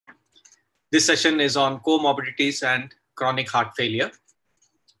This session is on comorbidities and chronic heart failure.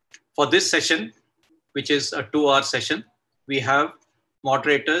 For this session, which is a 2-hour session, we have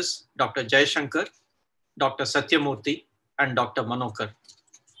moderators Dr. Jaishankar, Dr. Sathyamurthy, and Dr. Manokar.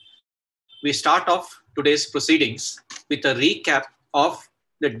 We start off today's proceedings with a recap of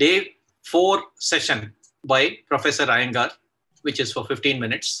the day 4 session by Professor Iyengar, which is for 15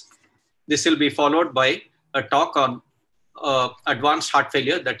 minutes. This will be followed by a talk on advanced heart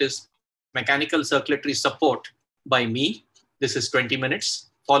failure, that is mechanical circulatory support by me. This is 20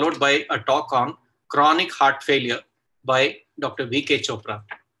 minutes, followed by a talk on chronic heart failure by Dr. V K Chopra.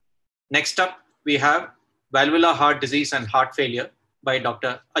 Next up, we have valvular heart disease and heart failure by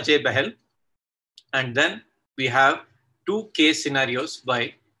Dr. Ajay Bahl. And then we have 2 case scenarios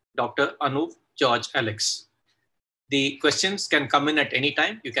by Dr. Anoop George Alex. The questions can come in at any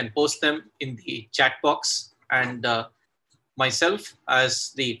time. You can post them in the chat box, and myself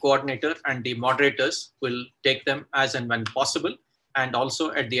as the coordinator and the moderators will take them as and when possible, and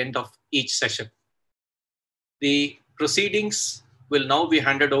also at the end of each session. The proceedings will now be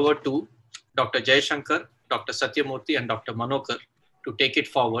handed over to Dr. Jaishankar, Dr. Sathyamurthy, and Dr. Manokar to take it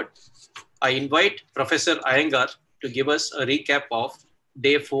forward. I invite Professor Iyengar to give us a recap of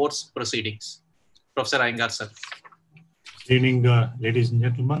day 4's proceedings. Professor Iyengar, sir. Good evening, ladies and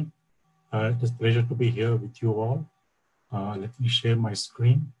gentlemen. It is a pleasure to be here with you all. Let me share my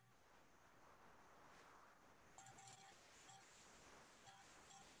screen.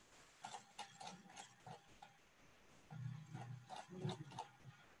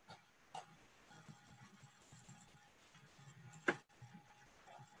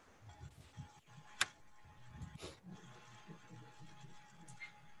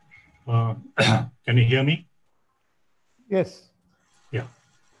 Can you hear me? Yes. Yeah.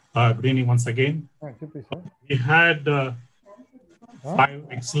 Good evening once again. Thank you, sir. We had 5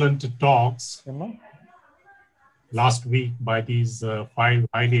 excellent talks last week by these 5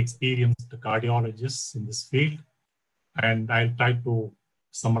 highly experienced cardiologists in this field, and I'll try to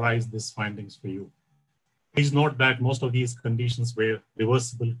summarize these findings for you. Please note that most of these conditions were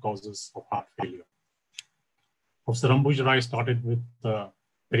reversible causes of heart failure. Professor Ramachandra Rai started with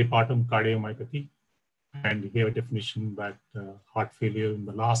peripartum cardiomyopathy, and he gave a definition that heart failure in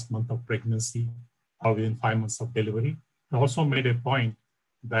the last month of pregnancy or within 5 months of delivery. He also made a point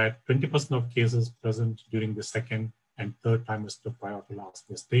that 20% of cases present during the 2nd and 3rd trimester prior to last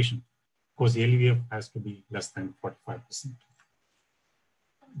gestation, because the LVF has to be less than 45%.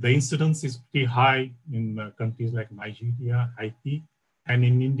 The incidence is pretty high in countries like Nigeria, Haiti, and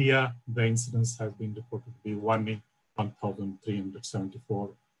in India, the incidence has been reported to be 1 in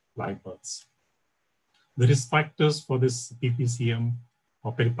 1,374 live births. The risk factors for this PPCM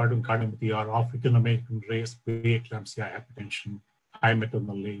or peripartum cardiomyopathy are African American race, preeclampsia, hypertension, high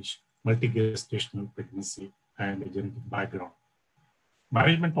maternal age, multi-gestational pregnancy, and a genetic background.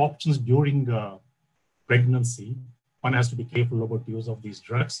 Management options during pregnancy, one has to be careful about the use of these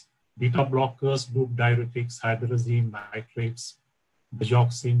drugs. Beta blockers, loop diuretics, hydrazine, nitrates,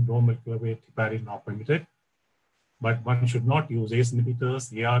 digoxin, bromoacrylate, heparin are permitted. But one should not use ACE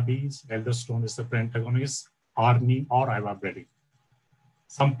inhibitors, ARBs, aldosterone receptor antagonists, ARNI, or ivabradine.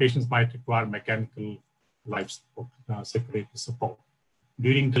 Some patients might require mechanical life support, circulatory support.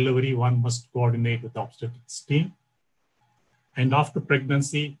 During delivery, one must coordinate with the obstetrics team. And after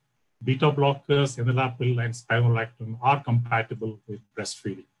pregnancy, beta blockers, enalapril, and spironolactone are compatible with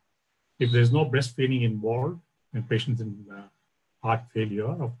breastfeeding. If there is no breastfeeding involved in patients in heart failure,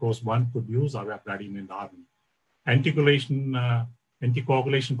 of course, one could use ivabradine and ARNI.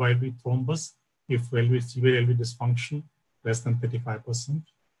 Anticoagulation for LV thrombus, if severe LV dysfunction, less than 35%.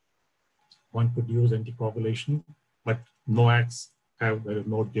 One could use anticoagulation, but NOACs have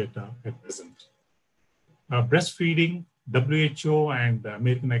no data at present. Breastfeeding, WHO and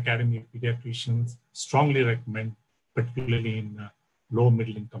American Academy of Pediatricians strongly recommend, particularly in low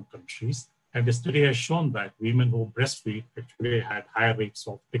middle income countries. And the study has shown that women who breastfeed actually had higher rates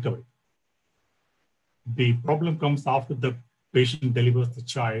of recovery. The problem comes after the patient delivers the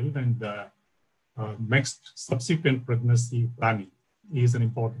child, and the next subsequent pregnancy planning is an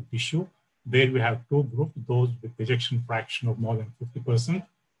important issue. There we have 2 groups, those with ejection fraction of more than 50%,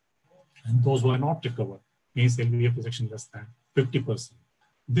 and those who are not recovered, means LVF ejection less than 50%.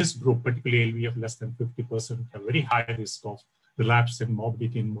 This group, particularly LVF less than 50%, have very high risk of relapse and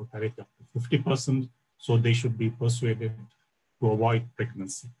morbidity and mortality up to 50%, so they should be persuaded to avoid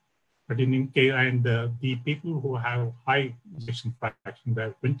pregnancy. But in case, and the people who have high ejection fraction, they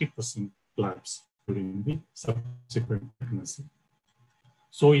have 20% collapse during the subsequent pregnancy.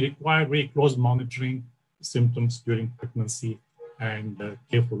 So we require very close monitoring symptoms during pregnancy and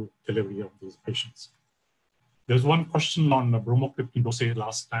careful delivery of these patients. There's one question on bromocriptine dosage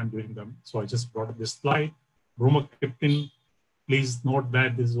last time during them, so I just brought up this slide. Bromocriptine, please note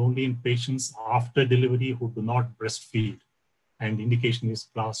that this is only in patients after delivery who do not breastfeed, and indication is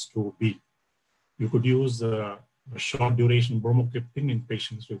class 2B. You could use a short duration bromocriptine in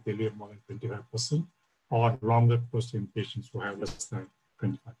patients with LVF more than 25%, or longer course in patients who have less than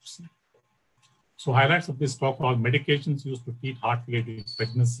 25%. So highlights of this talk are medications used to treat heart failure during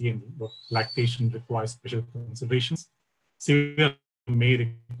pregnancy and lactation require special considerations. Severe may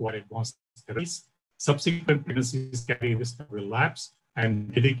require advanced therapies. Subsequent pregnancies carry risk of relapse,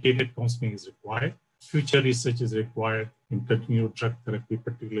 and dedicated counseling is required. Future research is required in continued drug therapy,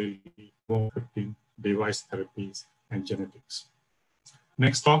 particularly bromocriptine, device therapies, and genetics.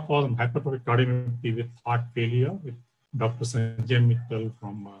 Next talk was on hypertrophic cardiomyopathy with heart failure, with Dr. Sanjay Mittal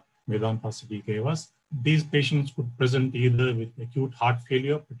from Medanta City gave us. These patients could present either with acute heart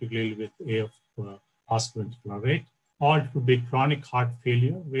failure, particularly with AF fast ventricular rate, or it could be chronic heart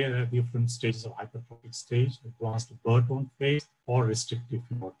failure, where there are different stages of hypertrophic stage, advanced Burton phase, or restrictive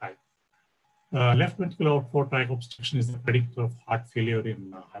phenotype. Left ventricular outflow tract obstruction is the predictor of heart failure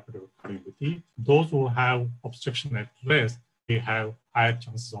in hypertrophic cardiomyopathy. Those who have obstruction at rest, they have higher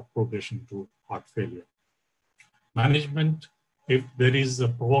chances of progression to heart failure. Management, if there is a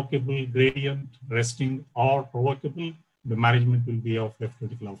provocable gradient, resting or provocable, the management will be of left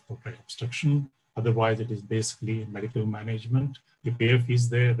ventricular outflow tract obstruction. Otherwise, it is basically medical management. If AF is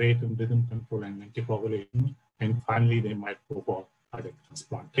there, rate and rhythm control and anticoagulation. And finally, they might go for cardiac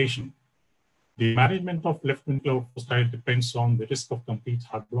transplantation. The management of left ventricular outflow tract depends on the risk of complete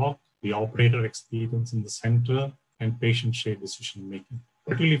heart block, the operator experience in the center, and patient-shared decision-making.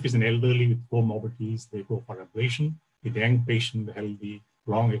 Particularly if it's an elderly with comorbidities, they go for ablation. With a young patient, healthy,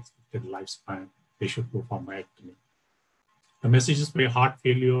 long expected lifespan, they should go for myectomy. The messages for heart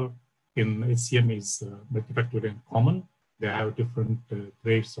failure in HCM is multifactorial and common. They have different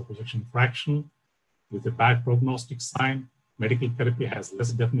grades of ejection fraction. With a bad prognostic sign, medical therapy has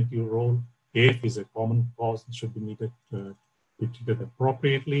less definitive role. AF is a common cause and should be needed to be treated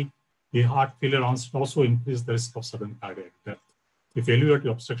appropriately. The heart failure onset also increases the risk of sudden cardiac death. If LVOT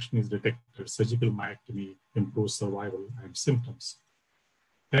obstruction is detected, surgical myectomy improves survival and symptoms.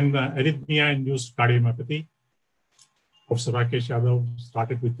 Then arrhythmia-induced cardiomyopathy. Professor Rakesh Yadav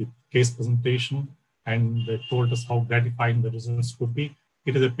started with the case presentation and told us how gratifying the results could be.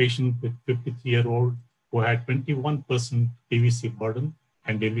 It is a patient with 53-year-old who had 21% PVC burden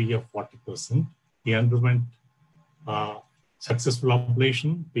and LV of 40%. He underwent successful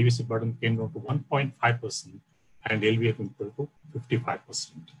ablation. PVC burden came down to 1.5%. And LVF improved to 55%.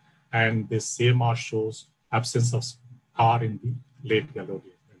 And this CMR shows absence of scar in the late Vellore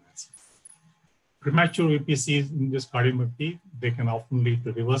pregnancy. Premature VPCs in this cardiomyopathy, they can often lead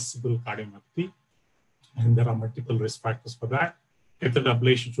to reversible cardiomyopathy. And there are multiple risk factors for that. Catheter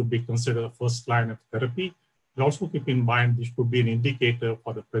ablation should be considered the first line of therapy. But also keep in mind, this could be an indicator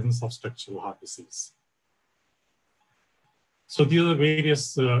for the presence of structural heart disease. So these are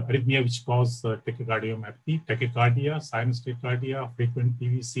various arrhythmia which cause tachycardiomyopathy, tachycardia, sinus tachycardia, frequent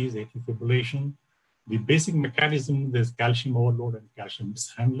PVCs, atrial fibrillation. The basic mechanism is calcium overload and calcium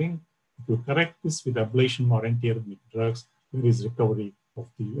mishandling. If you correct this with ablation or antiarrhythmic drugs, there is recovery of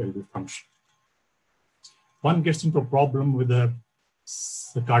the LV function. One gets into a problem with the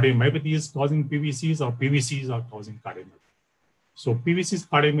cardiomyopathy is causing PVCs or PVCs are causing cardiomyopathy. So PVCs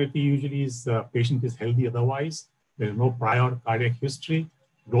cardiomyopathy usually is patient is healthy otherwise. There is no prior cardiac history,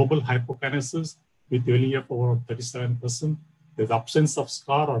 global hypokinesis with LVF over 37%. There's absence of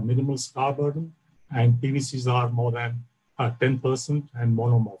scar or minimal scar burden, and PVCs are more than 10% and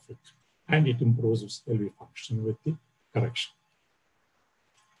monomorphic. And it improves LV function with the correction.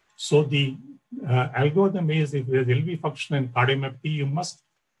 So the algorithm is if there's LV function and cardiomyopathy, you must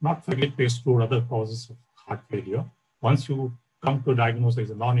not forget to exclude other causes of heart failure. Once you come to diagnose as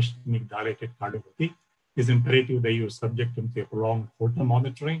a non-ischemic dilated cardiomyopathy, it's imperative that you subject them to a prolonged Holter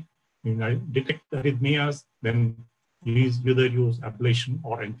monitoring. You detect arrhythmias, then you either use ablation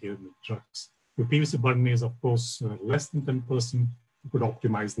or antiarrhythmic drugs. If PVC burden is, of course, less than 10%, you could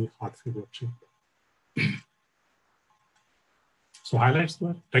optimize the heart failure treatment. So highlights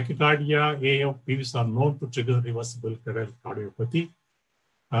were tachycardia, AF, PVC are known to trigger reversible cardiomyopathy.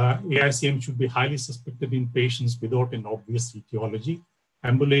 AICM should be highly suspected in patients without an obvious etiology.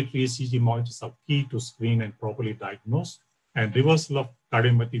 Ambulatory ECG monitors are key to screen and properly diagnose. And reversal of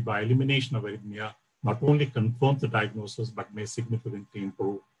cardiomyopathy by elimination of arrhythmia not only confirms the diagnosis, but may significantly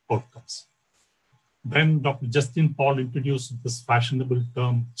improve outcomes. Then Dr. Justin Paul introduced this fashionable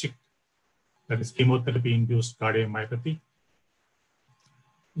term CHIC, that is chemotherapy-induced cardiomyopathy.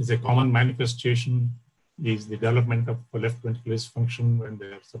 is a common manifestation is the development of left ventricular dysfunction when they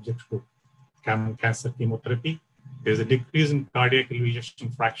are subject to cancer chemotherapy. There's a decrease in cardiac ejection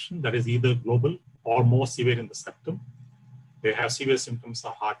fraction that is either global or more severe in the septum. They have severe symptoms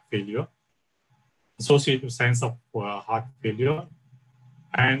of heart failure, associated with signs of heart failure,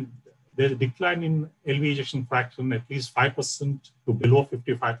 and there's a decline in LV ejection fraction at least 5% to below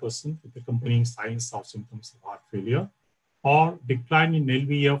 55% with accompanying signs of symptoms of heart failure, or decline in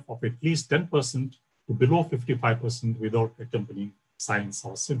LVF of at least 10% to below 55% without accompanying signs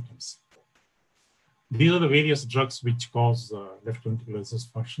or symptoms. These are the various drugs which cause left ventricular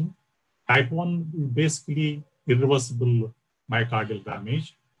dysfunction. Type 1 is basically irreversible myocardial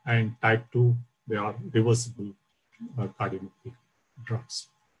damage, and type 2, they are reversible cardiomyopathy drugs.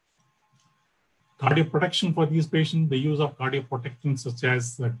 Cardioprotection for these patients, the use of cardioprotectants such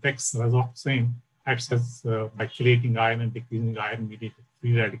as dexrazoxane acts as by chelating iron and decreasing iron-mediated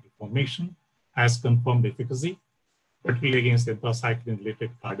free radical formation, has confirmed efficacy, particularly against anthracycline-related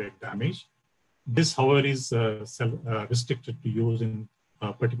cardiac damage. This, however, is restricted to use in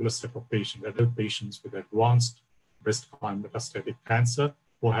a particular set of patients, adult patients with advanced breast metastatic cancer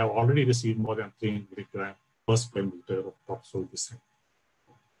who have already received more than 300 milligrams per square meter of doxorubicin.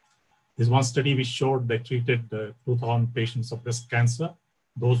 This one study which showed they treated 2,000 patients of breast cancer.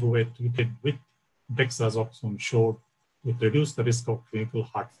 Those who were treated with dexrazoxane showed it reduced the risk of clinical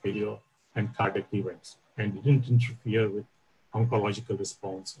heart failure and cardiac events, and didn't interfere with oncological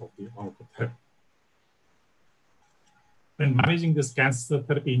response of the oncotherapy. When managing this cancer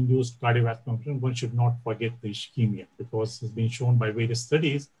therapy-induced cardiovascular function, one should not forget the ischemia, because it's been shown by various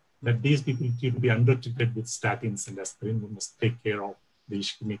studies that these people need to be undertreated with statins and aspirin. We must take care of the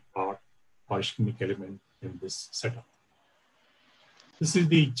ischemic part or ischemic element in this setup. This is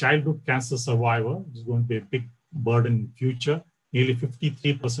the childhood cancer survivor. It's going to be a big burden in future. Nearly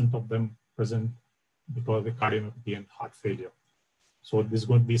 53% of them present because of the cardiomyopathy and heart failure. So this is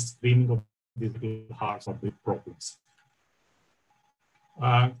going to be screening of these little hearts or big problems.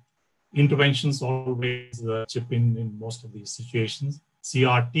 Interventions always chip in most of these situations.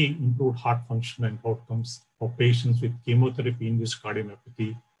 CRT improved heart function and outcomes for patients with chemotherapy-induced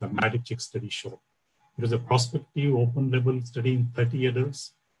cardiomyopathy, the MAGIC study showed. It was a prospective open-label study in 30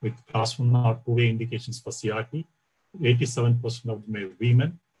 adults with class 1 or 2A indications for CRT. 87% of them are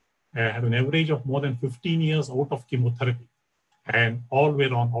women, have an average of more than 15 years out of chemotherapy, and all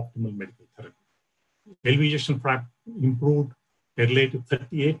were on optimal medical therapy. LV ejection fraction improved a relative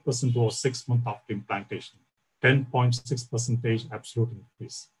 38% over 6 months after implantation, 10.6% absolute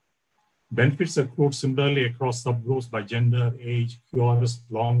increase. Benefits accrued similarly across subgroups by gender, age, QRS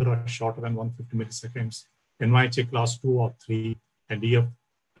longer or shorter than 150 milliseconds, NYHA class 2 or 3, and EF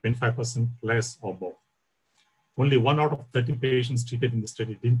 25% less or more. Only 1 out of 30 patients treated in the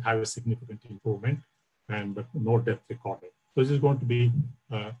study didn't have a significant improvement, and no death recorded. So this is going to be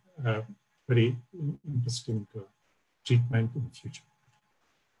a very interesting treatment in the future.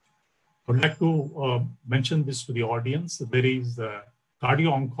 I would like to mention this to the audience. There is a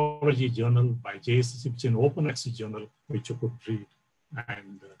Cardio-Oncology journal by JSC, which is an open access journal, which you could read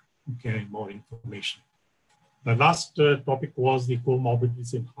and gain more information. The last topic was the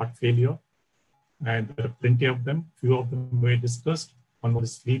comorbidities in heart failure, and there are plenty of them. Few of them were discussed. One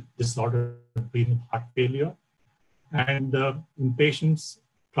was sleep disorder, breathing heart failure. And in patients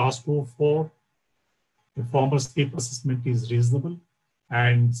class 2 4, the formal sleep assessment is reasonable,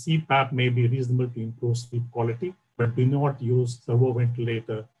 and CPAP may be reasonable to improve sleep quality, but do not use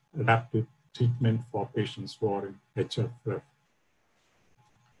servo-ventilator adaptive treatment for patients who are in HFref.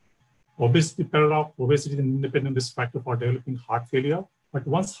 Obesity paradox. Obesity is an independent risk factor for developing heart failure, but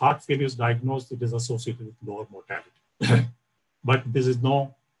once heart failure is diagnosed, it is associated with lower mortality. But there is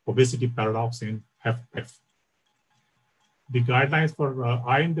no obesity paradox in HFpEF. The guidelines for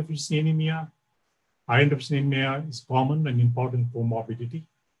iron deficiency anemia. Iron deficiency anemia is common and important comorbidity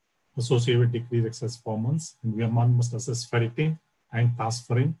associated with decreased excess performance, and one must assess ferritin and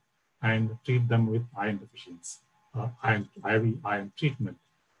transferrin and treat them with iron deficiency, IV iron treatment.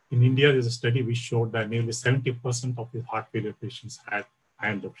 In India, there's a study which showed that nearly 70% of the heart failure patients had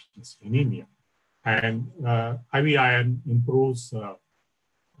iron deficiency anemia. And IV iron improves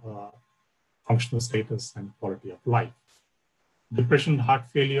functional status and quality of life. Depression, heart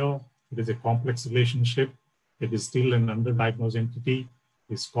failure, it is a complex relationship. It is still an underdiagnosed entity.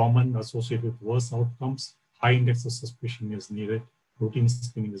 It's common, associated with worse outcomes. High index of suspicion is needed. Routine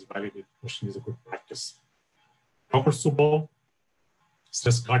screening is validated. Question is a good practice. Dr. Subo,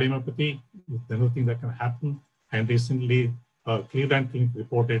 stress cardiomyopathy is another thing that can happen. And recently, Cleveland Clinic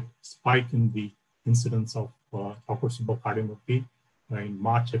reported spike in the incidence of Dr. Subo cardiomyopathy in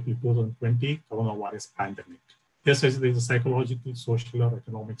March, April 2020, coronavirus pandemic. This is a psychological, social, or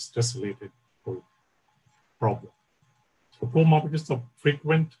economic stress-related problem. So comorbidities are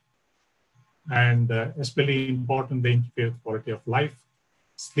frequent and especially important, they interfere with quality of life.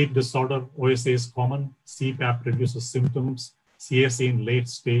 Sleep disorder, OSA is common. CPAP reduces symptoms. CSA in late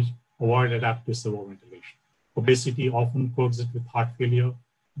stage, avoid adaptive servo ventilation. Obesity often coexists with heart failure.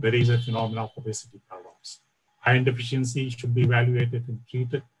 There is a phenomenon of obesity paradox. Iron deficiency should be evaluated and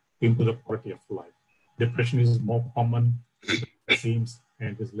treated to improve the quality of life. Depression is more common, it seems,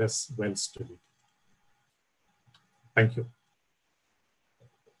 and is less well studied. Thank you.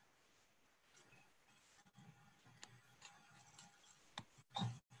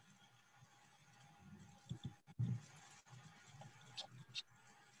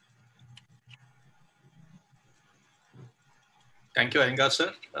 Thank you, Ayengar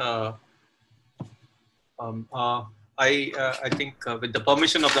sir. I think with the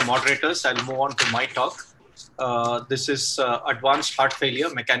permission of the moderators, I'll move on to my talk. This is advanced heart failure,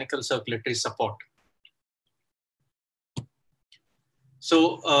 mechanical circulatory support.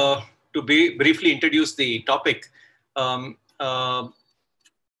 So to briefly introduce the topic,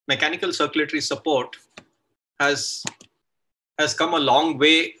 mechanical circulatory support has come a long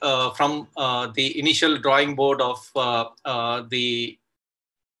way from the initial drawing board of the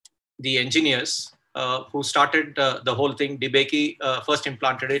engineers who started the whole thing. DeBakey first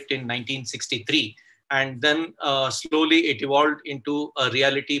implanted it in 1963, and then slowly it evolved into a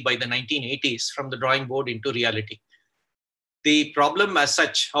reality by the 1980s, from the drawing board into reality. The problem as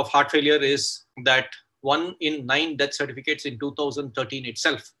such of heart failure is that 1 in 9 death certificates in 2013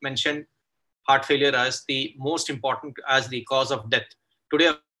 itself mentioned heart failure as the most important, as the cause of death.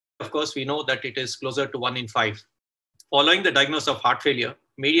 Today, of course, we know that it is closer to 1 in 5. Following the diagnosis of heart failure,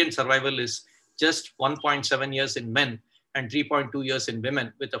 median survival is just 1.7 years in men and 3.2 years in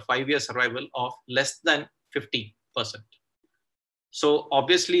women, with a 5-year survival of less than 50%. So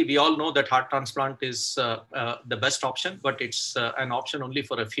obviously, we all know that heart transplant is the best option, but it's an option only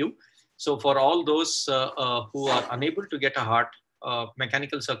for a few. So for all those who are unable to get a heart,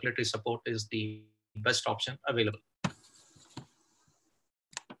 mechanical circulatory support is the best option available.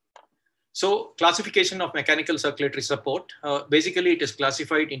 So classification of mechanical circulatory support, basically it is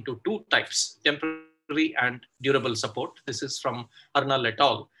classified into 2 types, temporary and durable support. This is from Arnall et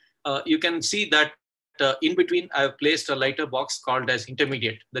al. You can see that in between, I have placed a lighter box called as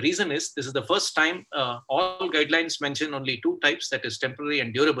intermediate. The reason is this is the first time all guidelines mention only 2 types, that is temporary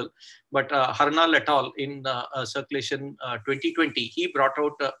and durable. But Arnall et al. In Circulation 2020, he brought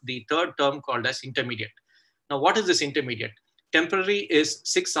out the 3rd term called as intermediate. Now, what is this intermediate? Temporary is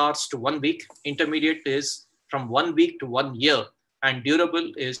 6 hours to 1 week. Intermediate is from 1 week to 1 year, and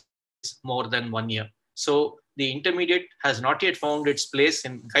durable is more than 1 year. So the intermediate has not yet found its place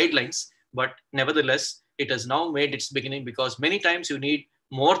in guidelines, but nevertheless, it has now made its beginning, because many times you need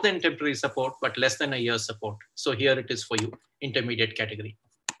more than temporary support, but less than a year's support. So here it is for you, intermediate category.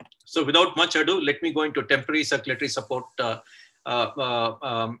 So without much ado, let me go into temporary circulatory support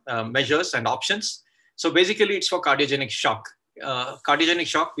measures and options. So basically, it's for cardiogenic shock. Cardiogenic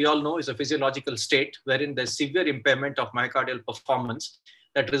shock, we all know, is a physiological state wherein there's severe impairment of myocardial performance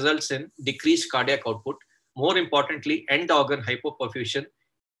that results in decreased cardiac output. More importantly, end organ hypoperfusion,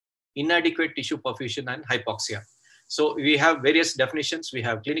 inadequate tissue perfusion, and hypoxia. So we have various definitions. We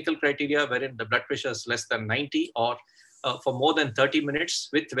have clinical criteria wherein the blood pressure is less than 90 or for more than 30 minutes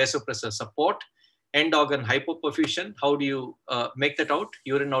with vasopressor support. End organ hypoperfusion, how do you make that out?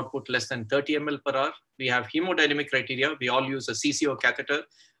 Urine output less than 30 ml per hour. We have hemodynamic criteria. We all use a CCO catheter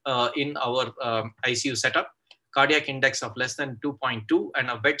in our ICU setup. Cardiac index of less than 2.2 and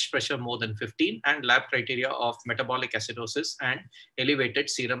a wedge pressure more than 15, and lab criteria of metabolic acidosis and elevated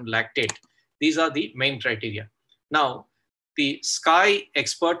serum lactate. These are the main criteria. Now, the SKY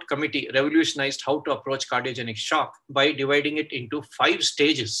expert committee revolutionized how to approach cardiogenic shock by dividing it into 5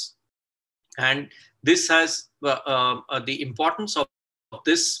 stages. And this has the importance of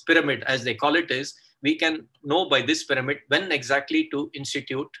this pyramid, as they call it, is we can know by this pyramid when exactly to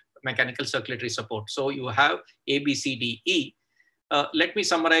institute mechanical circulatory support. So you have A, B, C, D, E. Let me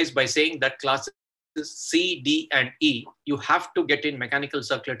summarize by saying that classes C, D, and E, you have to get in mechanical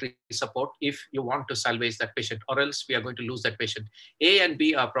circulatory support if you want to salvage that patient, or else we are going to lose that patient. A and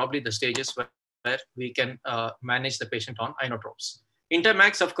B are probably the stages where we can manage the patient on inotropes.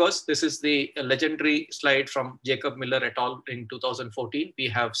 Intermax, of course, this is the legendary slide from Jacob Miller et al. In 2014. We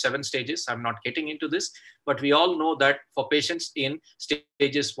have 7 stages. I'm not getting into this, but we all know that for patients in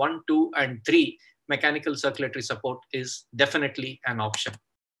stages 1, 2, and 3, mechanical circulatory support is definitely an option.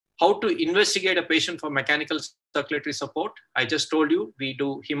 How to investigate a patient for mechanical circulatory support? I just told you, we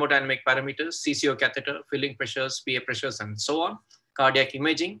do hemodynamic parameters, CCO catheter, filling pressures, PA pressures, and so on. Cardiac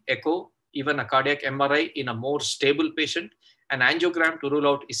imaging, echo, even a cardiac MRI in a more stable patient, an angiogram to rule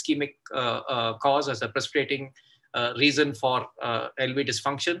out ischemic cause as a precipitating reason for LV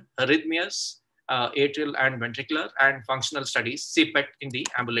dysfunction, arrhythmias, atrial and ventricular, and functional studies, CPET in the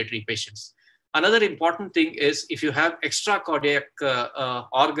ambulatory patients. Another important thing is if you have extra cardiac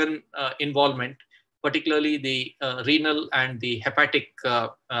organ involvement, particularly the renal and the hepatic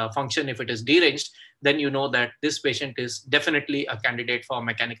function, if it is deranged, then you know that this patient is definitely a candidate for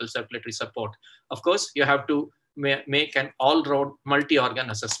mechanical circulatory support. Of course, you have to make an all-round multi-organ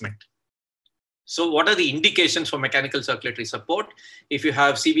assessment. So what are the indications for mechanical circulatory support? If you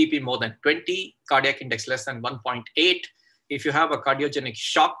have CVP more than 20, cardiac index less than 1.8, if you have a cardiogenic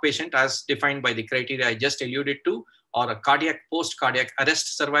shock patient as defined by the criteria I just alluded to, or a cardiac post-cardiac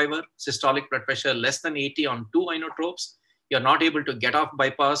arrest survivor, systolic blood pressure less than 80 on 2 inotropes, you're not able to get off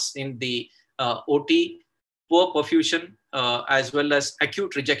bypass in the OT, poor perfusion, as well as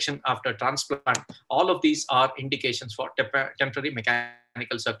acute rejection after transplant, all of these are indications for temporary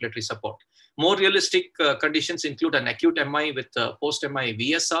mechanical circulatory support. More realistic conditions include an acute MI with post-MI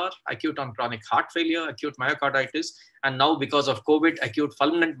VSR, acute on chronic heart failure, acute myocarditis, and now because of COVID, acute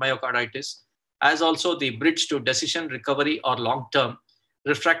fulminant myocarditis, as also the bridge to decision recovery or long-term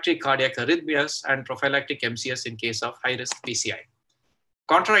refractory cardiac arrhythmias and prophylactic MCS in case of high-risk PCI.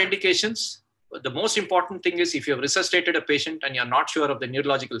 Contraindications. The most important thing is if you have resuscitated a patient and you're not sure of the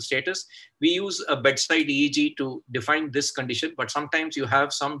neurological status, we use a bedside EEG to define this condition, but sometimes you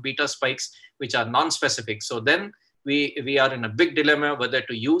have some beta spikes which are non-specific. So then we are in a big dilemma whether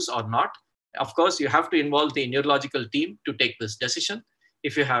to use or not. Of course, you have to involve the neurological team to take this decision.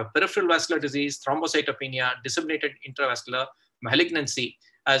 If you have peripheral vascular disease, thrombocytopenia, disseminated intravascular malignancy,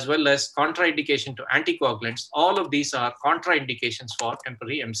 as well as contraindication to anticoagulants, all of these are contraindications for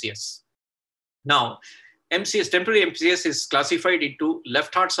temporary MCS. Now, MCS, temporary MCS is classified into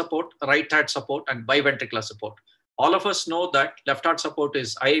left heart support, right heart support, and biventricular support. All of us know that left heart support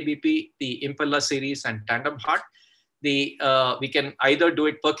is IABP, the Impella series, and tandem heart. We can either do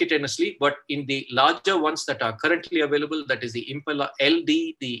it percutaneously, but in the larger ones that are currently available, that is the Impella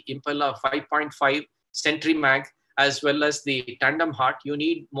LD, the Impella 5.5 CentriMag, as well as the tandem heart, you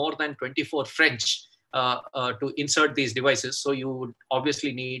need more than 24 French to insert these devices. So you would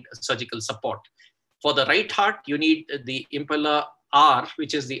obviously need surgical support. For the right heart, you need the Impella R,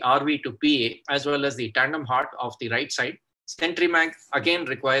 which is the RV to PA, as well as the tandem heart of the right side. CentriMag again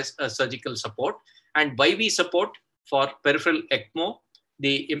requires a surgical support, and BiV support for peripheral ECMO,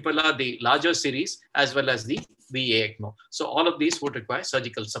 the Impella, the larger series, as well as the VA ECMO. So all of these would require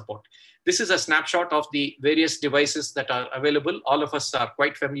surgical support. This is a snapshot of the various devices that are available. All of us are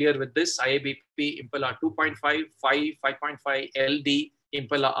quite familiar with this: IABP, Impella 2.5, 5, 5.5, LD,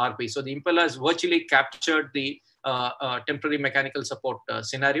 Impella RP. So the Impella has virtually captured the temporary mechanical support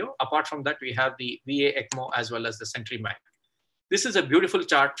scenario. Apart from that, we have the VA ECMO as well as the CentriMag. This is a beautiful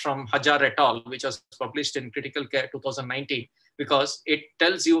chart from Hajar et al., which was published in Critical Care 2019, because it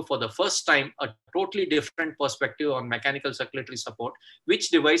tells you for the first time a totally different perspective on mechanical circulatory support, which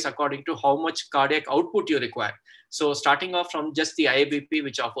device according to how much cardiac output you require. So starting off from just the IABP,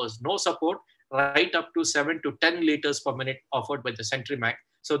 which offers no support, right up to 7 to 10 liters per minute offered by the CentriMag.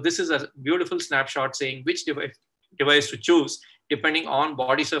 So this is a beautiful snapshot saying which device to choose depending on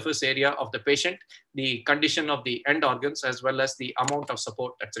body surface area of the patient, the condition of the end organs, as well as the amount of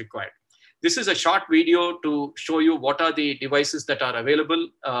support that's required. This is a short video to show you what are the devices that are available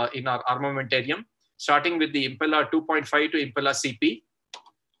in our armamentarium, starting with the Impella 2.5 to Impella CP.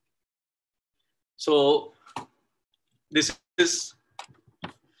 So this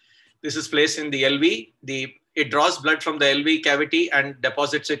is placed in the LV. It draws blood from the LV cavity and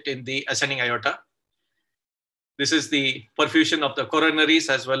deposits it in the ascending aorta. This is the perfusion of the coronaries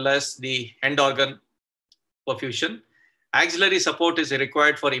as well as the end organ perfusion. Axillary support is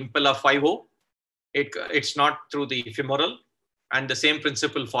required for Impella 5.0. It's not through the femoral, and the same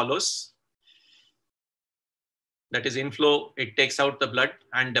principle follows. That is inflow, it takes out the blood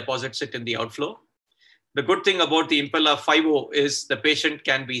and deposits it in the outflow. The good thing about the Impella 5.0 is the patient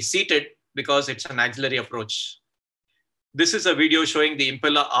can be seated because it's an axillary approach. This is a video showing the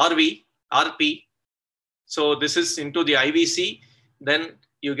Impella RP. So this is into the IVC, then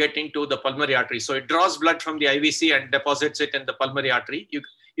you get into the pulmonary artery. So it draws blood from the IVC and deposits it in the pulmonary artery.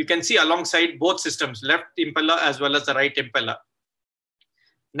 You can see alongside both systems, left Impella as well as the right Impella.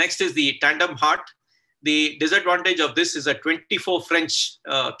 Next is the tandem heart. The disadvantage of this is a 24 French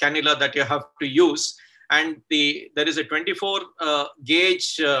cannula that you have to use. And there is a 24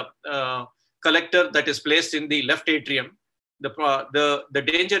 gauge collector that is placed in the left atrium. The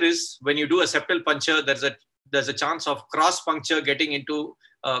danger is when you do a septal puncture, there's a chance of cross puncture getting into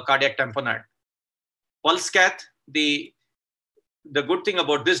cardiac tamponade. Pulse cath, the good thing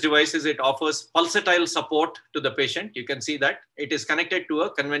about this device is it offers pulsatile support to the patient. You can see that it is connected to a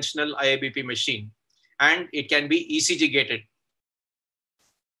conventional IABP machine, and it can be ECG gated.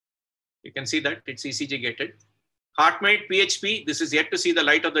 You can see that it's ECG gated. HeartMate PHP, this is yet to see the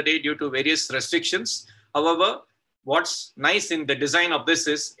light of the day due to various restrictions. However, what's nice in the design of this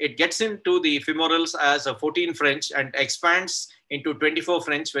is it gets into the femorals as a 14 French and expands into 24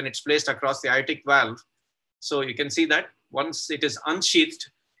 French when it's placed across the aortic valve. So you can see that once it is unsheathed,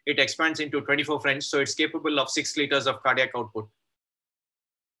 it expands into 24 French. So it's capable of 6 liters of cardiac output.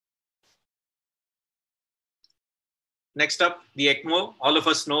 Next up, the ECMO. All of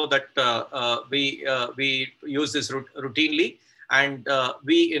us know that we use this routinely, and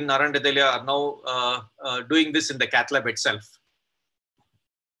we in Narayana are now doing this in the cath lab itself.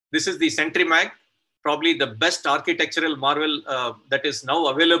 This is the CentriMag, probably the best architectural marvel that is now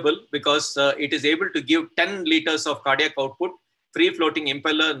available, because it is able to give 10 liters of cardiac output, free floating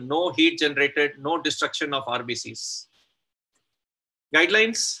impeller, no heat generated, no destruction of RBCs.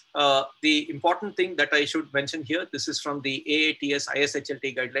 Guidelines, the important thing that I should mention here, this is from the AATS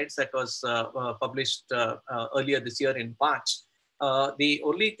ISHLT guidelines that was published earlier this year in March. The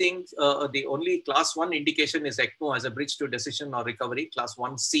only class 1 indication is ECMO as a bridge to decision or recovery, class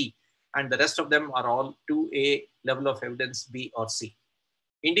 1C, and the rest of them are all 2A level of evidence B or C.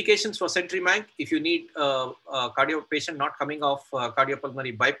 Indications for CentriMag, if you need a cardio patient not coming off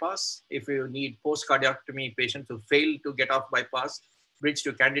cardiopulmonary bypass, if you need post-cardiectomy patients who fail to get off bypass, bridge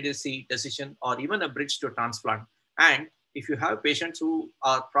to candidacy decision, or even a bridge to transplant. And if you have patients who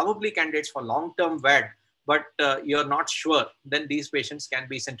are probably candidates for long-term VAD, but you're not sure, then these patients can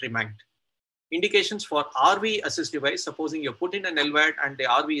be CentriMagged. Indications for RV assist device, supposing you put in an LVAD and the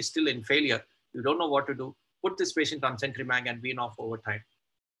RV is still in failure, you don't know what to do, put this patient on CentriMag and wean off over time.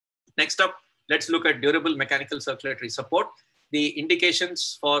 Next up, let's look at durable mechanical circulatory support. The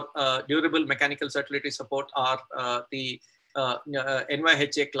indications for durable mechanical circulatory support are the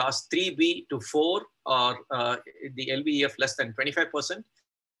NYHA class 3B to 4 or the LVEF less than 25%.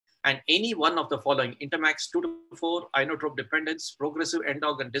 And any one of the following: Intermax 2 to 4, inotrope dependence, progressive end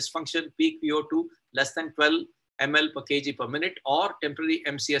organ dysfunction, peak VO2 less than 12 ml per kg per minute, or temporary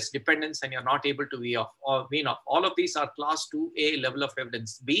MCS dependence, and you're not able to wean off. All of these are class 2A level of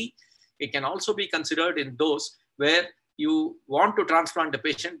evidence B. It can also be considered in those where you want to transplant the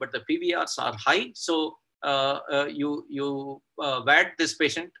patient, but the PVRs are high. So you VAD this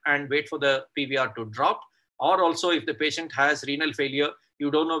patient and wait for the PVR to drop. Or also if the patient has renal failure, you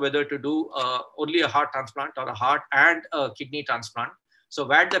don't know whether to do only a heart transplant or a heart and a kidney transplant. So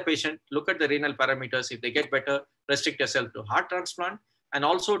VAD the patient, look at the renal parameters. If they get better, restrict yourself to heart transplant, and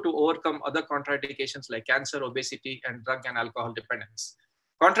also to overcome other contraindications like cancer, obesity, and drug and alcohol dependence.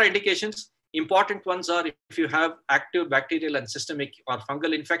 Contraindications, important ones are if you have active bacterial and systemic or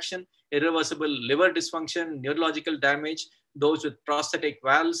fungal infection, irreversible liver dysfunction, neurological damage, those with prosthetic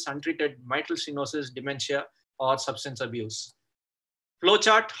valves, untreated mitral stenosis, dementia, or substance abuse.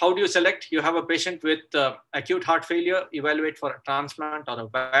 Flowchart, how do you select? You have a patient with acute heart failure, evaluate for a transplant or a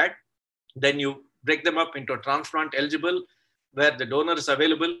VAD. Then you break them up into a transplant eligible, where the donor is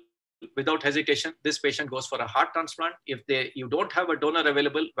available. Without hesitation, this patient goes for a heart transplant. If you don't have a donor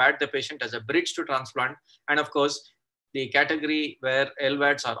available, VAD the patient as a bridge to transplant. And of course, the category where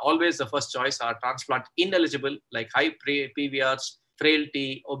LVADs are always the first choice are transplant ineligible, like high PVRs,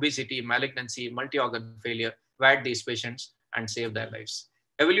 frailty, obesity, malignancy, multi-organ failure. VAD these patients and save their lives.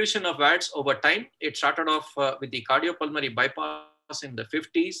 Evolution of VADs over time, it started off with the cardiopulmonary bypass in the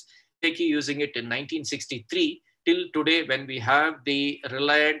 50s, using it in 1963, till today when we have the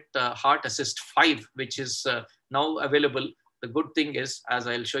Reliant Heart Assist 5, which is now available. The good thing is, as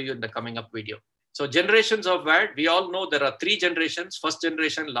I'll show you in the coming up video. So generations of VAD, we all know there are 3 generations. First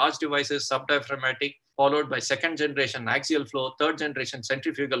generation, large devices, subdiaphragmatic, followed by second generation, axial flow, third generation,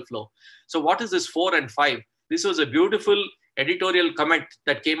 centrifugal flow. So what is this 4 and 5? This was a beautiful editorial comment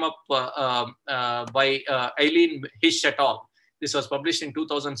that came up by Eileen Hish et al. This was published in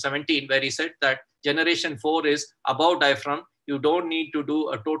 2017, where he said that generation 4 is above diaphragm. You don't need to do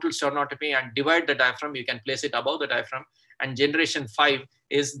a total sternotomy and divide the diaphragm. You can place it above the diaphragm. And generation 5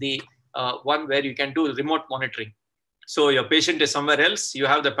 is the one where you can do remote monitoring. So your patient is somewhere else. You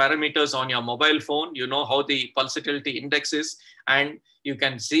have the parameters on your mobile phone. You know how the pulsatility index is, and you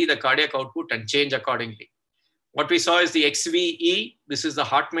can see the cardiac output and change accordingly. What we saw is the XVE. This is the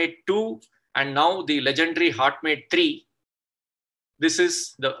HeartMate 2 And now the legendary HeartMate 3. This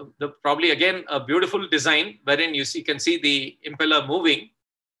is the probably again a beautiful design wherein you can see the impeller moving.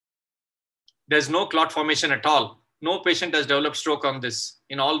 There's no clot formation at all. No patient has developed stroke on this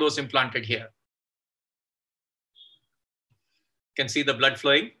in all those implanted here. You can see the blood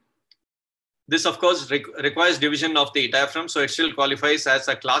flowing. This, of course, requires division of the diaphragm, so it still qualifies as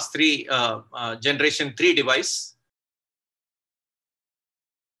a class 3 generation 3 device.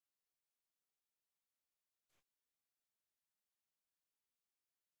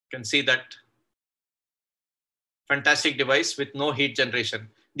 You can see that fantastic device with no heat generation.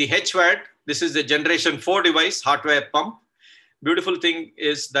 The HVAD, this is the generation 4 device, hardware pump. Beautiful thing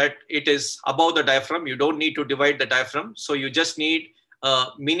is that it is above the diaphragm. You don't need to divide the diaphragm. So you just need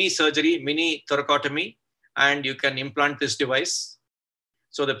a mini surgery, mini thoracotomy, and you can implant this device.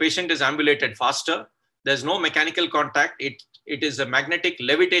 So the patient is ambulated faster. There's no mechanical contact. It is a magnetic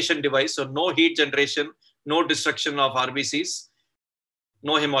levitation device. So no heat generation, no destruction of RBCs,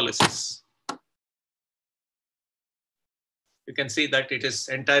 no hemolysis. You can see that it is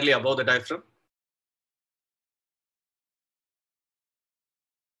entirely above the diaphragm.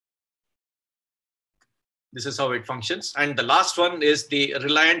 This is how it functions. And the last one is the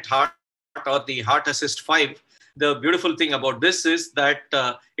Reliant Heart or the Heart Assist 5. The beautiful thing about this is that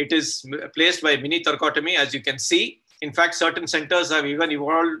it is placed by mini thoracotomy, as you can see. In fact, certain centers have even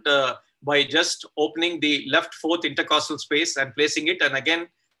evolved by just opening the left fourth intercostal space and placing it. And again,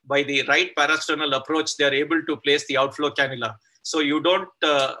 by the right parasternal approach, they are able to place the outflow cannula. So you don't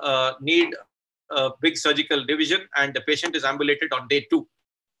need a big surgical division, and the patient is ambulated on day 2.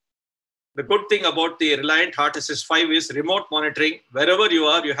 The good thing about the Reliant Heart Assist 5 is remote monitoring. Wherever you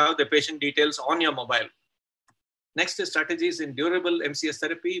are, you have the patient details on your mobile. Next is strategies in durable MCS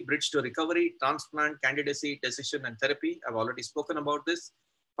therapy, bridge to recovery, transplant, candidacy, decision, and therapy. I've already spoken about this.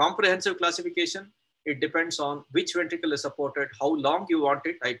 Comprehensive classification. It depends on which ventricle is supported, how long you want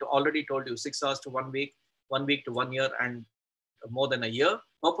it. I already told you 6 hours to 1 week, 1 week to 1 year, and more than a year.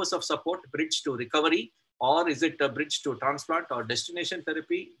 Purpose of support, bridge to recovery. Or is it a bridge to transplant or destination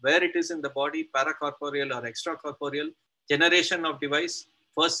therapy? Where it is in the body, paracorporeal or extracorporeal. Generation of device,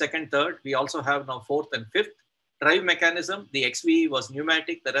 first, second, third. We also have now fourth and fifth. Drive mechanism, the XVE was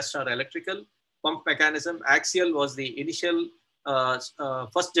pneumatic, the rest are electrical. Pump mechanism, axial was the initial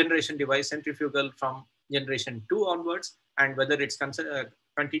first generation device, centrifugal from generation 2 onwards. And whether it's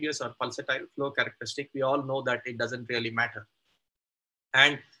continuous or pulsatile flow characteristic, we all know that it doesn't really matter.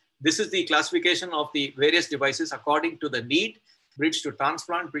 And this is the classification of the various devices according to the need, bridge to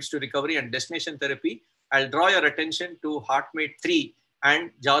transplant, bridge to recovery, and destination therapy. I'll draw your attention to HeartMate 3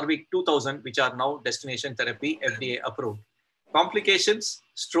 and Jarvik 2000, which are now destination therapy, FDA approved. Complications,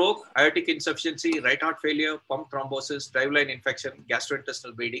 stroke, aortic insufficiency, right heart failure, pump thrombosis, driveline infection,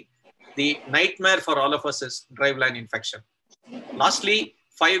 gastrointestinal bleeding. The nightmare for all of us is driveline infection. Lastly,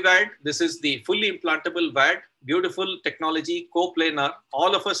 5VAD, this is the fully implantable VAD, beautiful technology, coplanar.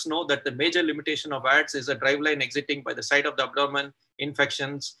 All of us know that the major limitation of VADs is a driveline exiting by the side of the abdomen,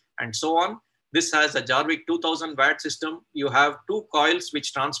 infections, and so on. This has a Jarvik 2000 VAD system. You have 2 coils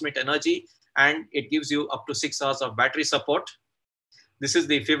which transmit energy, and it gives you up to 6 hours of battery support. This is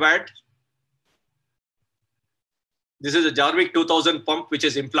the FIVAD. This is a Jarvik 2000 pump which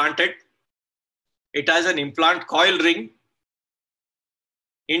is implanted. It has an implant coil ring,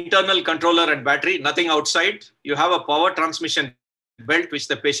 internal controller and battery, nothing outside. You have a power transmission belt which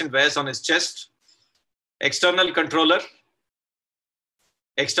the patient wears on his chest, external controller,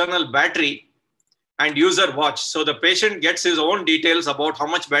 external battery, and user watch. So the patient gets his own details about how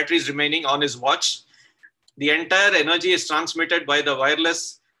much battery is remaining on his watch. The entire energy is transmitted by the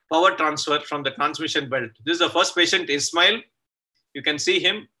wireless power transfer from the transmission belt. This is the first patient, Ismail. You can see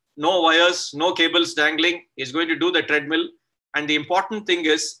him, no wires, no cables dangling. He's going to do the treadmill. And the important thing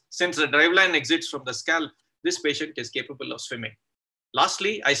is, since the driveline exits from the scalp, this patient is capable of swimming.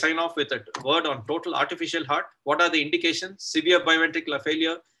 Lastly, I sign off with a word on total artificial heart. What are the indications? Severe biventricular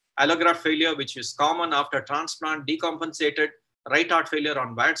failure, allograft failure, which is common after transplant, decompensated, right heart failure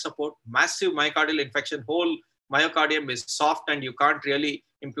on VAD support, massive myocardial infection, whole myocardium is soft and you can't really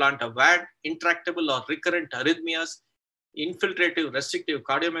implant a VAD, intractable or recurrent arrhythmias, infiltrative restrictive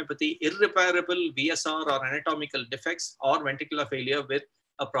cardiomyopathy, irreparable VSR or anatomical defects, or ventricular failure with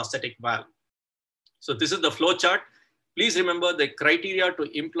a prosthetic valve. So this is the flow chart. Please remember the criteria to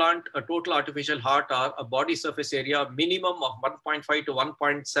implant a total artificial heart are a body surface area minimum of 1.5 to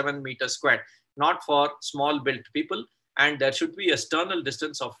 1.7 meters squared, not for small built people. And there should be a sternal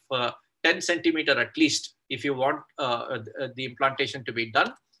distance of 10 centimeter at least if you want the implantation to be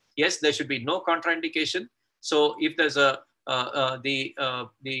done. Yes, there should be no contraindication. So if there's a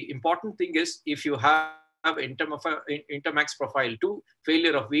the important thing is if you have Intermax profile 2,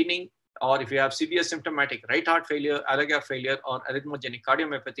 failure of weaning, or if you have severe symptomatic right heart failure, allograft failure, or arrhythmogenic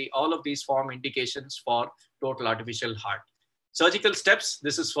cardiomyopathy, all of these form indications for total artificial heart. Surgical steps,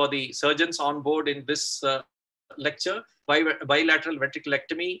 this is for the surgeons on board in this lecture. Bilateral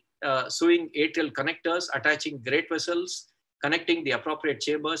ventriculectomy, sewing atrial connectors, attaching great vessels, connecting the appropriate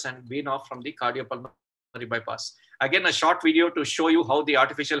chambers, and wean off from the cardiopulmonary bypass. Again, a short video to show you how the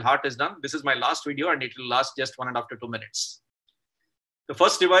artificial heart is done. This is my last video and it will last just 1.5 to 2 minutes. The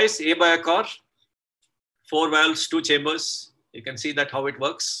first device, A-Biocor, 4 valves, 2 chambers. You can see that how it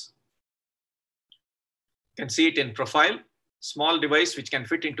works. You can see it in profile. Small device which can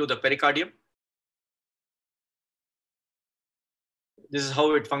fit into the pericardium. This is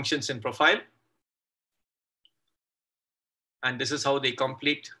how it functions in profile. And this is how the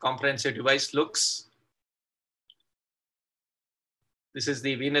complete comprehensive device looks. This is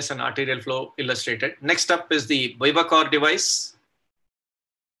the venous and arterial flow illustrated. Next up is the Biocor device.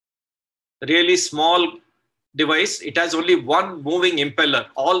 Really small device. It has only one moving impeller.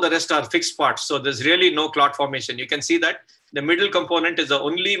 All the rest are fixed parts. So there's really no clot formation. You can see that the middle component is the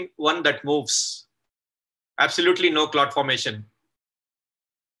only one that moves. Absolutely no clot formation.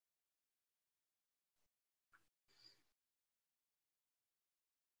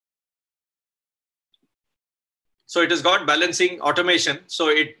 So it has got balancing automation. So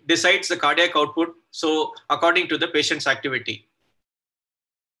it decides the cardiac output. So according to the patient's activity.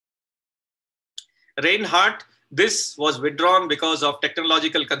 Reinhardt, this was withdrawn because of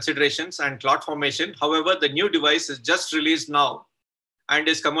technological considerations and clot formation. However, the new device is just released now and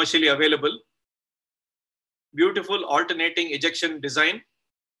is commercially available. Beautiful alternating ejection design.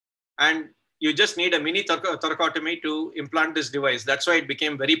 And you just need a mini thoracotomy to implant this device. That's why it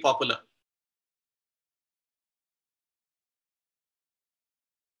became very popular.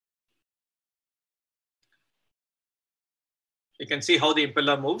 You can see how the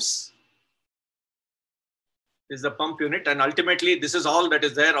impeller moves. This is the pump unit, and ultimately this is all that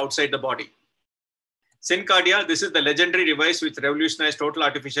is there outside the body. Syncardia, this is the legendary device which revolutionized total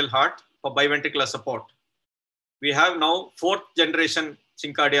artificial heart for biventricular support. We have now 4th generation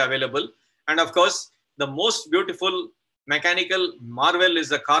Syncardia available. And of course, the most beautiful mechanical marvel is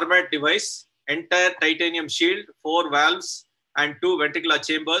the Carmat device, entire titanium shield, 4 valves and 2 ventricular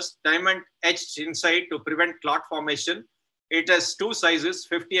chambers, diamond etched inside to prevent clot formation. It has 2 sizes,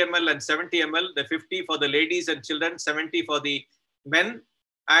 50 ml and 70 ml, the 50 for the ladies and children, 70 for the men,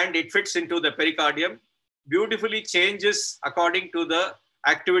 and it fits into the pericardium. Beautifully changes according to the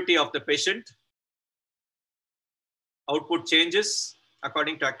activity of the patient. Output changes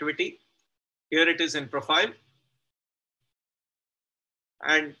according to activity. Here it is in profile.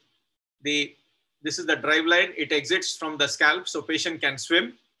 And this is the drive line. It exits from the scalp so patient can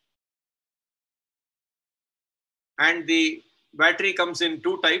swim. And the battery comes in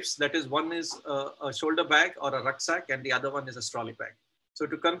 2 types. That is, one is a shoulder bag or a rucksack, and the other one is a trolley bag. So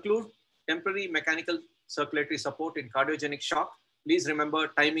to conclude, temporary mechanical circulatory support in cardiogenic shock. Please remember,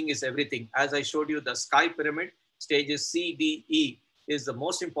 timing is everything. As I showed you, the sky pyramid, stages C, D, E is the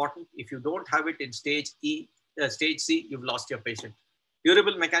most important. If you don't have it in stage C, you've lost your patient.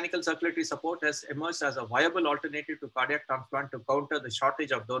 Durable mechanical circulatory support has emerged as a viable alternative to cardiac transplant to counter the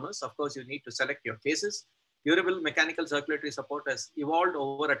shortage of donors. Of course, you need to select your cases. Durable mechanical circulatory support has evolved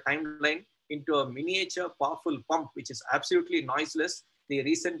over a timeline into a miniature powerful pump, which is absolutely noiseless. The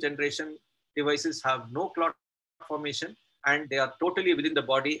recent generation devices have no clot formation and they are totally within the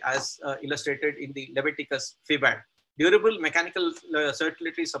body as illustrated in the Leviticus FIBAD. Durable mechanical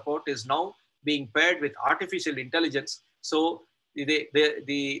circulatory support is now being paired with artificial intelligence. So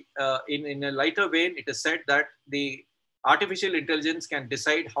in a lighter vein, it is said that the artificial intelligence can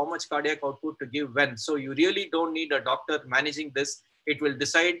decide how much cardiac output to give when. So you really don't need a doctor managing this. It will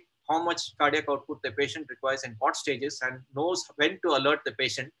decide how much cardiac output the patient requires in what stages and knows when to alert the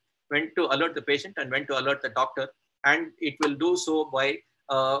patient, and when to alert the doctor. And it will do so by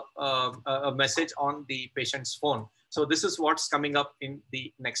a message on the patient's phone. So this is what's coming up in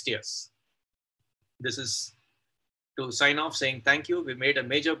the next years. This is to sign off saying thank you. We made a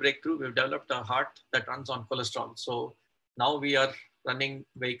major breakthrough. We've developed a heart that runs on cholesterol. So now we are running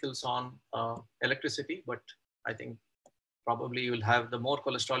vehicles on electricity, but I think probably you will have, the more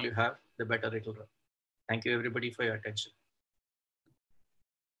cholesterol you have, the better it will run. Thank you everybody for your attention.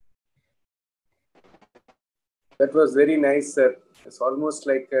 That was very nice, sir. It's almost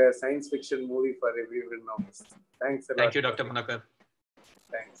like a science fiction movie for everyone now. Thanks a lot. Thank you, Dr. Manokar.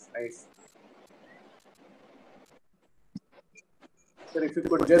 Thanks. Nice. Sir, if you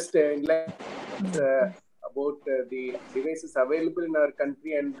could just enlighten about the devices available in our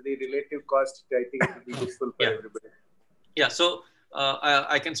country and the relative cost. I think it will be useful for everybody. Yeah, so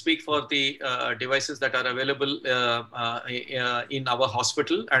I can speak for the devices that are available in our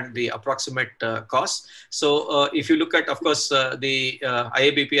hospital and the approximate cost. So if you look at, of course, the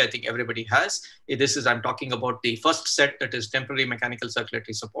IABP, I think everybody has. This is, I'm talking about the first set, that is temporary mechanical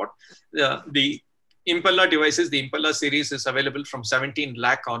circulatory support. The Impella devices, the Impella series is available from 17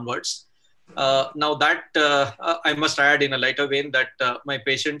 lakh onwards. Now that I must add in a lighter vein that my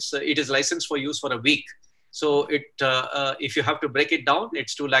patients, it is licensed for use for a week. So if you have to break it down,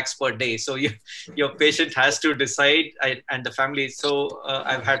 it's 2 lakhs per day. So your patient has to decide, and the family. So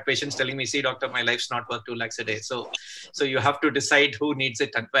I've had patients telling me, "See, doctor, my life's not worth 2 lakhs a day." So you have to decide who needs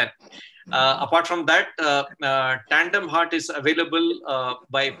it and when. Apart from that, tandem heart is available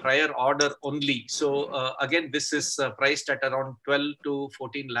by prior order only. So again, this is priced at around 12 to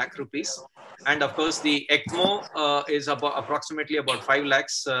 14 lakh rupees. And of course, the ECMO is approximately about 5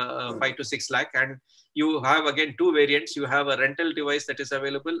 lakhs, 5 to 6 lakh. And you have again two variants. You have a rental device that is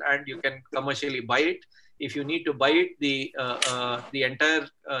available, and you can commercially buy it. If you need to buy it, the entire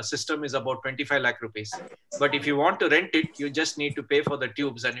system is about 25 lakh rupees. But if you want to rent it, you just need to pay for the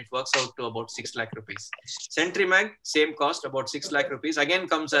tubes, and it works out to about 6 lakh rupees. CentriMag, same cost, about 6 lakh rupees, again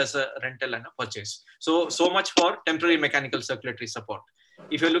comes as a rental and a purchase. So much for temporary mechanical circulatory support.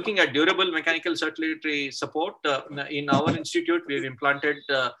 If you're looking at durable mechanical circulatory support, in our institute, we've implanted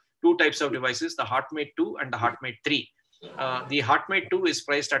two types of devices, the HeartMate 2 and the HeartMate 3. The HeartMate 2 is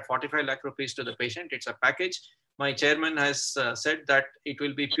priced at 45 lakh rupees to the patient. It's a package. My chairman has said that it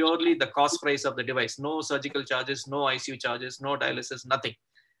will be purely the cost price of the device. No surgical charges, no ICU charges, no dialysis, nothing.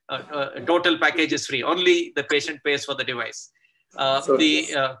 Total package is free. Only the patient pays for the device.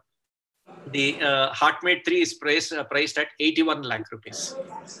 The HeartMate 3 is priced at 81 lakh rupees.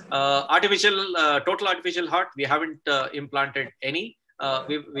 Total artificial heart, we haven't implanted any.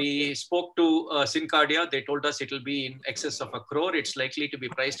 We spoke to Syncardia. They told us it will be in excess of 1 crore. It's likely to be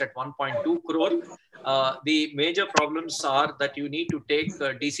priced at 1.2 crore. The major problems are that you need to take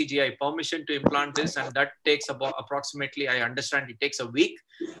DCGI permission to implant this, and that takes about approximately, I understand, it takes a week.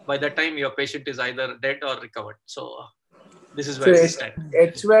 By the time your patient is either dead or recovered. So this is where we stand.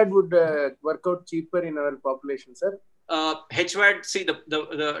 HVAD would work out cheaper in our population, sir. HVAD, see,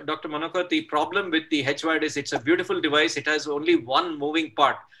 the Dr. Manokar, the problem with the HVAD is it's a beautiful device. It has only one moving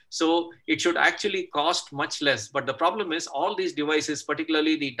part. So it should actually cost much less. But the problem is all these devices,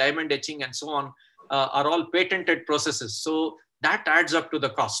 particularly the diamond etching and so on, are all patented processes. So that adds up to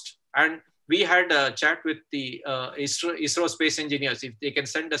the cost. And we had a chat with the ISRO space engineers. If they can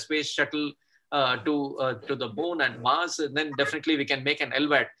send a space shuttle to the moon and Mars, then definitely we can make an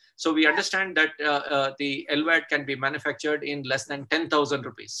LVAD. So we understand that the LVAD can be manufactured in less than 10,000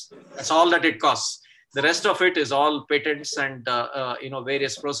 rupees. That's all that it costs. The rest of it is all patents and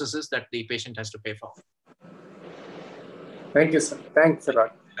various processes that the patient has to pay for. Thank you, sir. Thanks a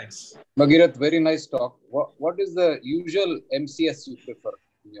lot. Thanks. Bagirath, very nice talk. What is the usual MCS you prefer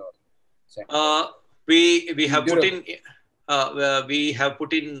in your center? We have put in. We have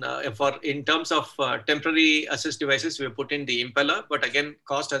put in in terms of temporary assist devices, we have put in the Impella, but again,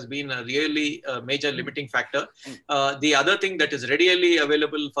 cost has been a really major limiting factor. The other thing that is readily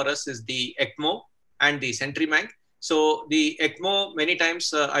available for us is the ECMO and the CentriMag. So the ECMO, many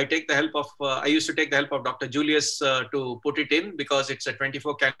times I take the help of, I used to take the help of Dr. Julius to put it in because it's a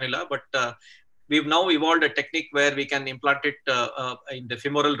 24 cannula, but we've now evolved a technique where we can implant it in the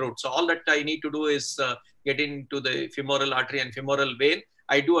femoral route. So all that I need to do is get into the femoral artery and femoral vein.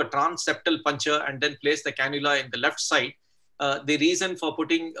 I do a transseptal puncture and then place the cannula in the left side. The reason for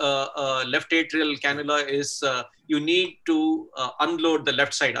putting a left atrial cannula is you need to unload the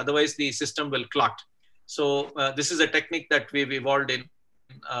left side. Otherwise, the system will clot. So this is a technique that we've evolved in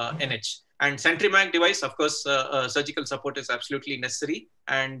NH. And CentriMag device, of course, surgical support is absolutely necessary.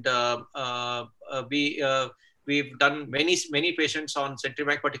 And we've done many patients on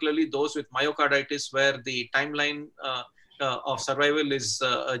CentriMag, particularly those with myocarditis, where the timeline of survival is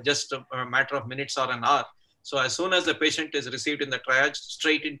just a matter of minutes or an hour. So as soon as the patient is received in the triage,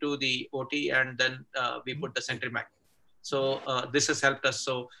 straight into the OT, and then we put the CentriMag. So this has helped us.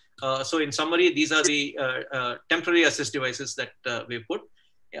 So in summary, these are the temporary assist devices that we put.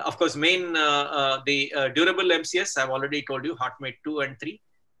 Of course, the durable MCS, I've already told you, HeartMate 2 and 3,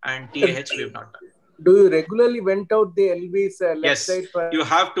 and TAH we have not done. Do you regularly vent out the LVs left side? Yes, you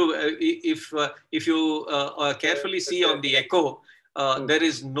have to. If you carefully see on the echo, there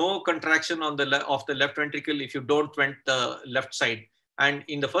is no contraction on the left ventricle if you don't vent the left side. And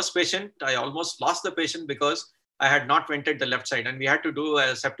in the first patient, I almost lost the patient because I had not vented the left side, and we had to do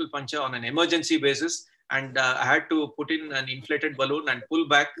a septal puncture on an emergency basis. and I had to put in an inflated balloon and pull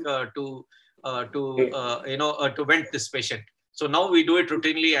back to vent this patient. So now we do it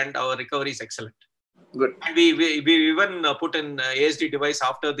routinely, and our recovery is excellent. Good. And we even put an ASD device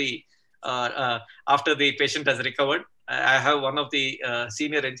after the patient has recovered. I have one of the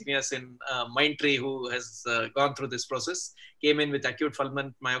senior engineers in Mindtree who has gone through this process, came in with acute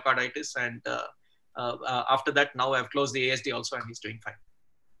fulminant myocarditis, and after that, now I've closed the ASD also, and he's doing fine.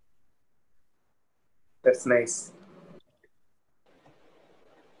 That's nice.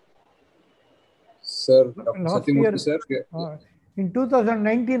 Sir, Dr. Last Sathyamurthy, year, sir. In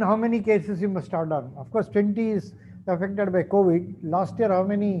 2019, how many cases you must have done? Of course, 20 is affected by COVID. Last year, how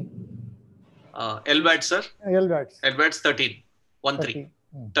many? LVADs, sir? LVADs. LVADs 13.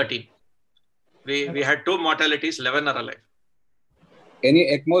 13. We had 2 mortalities, 11 are alive.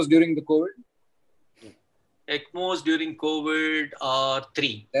 Any ECMOs during the COVID? ECMOs during COVID are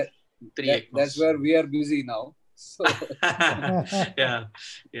 3. ECMOs. That's where we are busy now. So yeah.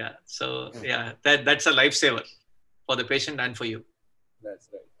 So yeah, that's a lifesaver for the patient and for you. That's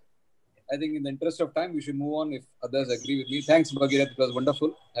right. I think in the interest of time, we should move on if others agree with me. Thanks, Bagirath. It was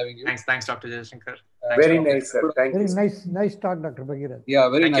wonderful having you. Thanks, Dr. Jaishankar. Very nice, sir. Thank you. Very nice talk, Dr. Bagirath. Yeah,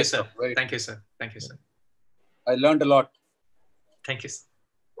 very Thank nice. You, sir. Very Thank you, sir. Thank you, sir. I learned a lot. Thank you, sir.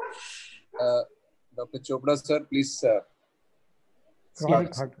 Dr. Chopra, sir, please.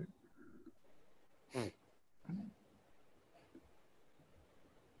 Chronic heart rate.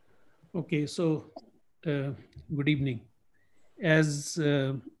 Okay, so good evening. As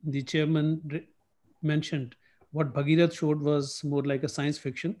the chairman mentioned, what Bagirath showed was more like a science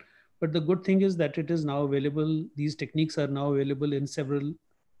fiction. But the good thing is that it is now available. These techniques are now available in several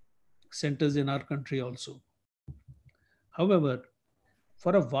centers in our country also. However,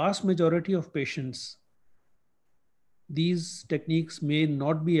 for a vast majority of patients, these techniques may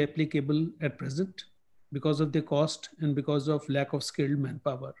not be applicable at present because of the cost and because of lack of skilled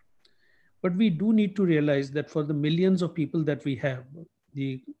manpower. But we do need to realize that for the millions of people that we have,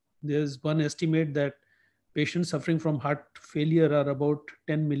 there's one estimate that patients suffering from heart failure are about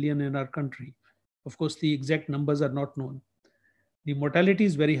 10 million in our country. Of course, the exact numbers are not known. The mortality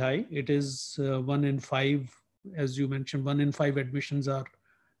is very high. It is 1 in 5, as you mentioned, 1 in 5 admissions are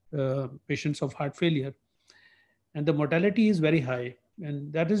patients of heart failure. And the mortality is very high.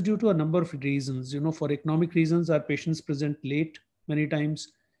 And that is due to a number of reasons. For economic reasons, our patients present late many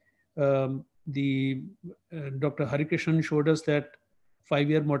times. Dr. Harikrishnan showed us that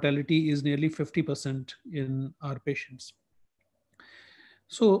 5-year mortality is nearly 50% in our patients.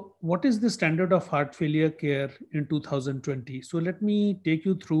 So what is the standard of heart failure care in 2020? So let me take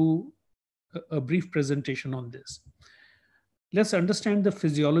you through a brief presentation on this. Let's understand the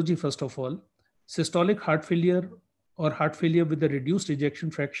physiology first of all. Systolic heart failure or heart failure with a reduced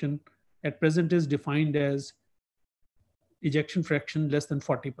ejection fraction at present is defined as ejection fraction less than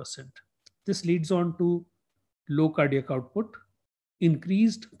 40%. This leads on to low cardiac output,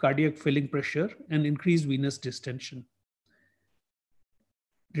 increased cardiac filling pressure, and increased venous distension.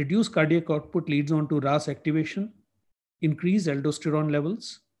 Reduced cardiac output leads on to RAS activation, increased aldosterone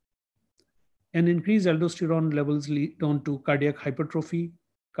levels, and increased aldosterone levels lead on to cardiac hypertrophy,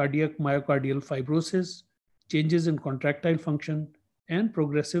 cardiac myocardial fibrosis, changes in contractile function, and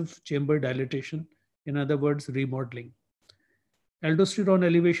progressive chamber dilatation, in other words, remodeling. Aldosterone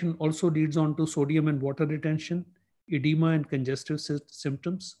elevation also leads on to sodium and water retention, edema and congestive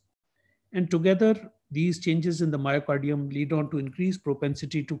symptoms. And together, these changes in the myocardium lead on to increased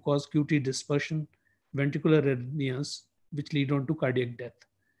propensity to cause QT dispersion, ventricular arrhythmias, which lead on to cardiac death.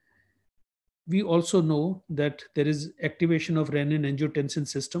 We also know that there is activation of renin-angiotensin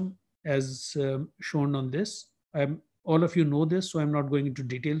system as shown on this. All of you know this, so I'm not going into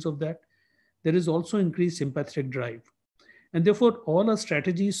details of that. There is also increased sympathetic drive. And therefore, all our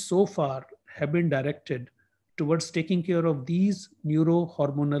strategies so far have been directed towards taking care of these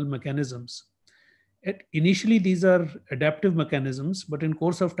neurohormonal mechanisms. Initially, these are adaptive mechanisms, but in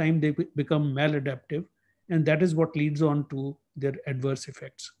course of time, they become maladaptive, and that is what leads on to their adverse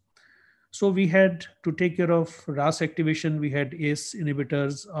effects. So we had to take care of RAS activation. We had ACE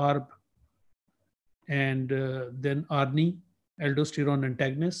inhibitors, ARB, and then ARNI, aldosterone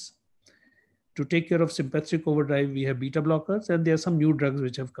antagonists. To take care of sympathetic overdrive, we have beta blockers, and there are some new drugs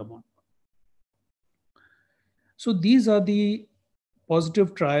which have come on. So these are the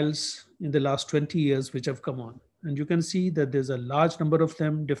positive trials in the last 20 years which have come on. And you can see that there's a large number of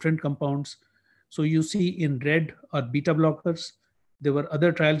them, different compounds. So you see in red are beta blockers. There were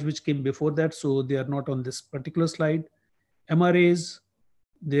other trials which came before that, so they are not on this particular slide. MRAs,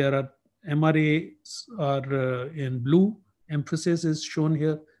 MRAs are in blue. Emphasis is shown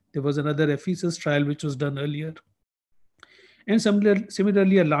here. There was another Ephesus trial which was done earlier. And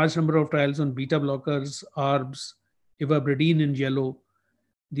similarly, a large number of trials on beta blockers, ARBs, ivabradine in yellow,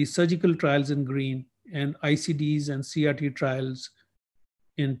 the surgical trials in green, and ICDs and CRT trials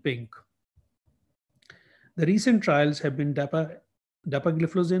in pink. The recent trials have been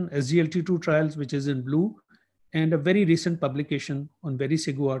dapagliflozin, SGLT2 trials, which is in blue, and a very recent publication on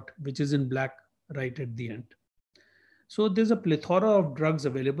vericiguat, which is in black right at the end. So there's a plethora of drugs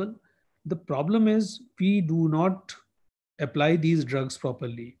available. The problem is we do not apply these drugs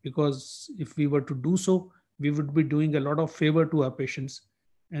properly, because if we were to do so, we would be doing a lot of favor to our patients.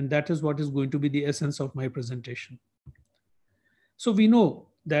 And that is what is going to be the essence of my presentation. So we know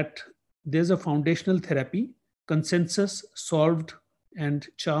that there's a foundational therapy, consensus, solved, and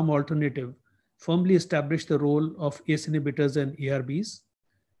charm alternative firmly established the role of ACE inhibitors and ARBs.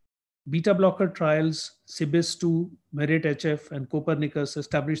 Beta blocker trials, CIBIS-2, MIOT HF, and Copernicus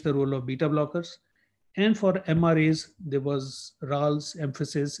established the role of beta blockers. And for MRAs, there was RALS,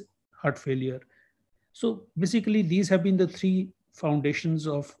 emphasis, heart failure. So basically, these have been the three foundations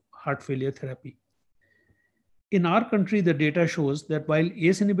of heart failure therapy. In our country, the data shows that while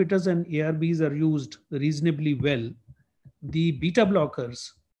ACE inhibitors and ARBs are used reasonably well, the beta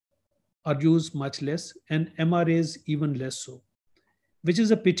blockers are used much less, and MRAs even less so, which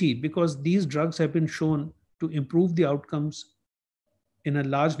is a pity because these drugs have been shown to improve the outcomes in a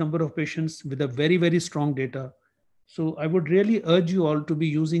large number of patients with a very, very strong data. So I would really urge you all to be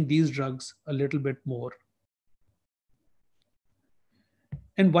using these drugs a little bit more.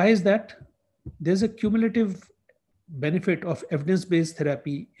 And why is that? There's a cumulative benefit of evidence-based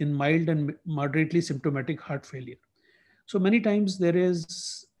therapy in mild and moderately symptomatic heart failure. So many times there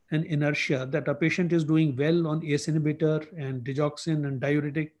is an inertia that a patient is doing well on ACE inhibitor and digoxin and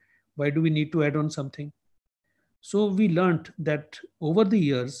diuretic. Why do we need to add on something? So we learned that over the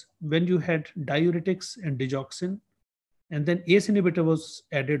years, when you had diuretics and digoxin, and then ACE inhibitor was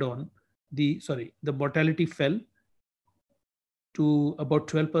added on, the mortality fell to about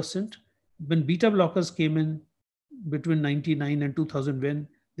 12%. When beta blockers came in between 99 and 2000,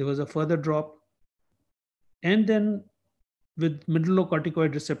 there was a further drop. And then with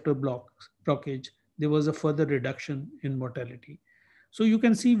mineralocorticoid receptor blockage, there was a further reduction in mortality. So you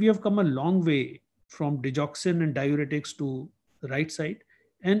can see we have come a long way from digoxin and diuretics to the right side.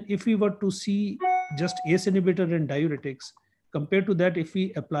 And if we were to see just ACE inhibitor and diuretics, compared to that, if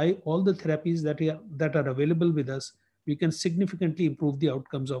we apply all the therapies that are available with us, we can significantly improve the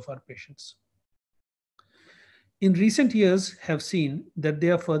outcomes of our patients. In recent years, have seen that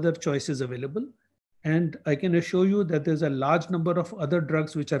there are further choices available. And I can assure you that there's a large number of other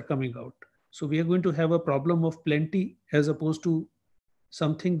drugs which are coming out. So we are going to have a problem of plenty as opposed to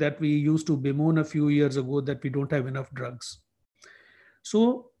something that we used to bemoan a few years ago that we don't have enough drugs.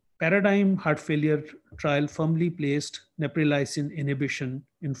 So Paradigm heart failure trial firmly placed neprilysin inhibition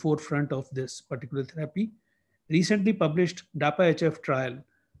in forefront of this particular therapy. Recently published DAPA-HF trial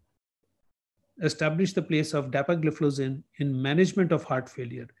established the place of dapagliflozin in management of heart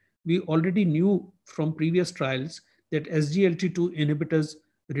failure. We already knew from previous trials that SGLT2 inhibitors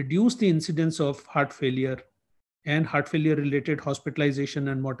reduce the incidence of heart failure and heart failure related hospitalization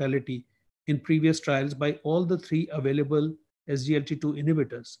and mortality in previous trials by all the three available SGLT2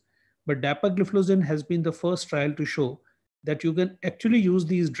 inhibitors. But dapagliflozin has been the first trial to show that you can actually use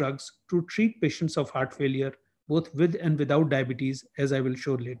these drugs to treat patients of heart failure, both with and without diabetes, as I will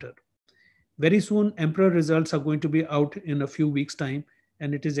show later. Very soon, EMPEROR results are going to be out in a few weeks' time,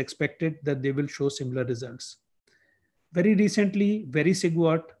 and it is expected that they will show similar results. Very recently,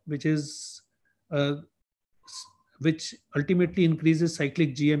 vericiguat, which ultimately increases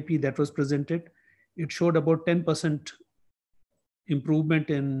cyclic GMP, that was presented. It showed about 10% improvement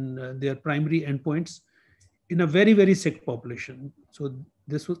in their primary endpoints in a very, very sick population. So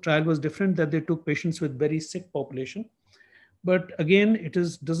this trial was different, that they took patients with very sick population. But again, it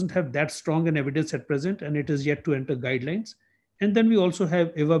doesn't have that strong an evidence at present, and it is yet to enter guidelines. And then we also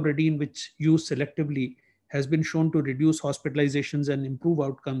have ivabradine, which used selectively has been shown to reduce hospitalizations and improve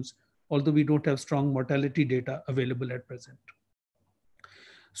outcomes, although we don't have strong mortality data available at present.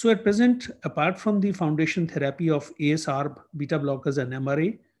 So at present, apart from the foundation therapy of ACE, ARB, beta blockers, and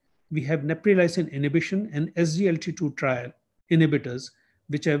MRA, we have neprilysin inhibition and SGLT2 trial inhibitors,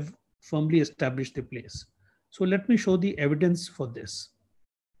 which have firmly established their place. So let me show the evidence for this.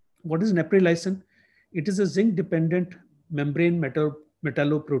 What is neprilysin? It is a zinc-dependent membrane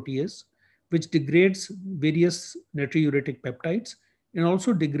metalloprotease, which degrades various natriuretic peptides and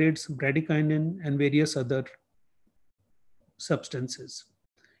also degrades bradykinin and various other substances.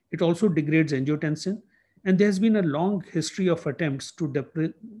 It also degrades angiotensin. And there has been a long history of attempts to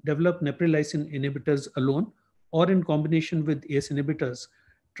develop neprilysin inhibitors alone or in combination with ACE inhibitors,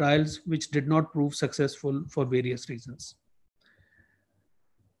 trials which did not prove successful for various reasons.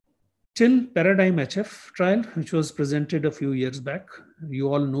 Till Paradigm HF trial, which was presented a few years back,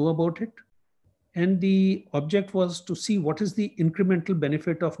 you all know about it. And the object was to see what is the incremental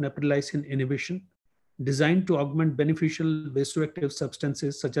benefit of neprilysin inhibition designed to augment beneficial vasoactive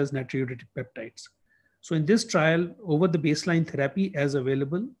substances such as natriuretic peptides. So in this trial, over the baseline therapy as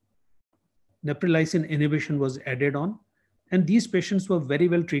available, neprilysin inhibition was added on. And these patients were very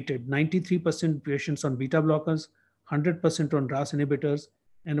well treated. 93% patients on beta blockers, 100% on RAS inhibitors,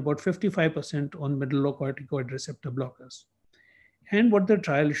 and about 55% on mineralocorticoid receptor blockers. And what the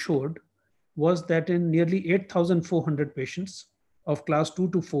trial showed was that in nearly 8,400 patients of class 2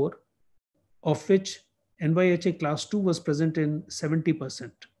 to 4, of which NYHA class 2 was present in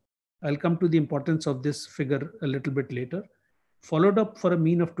 70%. I'll come to the importance of this figure a little bit later. Followed up for a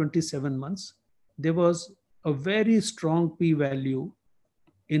mean of 27 months, there was a very strong p-value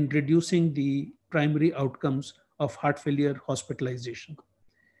in reducing the primary outcomes of heart failure hospitalization.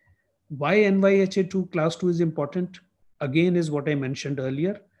 Why NYHA2 class 2 is important, again, is what I mentioned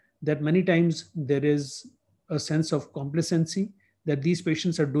earlier, that many times there is a sense of complacency that these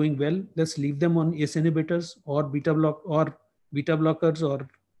patients are doing well. Let's leave them on ACE inhibitors or beta blockers or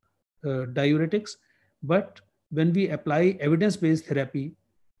diuretics. But when we apply evidence-based therapy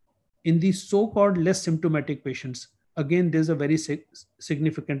in these so-called less symptomatic patients, again, there's a very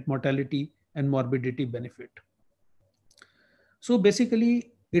significant mortality and morbidity benefit. So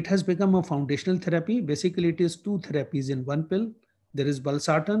basically, it has become a foundational therapy. Basically, it is two therapies in one pill. There is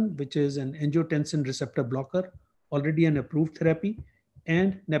valsartan, which is an angiotensin receptor blocker, already an approved therapy,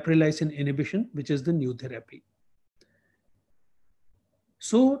 and neprilysin inhibition, which is the new therapy.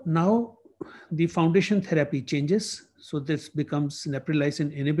 So now the foundation therapy changes. So this becomes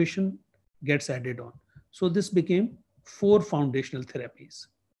neprilysin inhibition gets added on. So this became 4 foundational therapies.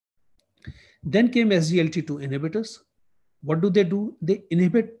 Then came SGLT2 inhibitors. What do? They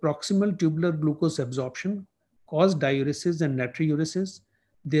inhibit proximal tubular glucose absorption, cause diuresis and natriuresis.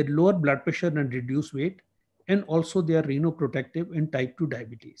 They lower blood pressure and reduce weight. And also they are renoprotective in type 2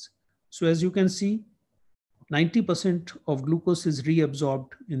 diabetes. So as you can see, 90% of glucose is reabsorbed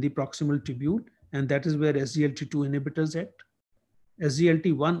in the proximal tubule, and that is where SGLT2 inhibitors act.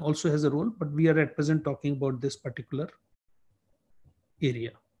 SGLT1 also has a role, but we are at present talking about this particular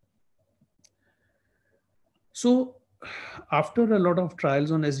area. So after a lot of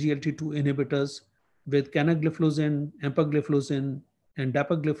trials on SGLT2 inhibitors with canagliflozin, empagliflozin, and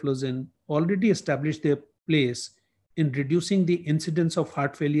dapagliflozin already established their place in reducing the incidence of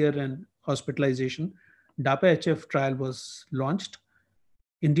heart failure and hospitalization, DAPA-HF trial was launched.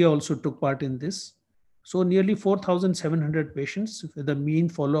 India also took part in this. So nearly 4,700 patients with a mean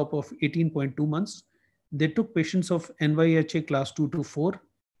follow-up of 18.2 months. They took patients of NYHA class 2 to 4,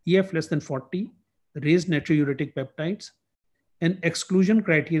 EF less than 40, raised natriuretic peptides, and exclusion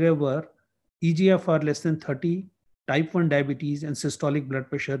criteria were eGFR less than 30, type 1 diabetes, and systolic blood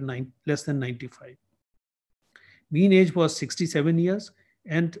pressure less than 95. Mean age was 67 years.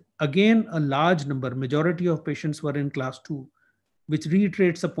 And again, a large number, majority of patients were in class 2, which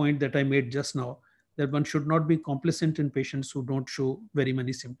reiterates the point that I made just now, that one should not be complacent in patients who don't show very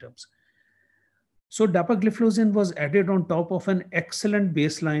many symptoms. So dapagliflozin was added on top of an excellent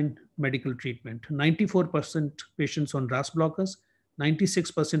baseline medical treatment. 94% patients on RAS blockers,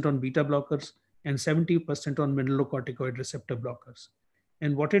 96% on beta blockers, and 70% on mineralocorticoid receptor blockers.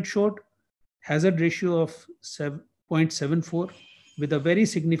 And what it showed, hazard ratio of 0.74 with a very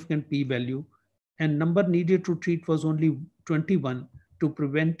significant p-value, and number needed to treat was only 21 to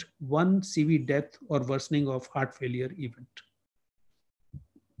prevent 1 CV death or worsening of heart failure event.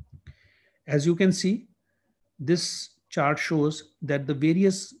 As you can see, this chart shows that the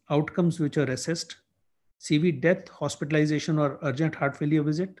various outcomes which are assessed, CV death, hospitalization or urgent heart failure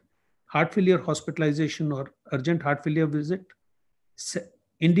visit, heart failure hospitalization or urgent heart failure visit,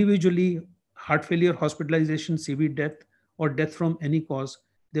 individually heart failure hospitalization, CV death, or death from any cause,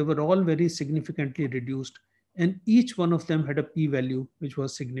 they were all very significantly reduced, and each one of them had a p-value which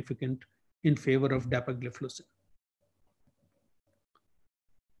was significant in favor of dapagliflozin.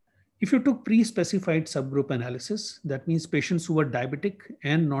 If you took pre-specified subgroup analysis, that means patients who were diabetic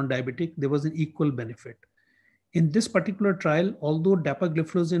and non-diabetic, there was an equal benefit. In this particular trial, although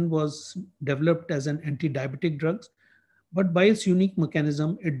dapagliflozin was developed as an anti-diabetic drug, but by its unique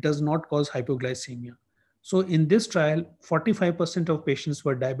mechanism, it does not cause hypoglycemia. So in this trial, 45% of patients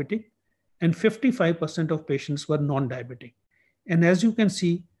were diabetic and 55% of patients were non-diabetic. And as you can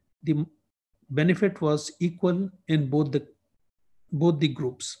see, the benefit was equal in both the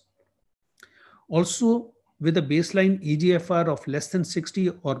groups. Also, with a baseline eGFR of less than 60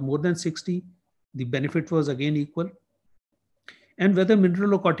 or more than 60, the benefit was again equal. And whether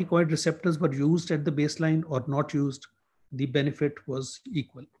mineralocorticoid receptors were used at the baseline or not used, the benefit was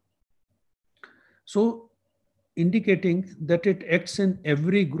equal. So, indicating that it acts in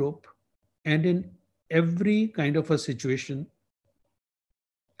every group and in every kind of a situation,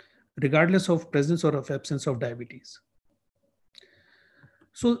 regardless of presence or of absence of diabetes.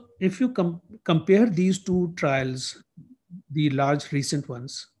 So if you compare these two trials, the large recent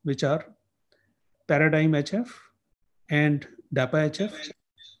ones, which are Paradigm HF and DAPA HF,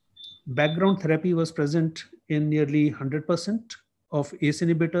 background therapy was present in nearly 100% of ACE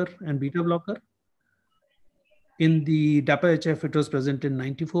inhibitor and beta blocker. In the DAPA HF, it was present in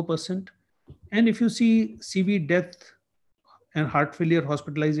 94%. And if you see CV death and heart failure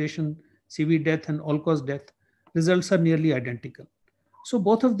hospitalization, CV death and all-cause death, results are nearly identical. So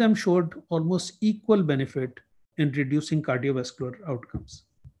both of them showed almost equal benefit in reducing cardiovascular outcomes.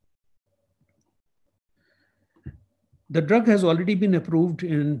 The drug has already been approved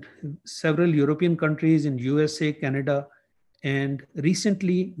in several European countries, in USA, Canada, and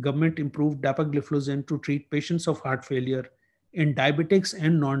recently government improved dapagliflozin to treat patients of heart failure in diabetics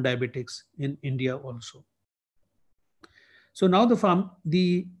and non-diabetics in India also. So now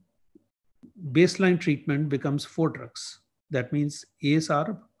the baseline treatment becomes 4 drugs. That means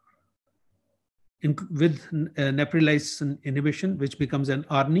ASR with neprilysin inhibition, which becomes an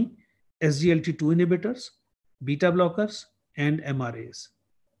ARNI, SGLT2 inhibitors, beta blockers, and MRAs.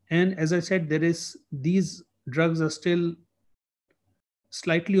 And as I said, these drugs are still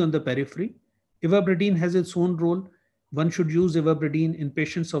slightly on the periphery. Ivabradine has its own role. One should use ivabradine in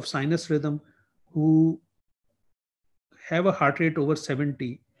patients of sinus rhythm who have a heart rate over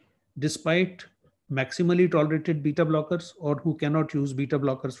 70, despite maximally tolerated beta blockers, or who cannot use beta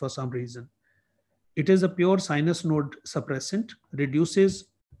blockers for some reason. It is a pure sinus node suppressant, reduces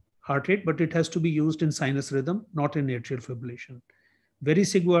heart rate, but it has to be used in sinus rhythm, not in atrial fibrillation.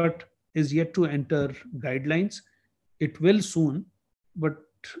 Vericiguat is yet to enter guidelines. It will soon, but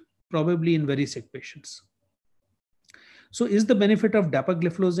probably in very sick patients. So is the benefit of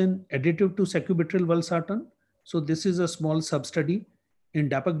dapagliflozin additive to sacubitril valsartan? So this is a small sub-study in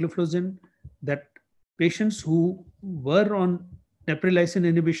dapagliflozin that patients who were on neprilysin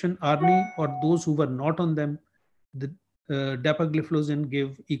inhibition, ARNI, or those who were not on them, the dapagliflozin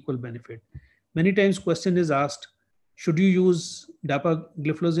gave equal benefit. Many times question is asked, should you use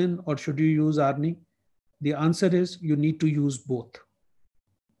dapagliflozin or should you use ARNI? The answer is you need to use both.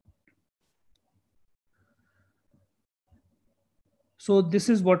 So this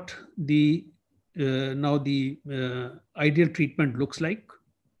is what the ideal treatment looks like.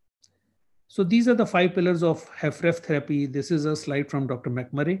 So these are the 5 pillars of HFrEF therapy. This is a slide from Dr.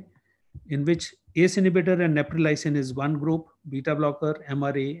 McMurray, in which ACE inhibitor and neprilysin is one group, beta blocker,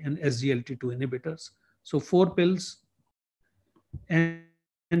 MRA, and SGLT2 inhibitors. So 4 pills. And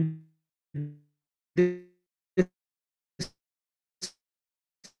this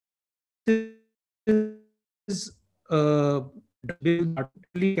is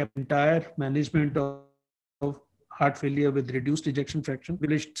entire management of heart failure with reduced ejection fraction,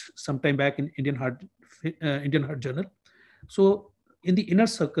 published sometime back in Indian Heart Journal. So in the inner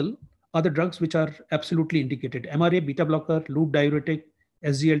circle are the drugs which are absolutely indicated: MRA, beta blocker, loop diuretic,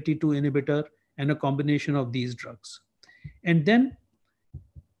 SGLT2 inhibitor, and a combination of these drugs. And then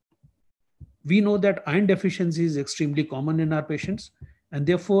we know that iron deficiency is extremely common in our patients, and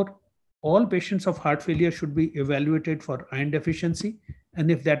therefore all patients of heart failure should be evaluated for iron deficiency. And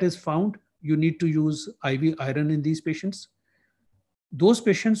if that is found, you need to use IV iron in these patients. Those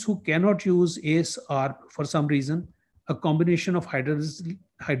patients who cannot use ASR for some reason, a combination of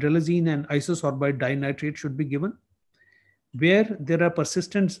hydralazine and isosorbide dinitrate should be given. Where there are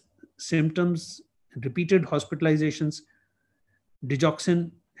persistent symptoms, repeated hospitalizations, digoxin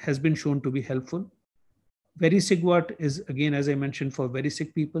has been shown to be helpful. Vericiguat is, again, as I mentioned, for very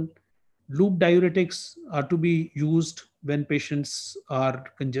sick people. Loop diuretics are to be used when patients are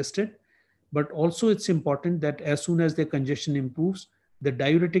congested, but also it's important that as soon as their congestion improves, the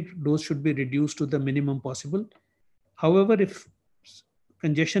diuretic dose should be reduced to the minimum possible. However, if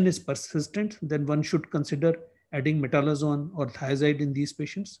congestion is persistent, then one should consider adding metalazone or thiazide in these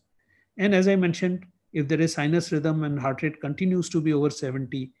patients. And as I mentioned, if there is sinus rhythm and heart rate continues to be over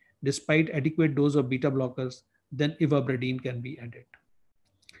 70, despite adequate dose of beta blockers, then ivabradine can be added.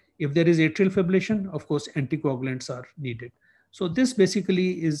 If there is atrial fibrillation, of course, anticoagulants are needed. So this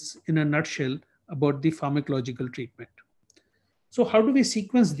basically is, in a nutshell, about the pharmacological treatment. So how do we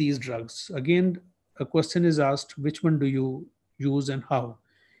sequence these drugs? Again, a question is asked, which one do you use and how?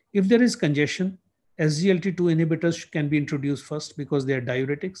 If there is congestion, SGLT2 inhibitors can be introduced first because they are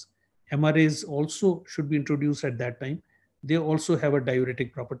diuretics. MRAs also should be introduced at that time. They also have a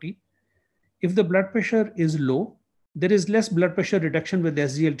diuretic property. If the blood pressure is low, there is less blood pressure reduction with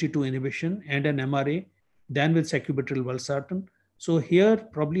SGLT2 inhibition and an MRA than with sacubitril valsartan. So here,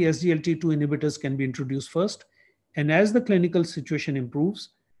 probably SGLT2 inhibitors can be introduced first. And as the clinical situation improves,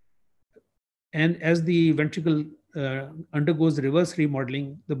 and as the ventricle undergoes reverse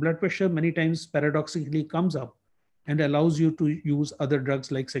remodeling, the blood pressure many times paradoxically comes up and allows you to use other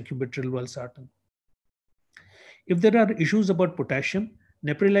drugs like sacubitril valsartan. If there are issues about potassium,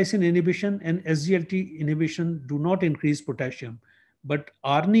 neprilysin inhibition and SGLT inhibition do not increase potassium, but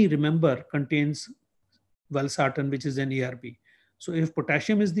ARNI, remember, contains valsartan, which is an ARB. So if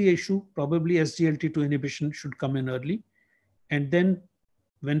potassium is the issue, probably SGLT2 inhibition should come in early. And then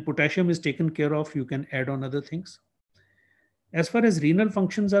when potassium is taken care of, you can add on other things. As far as renal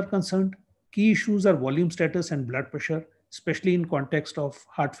functions are concerned, key issues are volume status and blood pressure, especially in context of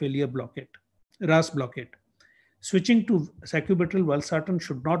heart failure blockade, RAS blockade. Switching to sacubitril valsartan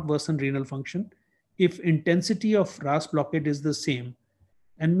should not worsen renal function if intensity of RAS blockade is the same,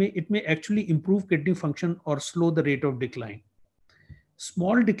 and it may actually improve kidney function or slow the rate of decline.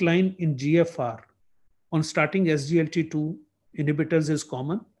 Small decline in GFR on starting SGLT2 inhibitors is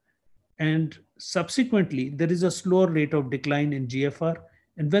common, and subsequently there is a slower rate of decline in GFR,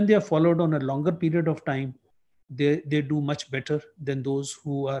 and when they are followed on a longer period of time, they do much better than those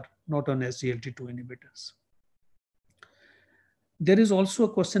who are not on SGLT2 inhibitors. There is also a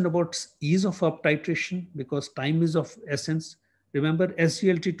question about ease of up titration because time is of essence. Remember,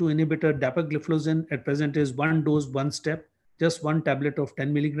 SGLT2 inhibitor dapagliflozin at present is one dose, one step, just one tablet of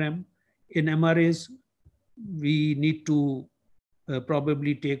 10 milligram. In MRAs, we need to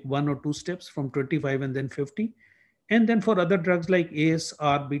probably take 1 or 2 steps from 25 and then 50. And then for other drugs like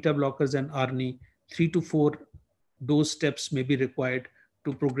ASR, beta blockers, and ARNI, 3 to 4 dose steps may be required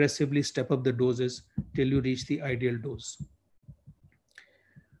to progressively step up the doses till you reach the ideal dose.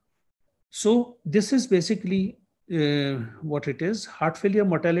 So this is basically what it is. Heart failure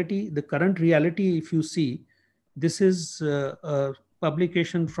mortality, the current reality, if you see, this is a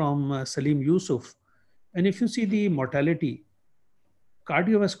publication from Salim Yusuf. And if you see the mortality,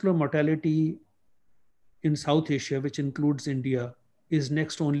 cardiovascular mortality in South Asia, which includes India, is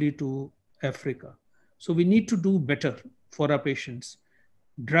next only to Africa. So we need to do better for our patients.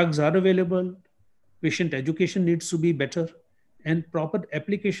 Drugs are available, patient education needs to be better, and proper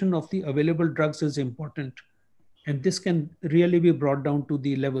application of the available drugs is important. And this can really be brought down to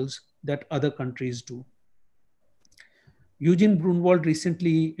the levels that other countries do. Eugene Brunwald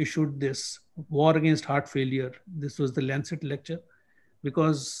recently issued this War Against Heart Failure. This was the Lancet lecture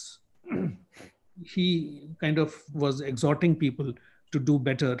because he kind of was exhorting people to do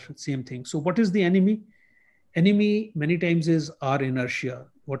better, same thing. So what is the enemy? Enemy many times is our inertia.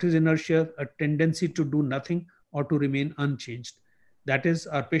 What is inertia? A tendency to do nothing or to remain unchanged. That is,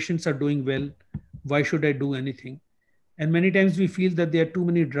 our patients are doing well. Why should I do anything? And many times we feel that there are too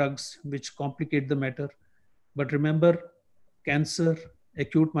many drugs which complicate the matter. But remember, cancer,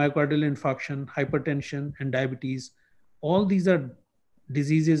 acute myocardial infarction, hypertension, and diabetes, all these are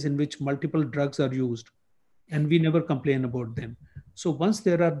diseases in which multiple drugs are used, and we never complain about them. So once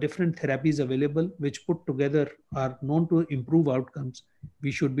there are different therapies available, which put together are known to improve outcomes,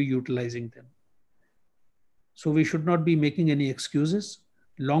 we should be utilizing them. So we should not be making any excuses.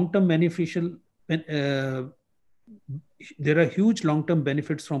 Long-term beneficial, there are huge long-term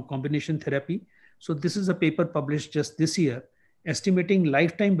benefits from combination therapy. So this is a paper published just this year, estimating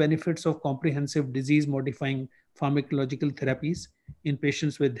lifetime benefits of comprehensive disease-modifying pharmacological therapies in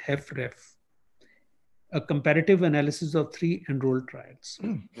patients with HFrEF. A comparative analysis of 3 enrolled trials.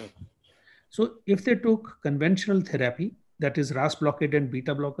 So if they took conventional therapy, that is RAS blockade and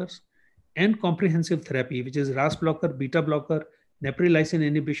beta blockers, and comprehensive therapy, which is RAS blocker, beta blocker, neprilysin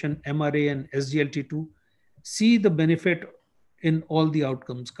inhibition, MRA, and SGLT2, see the benefit in all the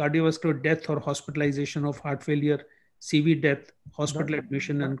outcomes: cardiovascular death or hospitalization of heart failure, CV death, hospital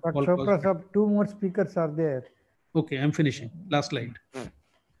admission, and all Chopra sir, 2 more speakers are there. Okay, I'm finishing. Last slide.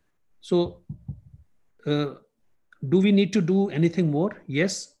 So, do we need to do anything more?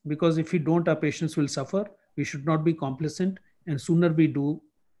 Yes, because if we don't, our patients will suffer. We should not be complacent, and sooner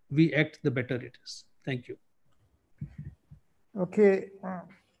we act, the better it is. Thank you. Okay.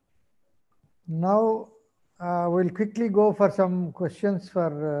 Now we'll quickly go for some questions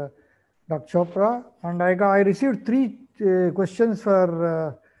for Dr. Chopra. And I received 3 questions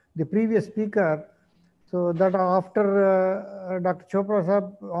for the previous speaker. So that after Dr. Chopra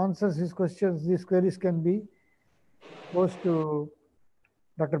Sahab answers his questions, these queries can be posed to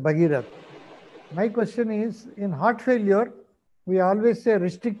Dr. Bagirath. My question is, in heart failure, we always say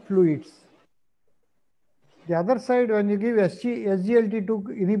restrict fluids. The other side, when you give SGLT2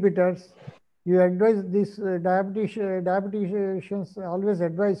 inhibitors, you advise these diabeticians always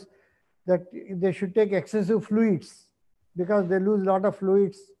advise that they should take excessive fluids because they lose a lot of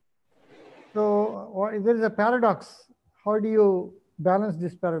fluids. So there is a paradox. How do you balance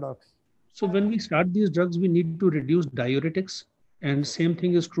this paradox? So when we start these drugs, we need to reduce diuretics. And same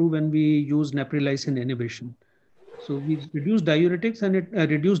thing is true when we use neprilysin inhibition. So we reduce diuretics and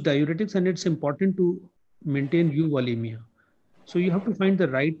it's important to maintain euvolemia. So you have to find the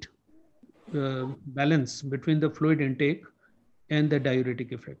right balance between the fluid intake and the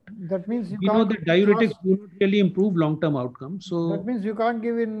diuretic effect. That means you know that diuretics do not really improve long-term outcomes. So that means you can't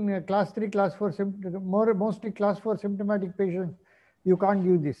give in class 3, class 4, mostly class 4 symptomatic patients. You can't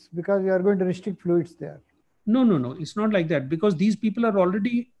give this because you are going to restrict fluids there. No. It's not like that because these people are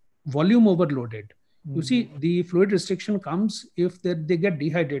already volume overloaded. You see, the fluid restriction comes if they get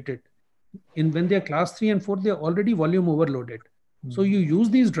dehydrated. When they are class 3 and 4, they are already volume overloaded. So you use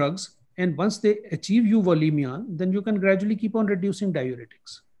these drugs, and once they achieve euvolemia, then you can gradually keep on reducing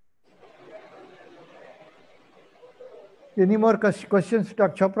diuretics. Any more questions,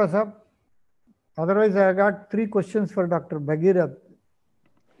 Dr. Chopra Sahab? Otherwise, I got 3 questions for Dr. Bagirath.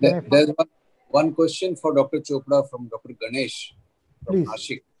 There's one question for Dr. Chopra from Dr. Ganesh from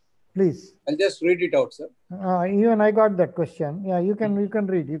Nashik. Please. I'll just read it out, sir. Even I got that question. Yeah, you can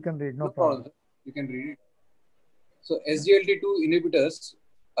read. No problem. You can read it. So SGLT2 inhibitors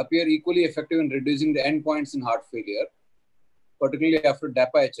appear equally effective in reducing the endpoints in heart failure, particularly after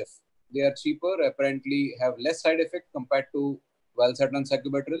DAPA-HF. They are cheaper, apparently have less side effect compared to valsartan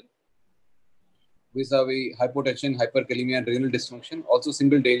sacubitril, vis-a-vis hypotension, hyperkalemia, and renal dysfunction, also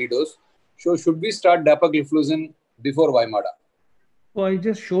single daily dose. So should we start dapagliflozin before Vimada? So I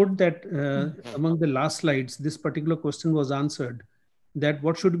just showed that among the last slides, this particular question was answered, that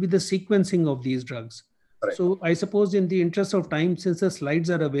what should be the sequencing of these drugs. Right. So I suppose in the interest of time, since the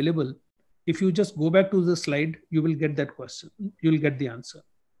slides are available, if you just go back to the slide, you will get that question. You will get the answer.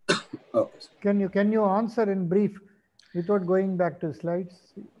 Okay. Can you answer in brief without going back to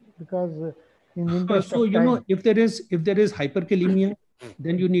slides? Because in the interest of time, if there is hyperkalemia,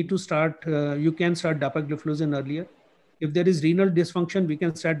 then you need to start. You can start dapagliflozin earlier. If there is renal dysfunction, we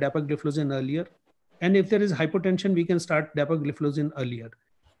can start dapagliflozin earlier. And if there is hypotension, we can start dapagliflozin earlier.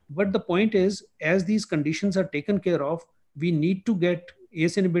 But the point is, as these conditions are taken care of, we need to get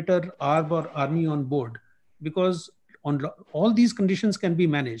ACE inhibitor, ARB or ARNI on board because all these conditions can be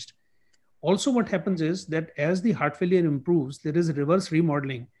managed. Also, what happens is that as the heart failure improves, there is reverse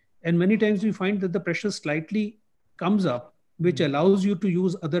remodeling. And many times we find that the pressure slightly comes up, which allows you to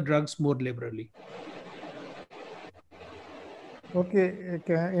use other drugs more liberally. Okay.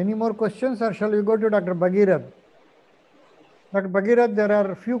 Any more questions or shall we go to Dr. Bagirath? Dr. Bagirath, there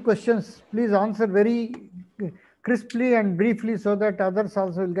are a few questions. Please answer very crisply and briefly so that others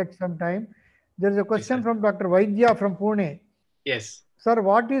also will get some time. There is a question from Dr. Vaidya from Pune. Yes. Sir,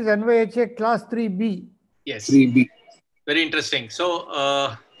 what is NYHA class 3B? Yes. 3B. Very interesting.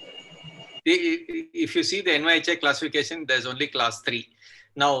 So, if you see the NYHA classification, there's only class 3.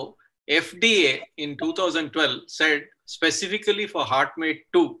 Now, FDA in 2012 said specifically for HeartMate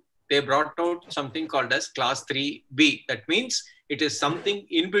 2, they brought out something called as class 3B. That means it is something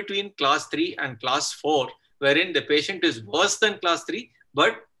in between class 3 and class 4, wherein the patient is worse than class 3,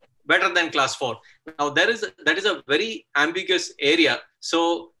 but better than class 4. Now, that is a very ambiguous area.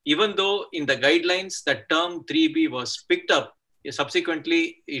 So even though in the guidelines, the term 3B was picked up,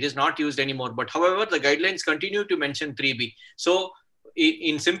 subsequently, it is not used anymore. But however, the guidelines continue to mention 3B. So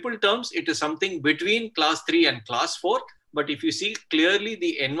in simple terms, it is something between class 3 and class 4. But if you see clearly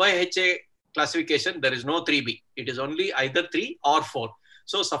the NYHA classification, there is no 3B. It is only either 3 or 4.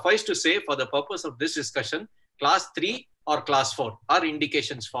 So suffice to say, for the purpose of this discussion, class 3 or class 4 are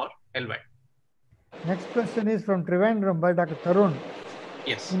indications for LVAD. Next question is from Trivandrum by Dr. Tarun.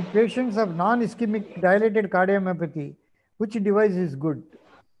 Yes. In patients of non-ischemic dilated cardiomyopathy, which device is good?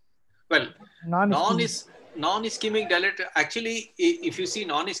 Well, non-ischemic dilated, actually, if you see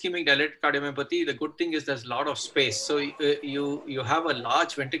non-ischemic dilated cardiomyopathy, the good thing is there's a lot of space. So you have a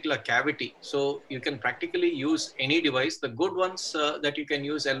large ventricular cavity. So you can practically use any device. The good ones that you can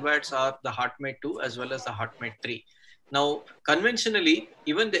use LVADs are the HeartMate 2 as well as the HeartMate 3. Now, conventionally,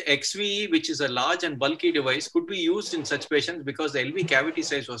 even the XVE, which is a large and bulky device, could be used in such patients because the LV cavity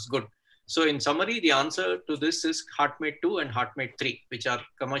size was good. So in summary, the answer to this is HeartMate 2 and HeartMate 3, which are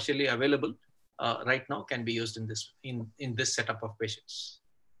commercially available. right now can be used in this setup of patients.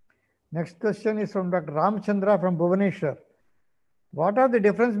 Next question is from Dr. Ramachandra from Bhubaneswar. What are the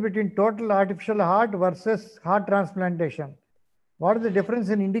difference between total artificial heart versus heart transplantation? What is the difference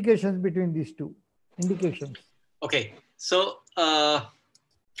in indications between these two indications? Okay, so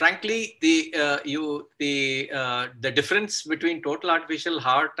frankly, the difference between total artificial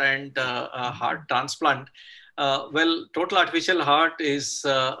heart and heart transplant. Well, total artificial heart is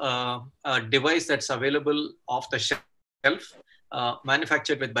a device that's available off the shelf,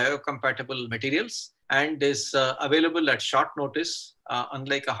 manufactured with biocompatible materials, and is available at short notice,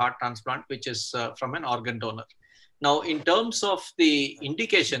 unlike a heart transplant, which is from an organ donor. Now, in terms of the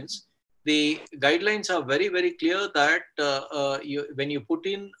indications, the guidelines are very, very clear that when you put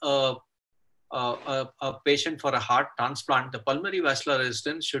in a patient for a heart transplant, the pulmonary vascular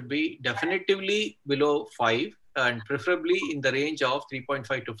resistance should be definitively below 5 and preferably in the range of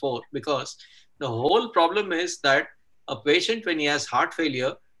 3.5 to 4, because the whole problem is that a patient, when he has heart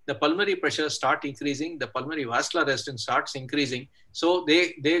failure, the pulmonary pressure starts increasing, the pulmonary vascular resistance starts increasing. So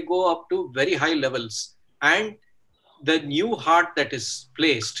they go up to very high levels. And the new heart that is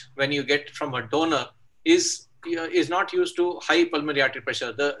placed when you get from a donor is not used to high pulmonary artery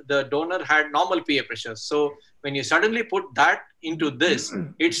pressure. The donor had normal PA pressure. So when you suddenly put that into this,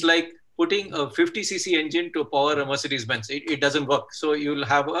 it's like putting a 50cc engine to power a Mercedes Benz. It doesn't work. So you'll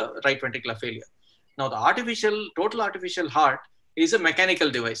have a right ventricular failure. Now the total artificial heart is a mechanical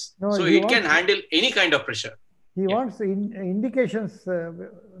device. No, so it can handle any kind of pressure. He wants indications,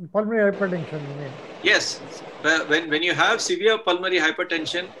 pulmonary hypertension. Yes, when you have severe pulmonary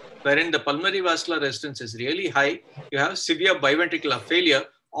hypertension, wherein the pulmonary vascular resistance is really high, you have severe biventricular failure,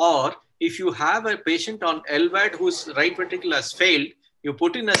 or if you have a patient on LVAD whose right ventricle has failed, you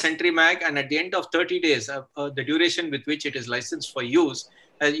put in a CentriMag, and at the end of 30 days, the duration with which it is licensed for use,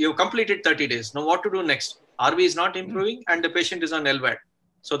 you've completed 30 days. Now what to do next? RV is not improving and the patient is on LVAD.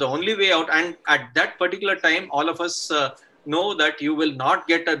 So the only way out, and at that particular time, all of us know that you will not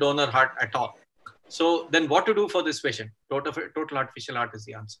get a donor heart at all. So then what to do for this patient? Total artificial heart is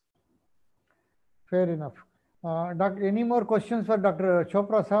the answer. Fair enough. Doctor, any more questions for Dr.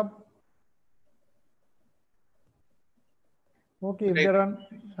 Chopra Sahab? Okay, if there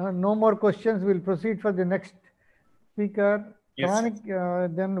are no more questions, we'll proceed for the next speaker. Yes.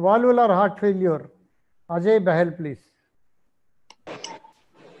 Chronic, then valvular heart failure. Ajay Bahl, please.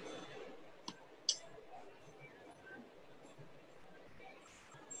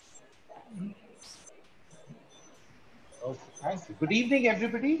 Thank you. Good evening,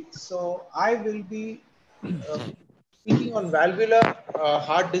 everybody. So I will be speaking on valvular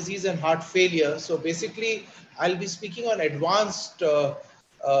heart disease and heart failure. So basically, I'll be speaking on advanced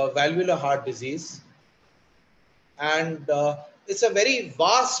valvular heart disease. And it's a very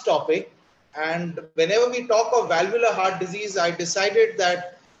vast topic. And whenever we talk of valvular heart disease, I decided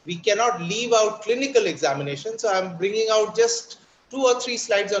that we cannot leave out clinical examination. So I'm bringing out just 2 or 3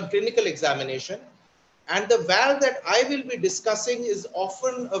 slides on clinical examination. And the valve that I will be discussing is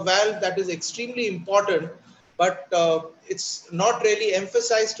often a valve that is extremely important, but it's not really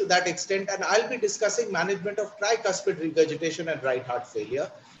emphasized to that extent. And I'll be discussing management of tricuspid regurgitation and right heart failure.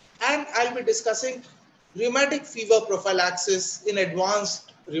 And I'll be discussing rheumatic fever prophylaxis in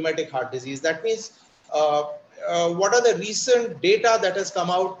advanced rheumatic heart disease. That means what are the recent data that has come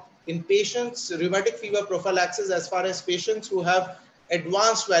out in patients, rheumatic fever prophylaxis as far as patients who have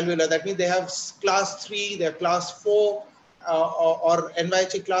advanced valvular, that means they have class 3, they have class 4 or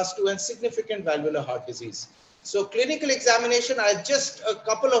NYHA class 2 and significant valvular heart disease. So clinical examination, I have just a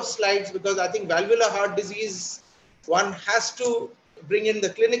couple of slides because I think valvular heart disease, one has to bring in the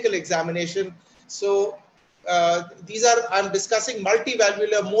clinical examination. So I'm discussing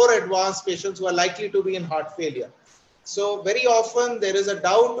multivalvular, more advanced patients who are likely to be in heart failure. So very often there is a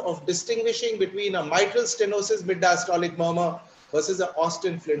doubt of distinguishing between a mitral stenosis mid-diastolic murmur versus an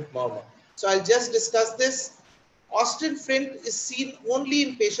Austin Flint murmur. So I'll just discuss this. Austin Flint is seen only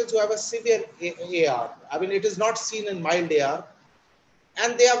in patients who have a severe AR. I mean, it is not seen in mild AR.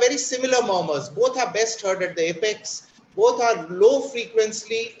 And they are very similar murmurs. Both are best heard at the apex. Both are low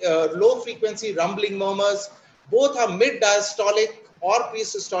frequency rumbling murmurs. Both are mid-diastolic or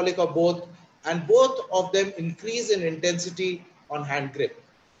pre-systolic or both. And both of them increase in intensity on hand grip.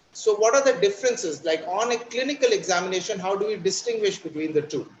 So what are the differences? Like on a clinical examination, how do we distinguish between the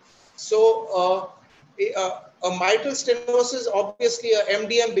two? So a mitral stenosis, obviously a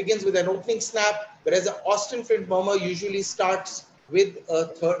MDM begins with an opening snap, whereas an Austin Flint murmur usually starts with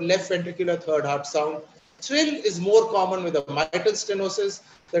a left ventricular third heart sound. Thrill is more common with a mitral stenosis.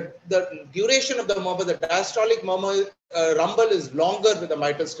 The duration of the murmur, the diastolic murmur rumble is longer with a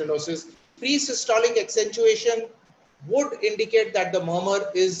mitral stenosis. Pre-systolic accentuation would indicate that the murmur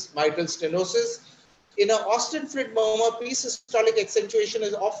is mitral stenosis. In an Austen-Frid murmur, pre-systolic accentuation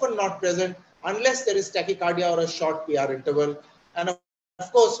is often not present unless there is tachycardia or a short PR interval. And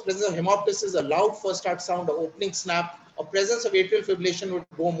of course, presence of hemoptysis is a loud first heart sound, an opening snap. A presence of atrial fibrillation would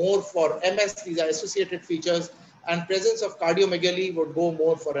go more for MS. These are associated features. And presence of cardiomegaly would go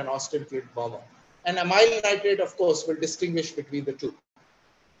more for an Austen-Frid murmur. And amyl nitrate, of course, will distinguish between the two.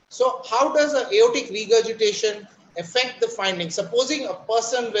 So how does an aortic regurgitation affect the findings? Supposing a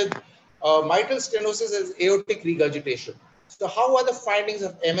person with mitral stenosis has aortic regurgitation. So how are the findings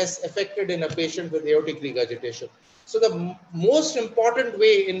of MS affected in a patient with aortic regurgitation? So the most important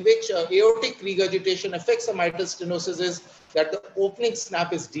way in which aortic regurgitation affects a mitral stenosis is that the opening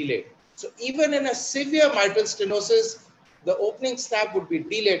snap is delayed. So even in a severe mitral stenosis, the opening snap would be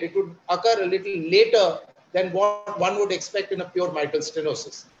delayed. It would occur a little later than what one would expect in a pure mitral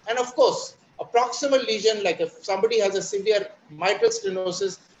stenosis. And of course, a proximal lesion, like if somebody has a severe mitral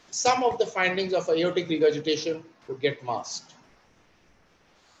stenosis, some of the findings of aortic regurgitation would get masked.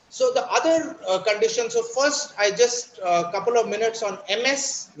 So the other conditions, so first I just a couple of minutes on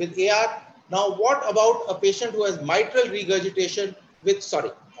MS with AR. Now what about a patient who has mitral regurgitation with,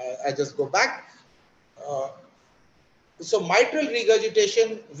 I just go back. So mitral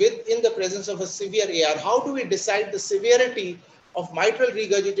regurgitation in the presence of a severe AR. How do we decide the severity of mitral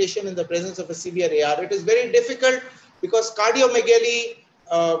regurgitation in the presence of a severe AR? It is very difficult because cardiomegaly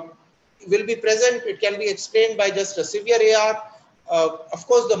will be present. It can be explained by just a severe AR. Of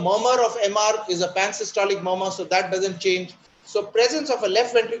course, the murmur of MR is a pansystolic murmur, so that doesn't change. So presence of a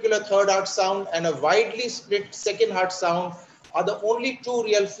left ventricular third heart sound and a widely split second heart sound are the only two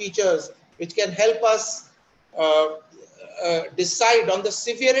real features which can help us decide on the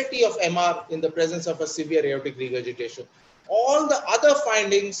severity of MR in the presence of a severe aortic regurgitation. All the other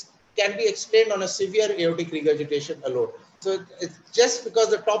findings can be explained on a severe aortic regurgitation alone. So it's just because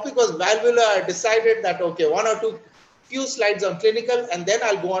the topic was valvular, I decided that, okay, one or two few slides on clinical, and then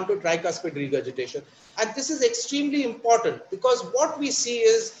I'll go on to tricuspid regurgitation. And this is extremely important because what we see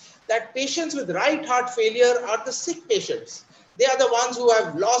is that patients with right heart failure are the sick patients. They are the ones who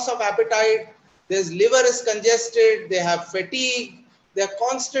have loss of appetite, their liver is congested, they have fatigue, they're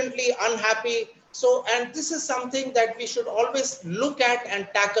constantly unhappy. So, and this is something that we should always look at and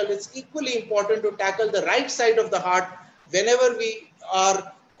tackle. It's equally important to tackle the right side of the heart whenever we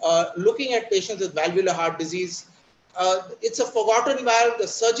are looking at patients with valvular heart disease. It's a forgotten valve, the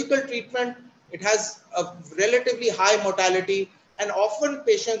surgical treatment, it has a relatively high mortality, and often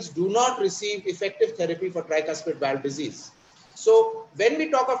patients do not receive effective therapy for tricuspid valve disease. So when we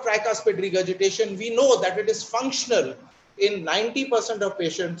talk of tricuspid regurgitation, we know that it is functional in 90% of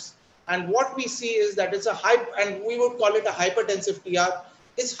patients. And what we see is that it's and we would call it a hypertensive TR.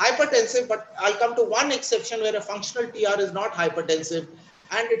 It's hypertensive, but I'll come to one exception where a functional TR is not hypertensive,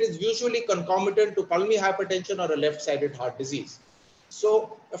 and it is usually concomitant to pulmonary hypertension or a left-sided heart disease.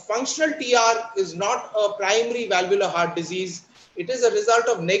 So a functional TR is not a primary valvular heart disease. It is a result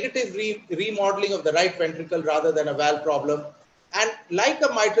of negative remodeling of the right ventricle rather than a valve problem. And like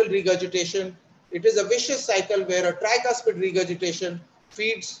a mitral regurgitation, it is a vicious cycle where a tricuspid regurgitation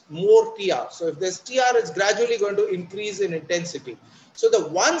feeds more TR. So if there's TR, it's gradually going to increase in intensity. So the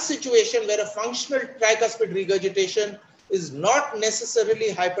one situation where a functional tricuspid regurgitation is not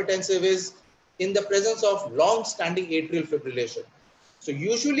necessarily hypertensive is in the presence of long-standing atrial fibrillation. So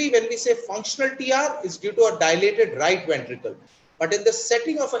usually when we say functional TR, it's due to a dilated right ventricle. But in the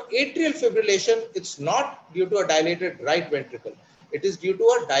setting of an atrial fibrillation, it's not due to a dilated right ventricle. It is due to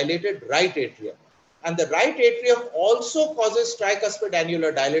a dilated right atrium. And the right atrium also causes tricuspid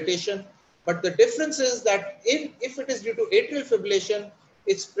annular dilatation. But the difference is that if it is due to atrial fibrillation,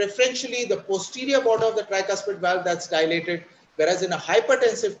 it's preferentially the posterior border of the tricuspid valve that's dilated, whereas in a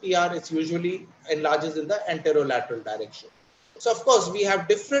hypertensive TR, it's usually enlarges in the anterolateral direction. So of course, we have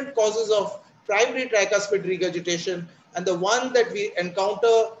different causes of primary tricuspid regurgitation, and the one that we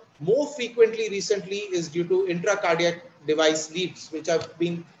encounter more frequently recently is due to intracardiac device leads, which have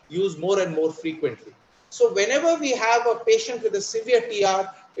been used more and more frequently. So whenever we have a patient with a severe TR,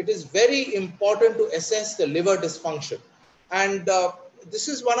 it is very important to assess the liver dysfunction. And this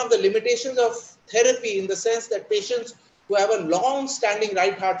is one of the limitations of therapy in the sense that patients who have a long-standing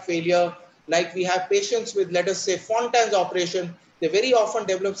right heart failure, like we have patients with, let us say, Fontane's operation, they very often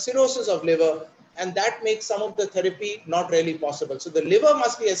develop cirrhosis of liver, and that makes some of the therapy not really possible. So the liver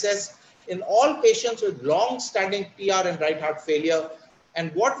must be assessed in all patients with long-standing TR and right heart failure.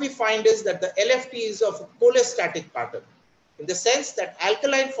 And what we find is that the LFT is of a cholestatic pattern, in the sense that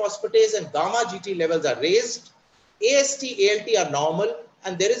alkaline phosphatase and gamma GT levels are raised, AST, ALT are normal,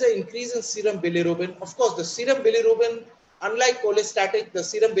 and there is an increase in serum bilirubin. Of course, the serum bilirubin, unlike cholestatic, the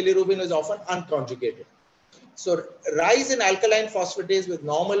serum bilirubin is often unconjugated. So rise in alkaline phosphatase with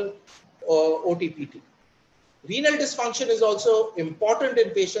normal OTPT. Renal dysfunction is also important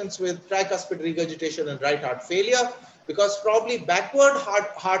in patients with tricuspid regurgitation and right heart failure, because probably backward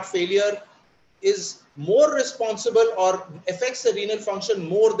heart failure is more responsible or affects the renal function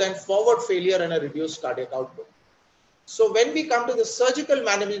more than forward failure and a reduced cardiac output. So when we come to the surgical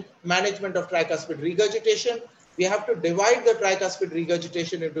management of tricuspid regurgitation, we have to divide the tricuspid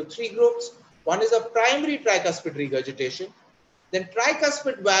regurgitation into three groups. One is a primary tricuspid regurgitation, then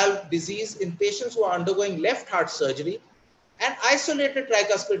tricuspid valve disease in patients who are undergoing left heart surgery, and isolated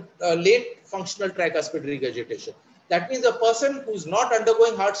tricuspid, late functional tricuspid regurgitation. That means a person who's not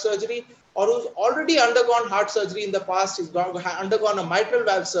undergoing heart surgery or who's already undergone heart surgery in the past, has undergone a mitral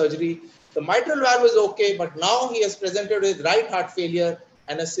valve surgery. The mitral valve is okay, but now he has presented with right heart failure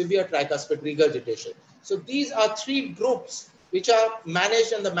and a severe tricuspid regurgitation. So these are three groups which are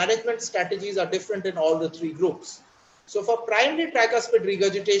managed, and the management strategies are different in all the three groups. So for primary tricuspid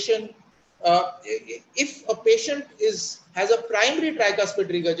regurgitation, if a patient has a primary tricuspid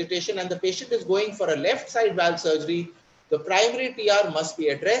regurgitation and the patient is going for a left side valve surgery, the primary TR must be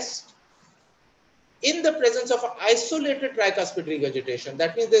addressed. In the presence of an isolated tricuspid regurgitation,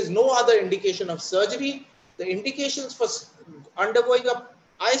 that means there's no other indication of surgery. The indications for undergoing a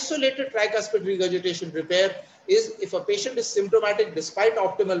isolated tricuspid regurgitation repair is if a patient is symptomatic despite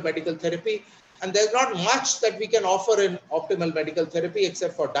optimal medical therapy, and there's not much that we can offer in optimal medical therapy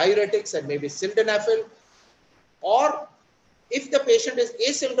except for diuretics and maybe sildenafil, or if the patient is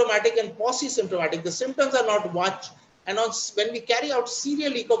asymptomatic and paucisymptomatic, the symptoms are not much, and when we carry out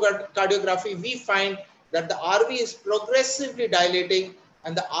serial echocardiography, we find that the RV is progressively dilating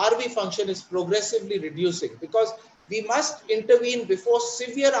and the RV function is progressively reducing, because we must intervene before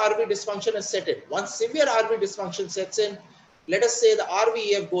severe RV dysfunction is set in. Once severe RV dysfunction sets in, let us say the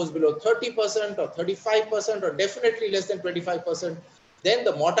RVEF goes below 30% or 35% or definitely less than 25%, then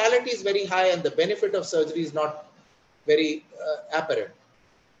the mortality is very high and the benefit of surgery is not very apparent.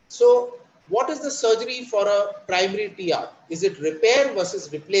 So what is the surgery for a primary TR? Is it repair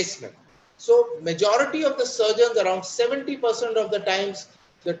versus replacement? So majority of the surgeons, around 70% of the times,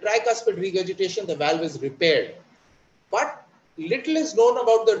 the tricuspid regurgitation, the valve is repaired. But little is known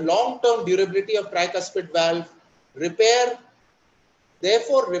about the long-term durability of tricuspid valve repair.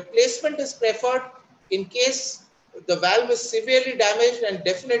 Therefore, replacement is preferred in case the valve is severely damaged, and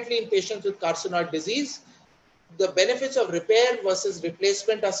definitely in patients with carcinoid disease. The benefits of repair versus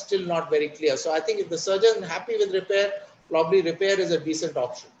replacement are still not very clear. So I think if the surgeon is happy with repair, probably repair is a decent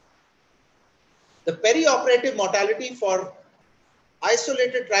option. The perioperative mortality for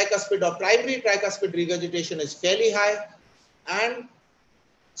isolated tricuspid or primary tricuspid regurgitation is fairly high, and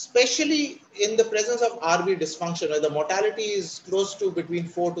especially in the presence of RV dysfunction, where the mortality is close to between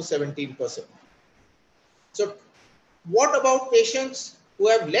 4 to 17%. So what about patients who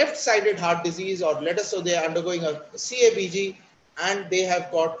have left-sided heart disease, or let us say they are undergoing a CABG and they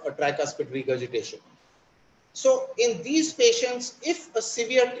have got a tricuspid regurgitation? So in these patients, if a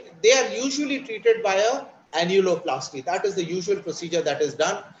severe, they are usually treated by a annuloplasty. That is the usual procedure that is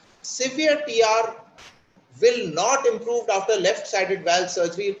done. Severe TR will not improve after left-sided valve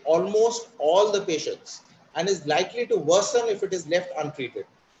surgery in almost all the patients, and is likely to worsen if it is left untreated.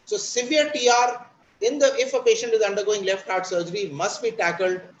 So severe TR if a patient is undergoing left heart surgery must be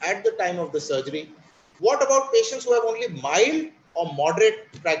tackled at the time of the surgery. What about patients who have only mild or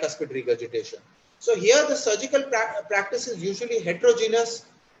moderate tricuspid regurgitation? So here the surgical practice is usually heterogeneous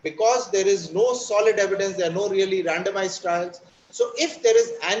because there is no solid evidence, there are no really randomized trials. So if there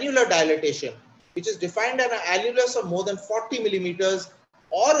is annular dilatation, which is defined as an annulus of more than 40 millimeters,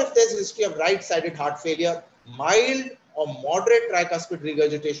 or if there's a history of right-sided heart failure, mild or moderate tricuspid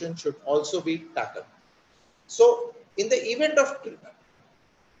regurgitation should also be tackled. So in the event of,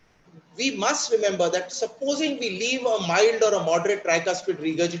 we must remember that supposing we leave a mild or a moderate tricuspid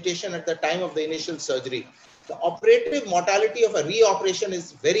regurgitation at the time of the initial surgery, the operative mortality of a reoperation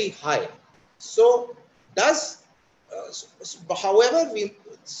is very high. So however,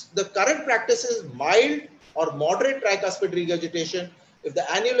 the current practice is mild or moderate tricuspid regurgitation. If the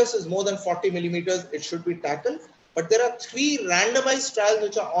annulus is more than 40 millimeters, it should be tackled. But there are 3 randomized trials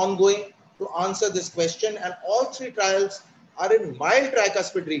which are ongoing to answer this question, and all 3 trials are in mild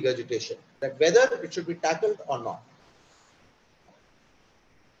tricuspid regurgitation, that whether it should be tackled or not.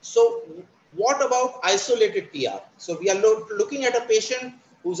 So what about isolated TR? So we are looking at a patient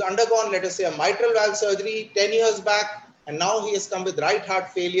who's undergone, let us say, a mitral valve surgery 10 years back, and now he has come with right heart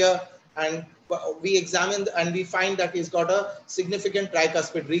failure and we examine and we find that he's got a significant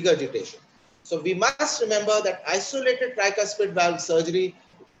tricuspid regurgitation. So we must remember that isolated tricuspid valve surgery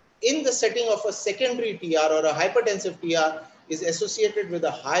in the setting of a secondary TR or a hypertensive TR is associated with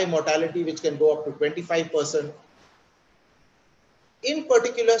a high mortality, which can go up to 25%. In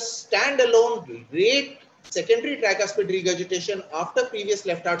particular, standalone rate secondary tricuspid regurgitation after previous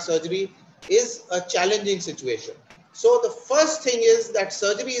left heart surgery is a challenging situation. So the first thing is that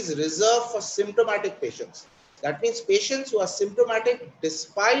surgery is reserved for symptomatic patients. That means patients who are symptomatic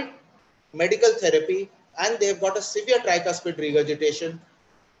despite medical therapy and they've got a severe tricuspid regurgitation.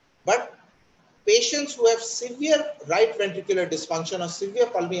 But patients who have severe right ventricular dysfunction or severe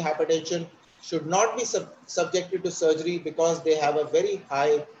pulmonary hypertension should not be subjected to surgery because they have a very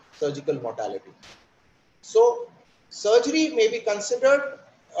high surgical mortality. So surgery may be considered,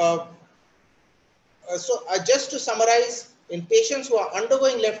 just to summarize, in patients who are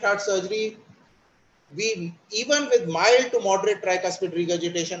undergoing left heart surgery, even with mild to moderate tricuspid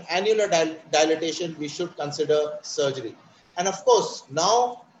regurgitation, annular dilatation, we should consider surgery. And of course,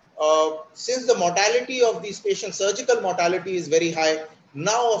 now, since the mortality of these patients, surgical mortality is very high,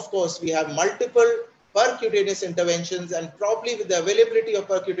 now, of course, we have multiple percutaneous interventions, and probably with the availability of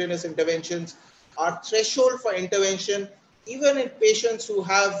percutaneous interventions, our threshold for intervention, even in patients who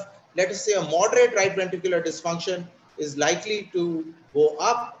have, let us say, a moderate right ventricular dysfunction, is likely to go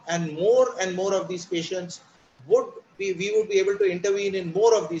up, and more of these patients we would be able to intervene in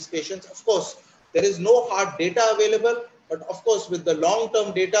more of these patients. Of course, there is no hard data available, but of course, with the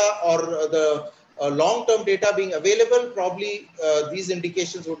long-term data or the long-term data being available, probably these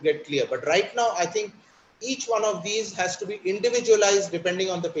indications would get clear. But right now, I think each one of these has to be individualized depending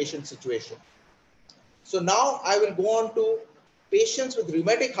on the patient situation. So now I will go on to patients with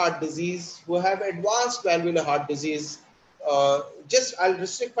rheumatic heart disease who have advanced valvular heart disease. I'll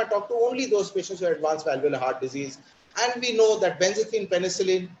restrict my talk to only those patients who have advanced valvular heart disease. And we know that benzathine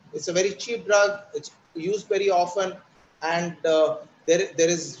penicillin is a very cheap drug. It's used very often. And there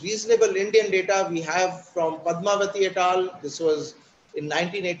is reasonable Indian data we have from Padmavati et al. This was in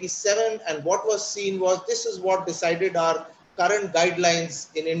 1987. And what was seen was, this is what decided our current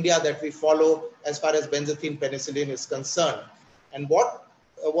guidelines in India that we follow as far as benzathine penicillin is concerned. And what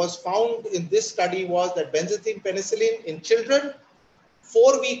was found in this study was that benzathine penicillin in children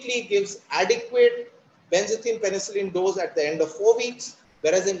 4 weekly gives adequate benzathine penicillin dose at the end of 4 weeks,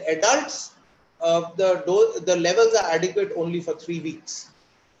 whereas in adults, the levels are adequate only for 3 weeks.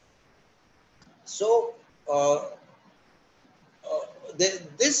 So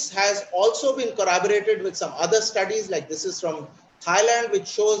this has also been corroborated with some other studies, like this is from Thailand, which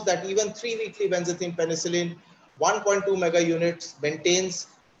shows that even 3 weekly benzathine penicillin, 1.2 mega units maintains,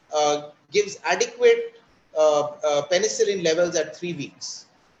 gives adequate penicillin levels at 3 weeks.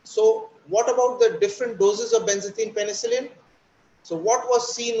 So what about the different doses of benzathine penicillin? So what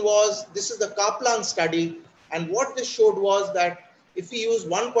was seen was, this is the Kaplan study, and what this showed was that if we use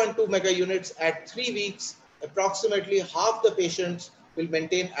 1.2 mega units at 3 weeks, approximately half the patients will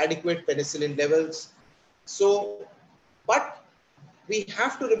maintain adequate penicillin levels. So, but we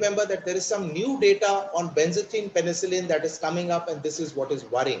have to remember that there is some new data on benzathine penicillin that is coming up, and this is what is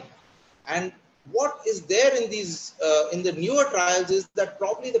worrying. And what is there in these, in the newer trials is that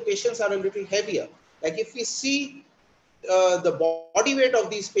probably the patients are a little heavier. Like if we see the body weight of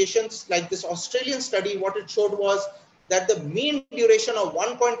these patients, like this Australian study, what it showed was that the mean duration of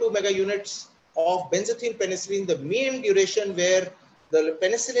 1.2 mega units of benzathine penicillin, the mean duration where the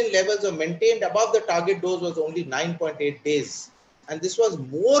penicillin levels are maintained above the target dose was only 9.8 days. And this was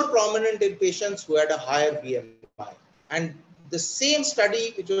more prominent in patients who had a higher BMI. And the same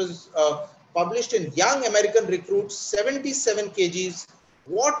study, which was published in young American recruits, 77 kgs,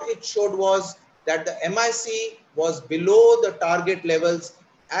 what it showed was that the MIC was below the target levels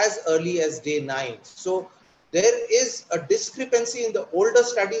as early as day 9. So there is a discrepancy in the older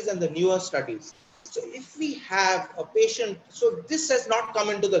studies and the newer studies. So if we have a patient, so this has not come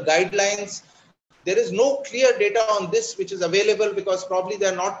into the guidelines. There is no clear data on this which is available because probably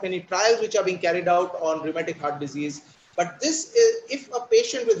there are not many trials which are being carried out on rheumatic heart disease. But this is, if a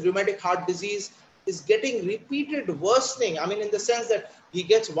patient with rheumatic heart disease is getting repeated worsening, I mean, in the sense that he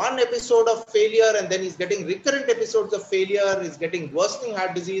gets one episode of failure and then he's getting recurrent episodes of failure, he's getting worsening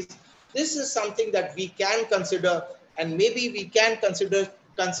heart disease, this is something that we can consider, and maybe we can consider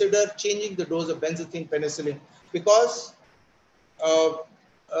changing the dose of benzathine penicillin, because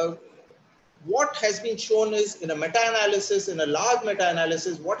what has been shown is, in a meta-analysis, in a large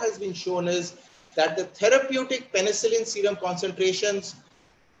meta-analysis, what has been shown is that the therapeutic penicillin serum concentrations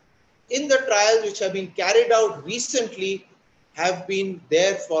in the trials which have been carried out recently have been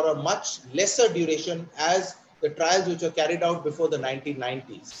there for a much lesser duration as the trials which were carried out before the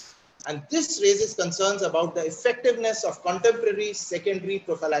 1990s. And this raises concerns about the effectiveness of contemporary secondary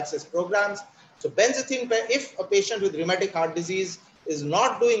prophylaxis programs. So benzathine, if a patient with rheumatic heart disease is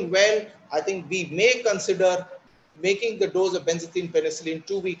not doing well, I think we may consider making the dose of benzathine penicillin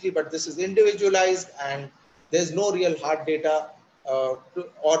 2 weekly, but this is individualized and there's no real hard data or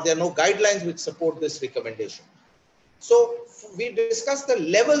there are no guidelines which support this recommendation. So we discussed the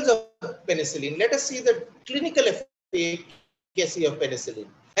levels of penicillin. Let us see the clinical efficacy of penicillin.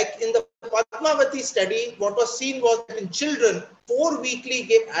 Like in the Padmavati study, what was seen was that in children, 4 weekly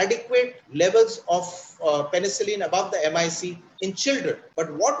gave adequate levels of penicillin above the MIC in children.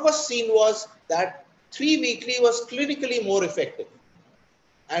 But what was seen was that 3 weekly was clinically more effective.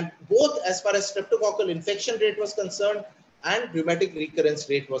 And both as far as streptococcal infection rate was concerned and rheumatic recurrence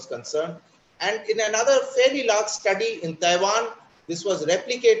rate was concerned. And in another fairly large study in Taiwan, this was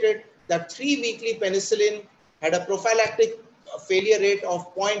replicated that 3 weekly penicillin had a prophylactic failure rate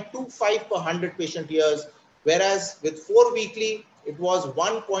of 0.25 per 100 patient years, whereas with 4 weekly, it was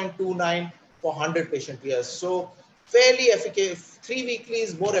 1.29 per 100 patient years. So fairly efficacious. 3 weekly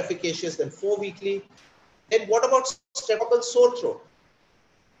is more efficacious than 4 weekly. Then what about streptococcal sore throat?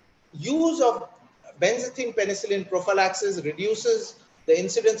 Use of benzathine penicillin prophylaxis reduces the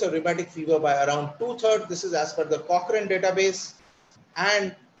incidence of rheumatic fever by around 2/3. This is as per the Cochrane database.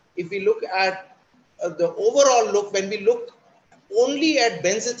 And if we look at the overall look, when we look only at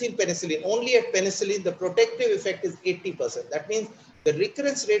benzathine penicillin, only at penicillin, the protective effect is 80%. That means the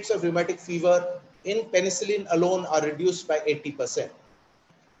recurrence rates of rheumatic fever in penicillin alone are reduced by 80%.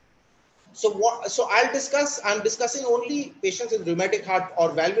 So I'm discussing only patients with rheumatic heart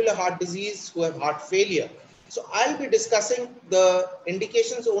or valvular heart disease who have heart failure. So I'll be discussing the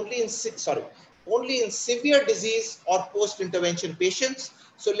indications only in severe disease or post-intervention patients.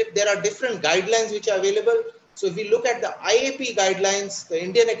 So there are different guidelines which are available. So if we look at the IAP guidelines, the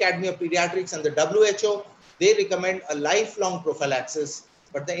Indian Academy of Pediatrics and the WHO, they recommend a lifelong prophylaxis.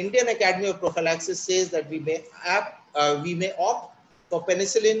 But the Indian Academy of Prophylaxis says that we may opt for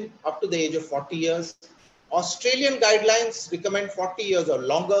penicillin up to the age of 40 years. Australian guidelines recommend 40 years or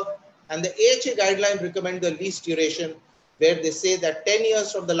longer, and the AHA guidelines recommend the least duration, where they say that 10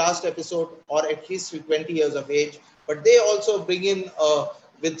 years from the last episode or at least 20 years of age. But they also bring in,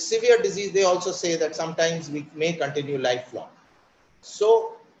 with severe disease, they also say that sometimes we may continue lifelong.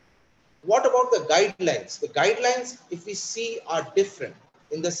 So what about the guidelines? The guidelines, if we see, are different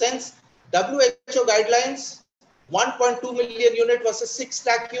in the sense WHO guidelines, 1.2 million unit versus 6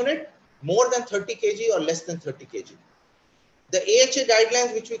 lakh unit, more than 30 kg or less than 30 kg. The AHA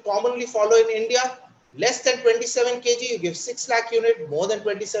guidelines, which we commonly follow in India, less than 27 kg, you give 6 lakh unit, more than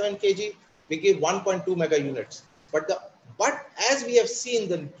 27 kg, we give 1.2 mega units. But as we have seen,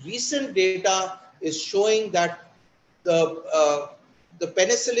 the recent data is showing that the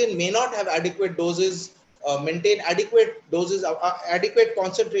penicillin may not have adequate doses, maintain adequate doses, adequate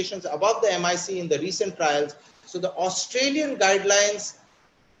concentrations above the MIC in the recent trials. So the Australian guidelines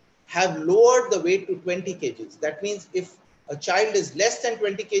have lowered the weight to 20 kgs. That means if a child is less than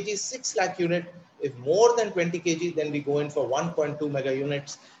 20 kg, 6 lakh unit. If more than 20 kg, then we go in for 1.2 mega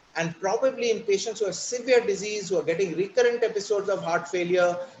units. And probably in patients who have severe disease, who are getting recurrent episodes of heart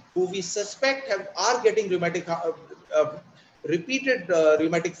failure, who we suspect are getting repeated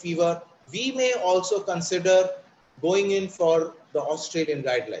rheumatic fever, we may also consider going in for the Australian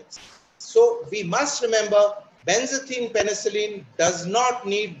guidelines. So we must remember, benzathine penicillin does not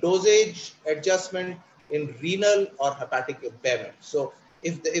need dosage adjustment in renal or hepatic impairment. So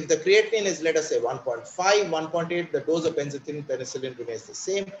if the creatinine is, let us say, 1.5, 1.8, the dose of benzathine penicillin remains the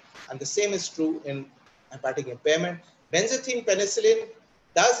same. And the same is true in hepatic impairment. Benzathine penicillin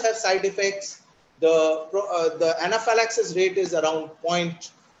does have side effects. The anaphylaxis rate is around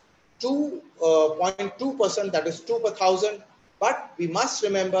 0.2%, that is 2 per 1,000. But we must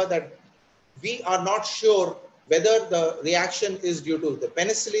remember that we are not sure whether the reaction is due to the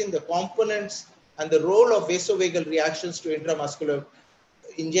penicillin, the components, and the role of vasovagal reactions to intramuscular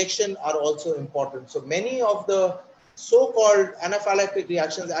injection are also important. So many of the so-called anaphylactic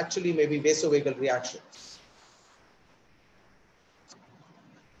reactions actually may be vasovagal reactions.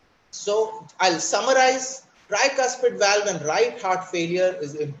 So I'll summarize. Tricuspid valve and right heart failure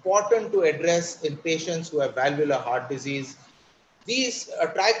is important to address in patients who have valvular heart disease. These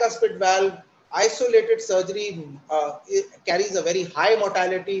tricuspid valve, isolated surgery carries a very high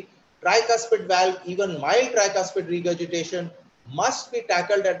mortality. Tricuspid valve, even mild tricuspid regurgitation, must be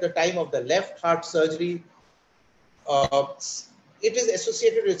tackled at the time of the left heart surgery. It is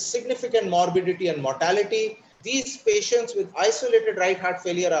associated with significant morbidity and mortality. These patients with isolated right heart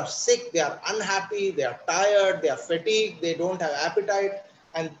failure are sick, they are unhappy, they are tired, they are fatigued, they don't have appetite,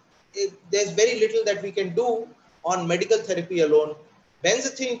 and there's very little that we can do on medical therapy alone.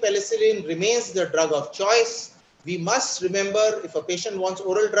 Benzathine penicillin remains the drug of choice. We must remember, if a patient wants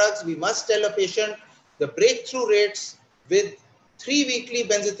oral drugs, we must tell a patient the breakthrough rates with 3 weekly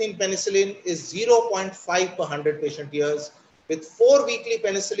benzathine penicillin is 0.5 per 100 patient years. With 4 weekly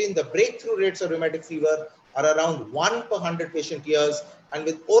penicillin, the breakthrough rates of rheumatic fever are around 1 per 100 patient years. And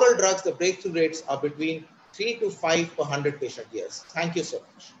with oral drugs, the breakthrough rates are between 3 to 5 per 100 patient years. Thank you so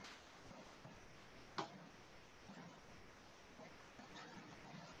much.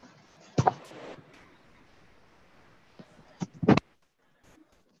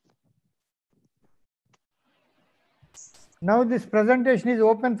 Now this presentation is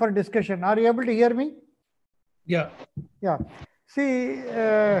open for discussion. Are you able to hear me? Yeah. Yeah. See,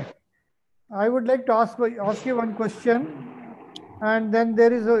 I would like to ask you one question. And then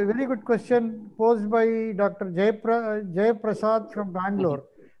there is a very good question posed by Dr. Jay Prasad from Bangalore.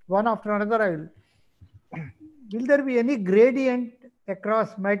 One after another, will there be any gradient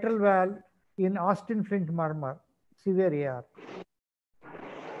across mitral valve in Austin Flint murmur, severe AR?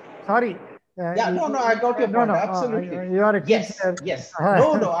 Sorry. I got your point. Absolutely. You are a teacher. Yes.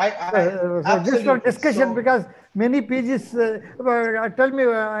 No, just for discussion, because many PGs tell me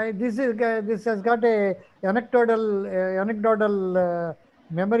this has got a anecdotal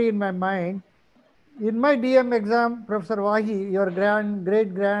memory in my mind. In my DM exam, Professor Wahi, your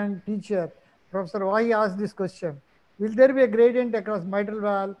great grand teacher, Professor Wahi asked this question: will there be a gradient across mitral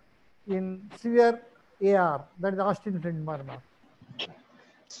valve in severe AR, that is Austin Flint murmur?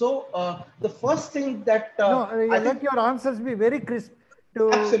 So the first thing that let your answers be very crisp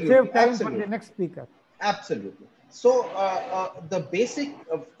to save time for the next speaker. Absolutely. So the basic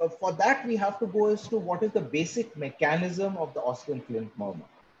for that we have to go as to what is the basic mechanism of the Austin Flint murmur.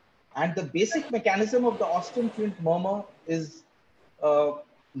 And the basic mechanism of the Austin Flint murmur is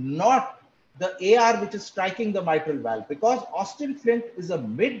not the AR which is striking the mitral valve, because Austin Flint is a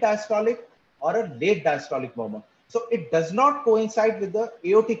mid-diastolic or a late diastolic murmur. So it does not coincide with the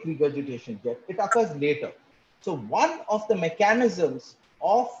aortic regurgitation yet. It occurs later. So one of the mechanisms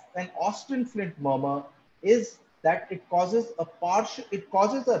of an Austin Flint murmur is that it causes a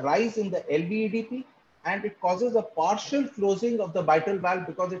rise in the LVEDP, and it causes a partial closing of the mitral valve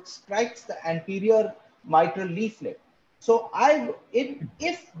because it strikes the anterior mitral leaflet. So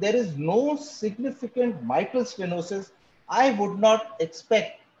if there is no significant mitral stenosis, I would not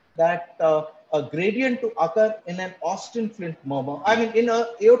expect that a gradient to occur in an Austin Flint murmur. I mean, in a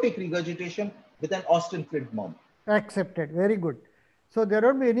aortic regurgitation with an Austin Flint murmur. Accepted. Very good. So there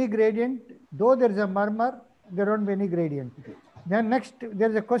won't be any gradient. Though there is a murmur, there won't be any gradient. Then next, there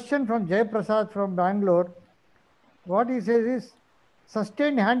is a question from Jay Prasad from Bangalore. What he says is,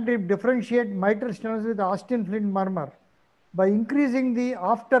 sustained hand grip differentiate mitral stenosis with Austin Flint murmur. By increasing the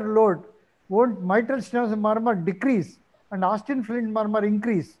afterload, won't mitral stenosis murmur decrease and Austin Flint murmur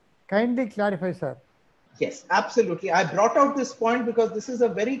increase? Kindly clarify, sir. Yes, absolutely. I brought out this point because this is a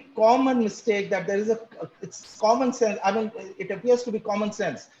very common mistake that there is it's common sense. I mean, it appears to be common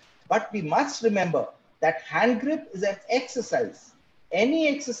sense, but we must remember that hand grip is an exercise. Any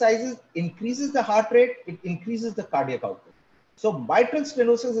exercise increases the heart rate, it increases the cardiac output. So mitral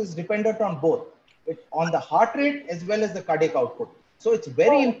stenosis is dependent on both, on the heart rate as well as the cardiac output. So it's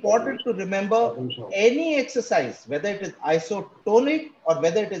very important to remember any exercise, whether it is isotonic or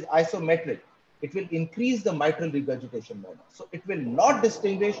whether it is isometric, it will increase the mitral regurgitation murmur. So it will not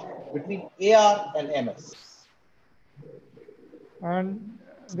distinguish between AR and MS. And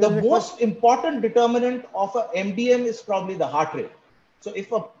the most important determinant of a MDM is probably the heart rate. So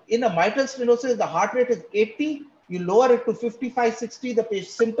if in a mitral stenosis, the heart rate is 80, you lower it to 55, 60, the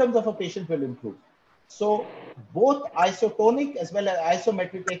symptoms of a patient will improve. So both isotonic as well as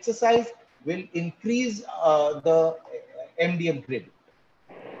isometric exercise will increase the MDM gradient.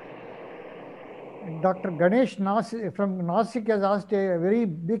 Dr. Ganesh from Nasik has asked a very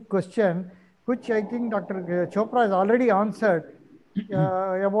big question, which I think Dr. Chopra has already answered.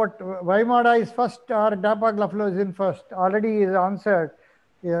 About Vimada is first or dapagliflozin first, already is answered,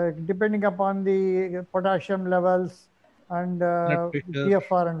 depending upon the potassium levels and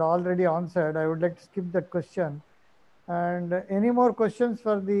PFR, and already answered. I would like to skip that question. And any more questions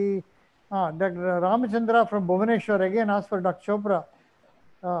for the Dr. Ramachandra from Bhubaneswar again asked for Dr. Chopra.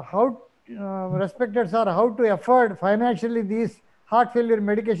 How respected sir, how to afford financially these heart failure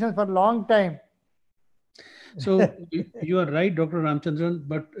medications for a long time? So you are right, Dr. Ramachandran,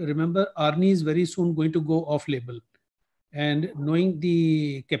 but remember, Arni is very soon going to go off label. And knowing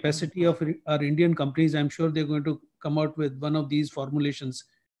the capacity of our Indian companies, I'm sure they're going to come out with one of these formulations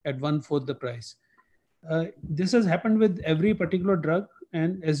at 1/4 the price. This has happened with every particular drug,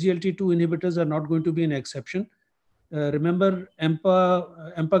 and SGLT2 inhibitors are not going to be an exception. Remember,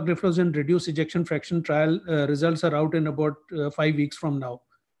 empagliflozin reduced ejection fraction trial results are out in about 5 weeks from now.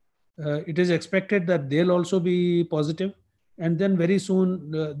 It is expected that they'll also be positive. And then very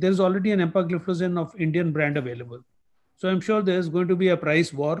soon, there's already an empagliflozin of Indian brand available. So I'm sure there's going to be a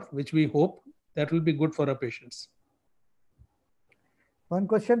price war, which we hope that will be good for our patients. One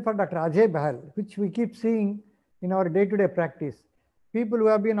question for Dr. Ajay Bahl, which we keep seeing in our day-to-day practice. People who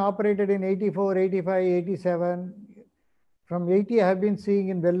have been operated in 84, 85, 87, from 80 I have been seeing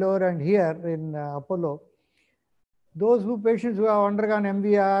in Vellore and here in Apollo. Those patients who have undergone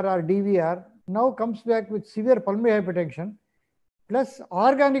MVR or DVR now comes back with severe pulmonary hypertension plus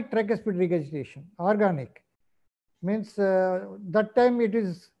organic tricuspid regurgitation. Organic means that time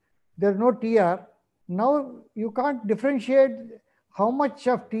there's no TR. Now you can't differentiate how much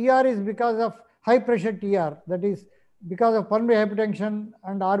of TR is because of high pressure TR, that is because of pulmonary hypertension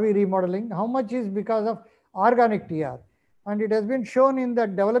and RV remodeling, how much is because of organic TR. And it has been shown in the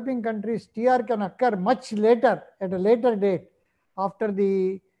developing countries, TR can occur much later, at a later date, after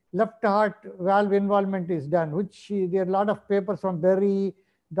the left heart valve involvement is done, which there are a lot of papers from Berry,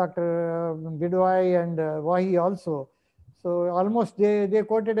 Dr. Bidwai and Wahi also. So almost they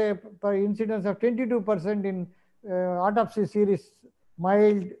quoted a incidence of 22% in autopsy series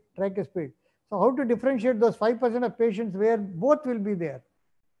mild tricuspid. So how to differentiate those 5% of patients where both will be there?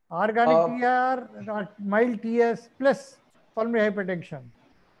 Organic TR, mild TS plus pulmonary hypertension.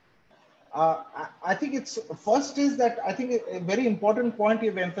 I think it's first is that I think a very important point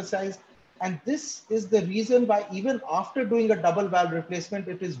you've emphasized, and this is the reason why even after doing a double valve replacement,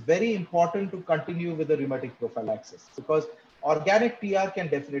 it is very important to continue with the rheumatic prophylaxis, because organic TR can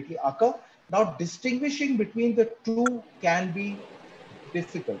definitely occur. Now, distinguishing between the two can be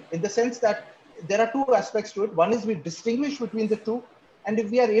difficult in the sense that there are two aspects to it. One is we distinguish between the two, and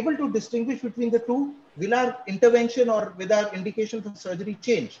if we are able to distinguish between the two, will our intervention or will our indication for surgery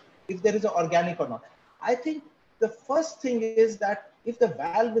change if there is an organic or not? I think the first thing is that if the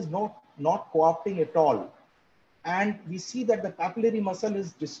valve is not coopting at all, and we see that the papillary muscle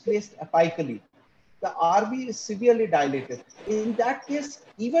is displaced apically, the RV is severely dilated. In that case,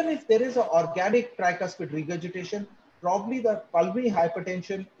 even if there is an organic tricuspid regurgitation, probably the pulmonary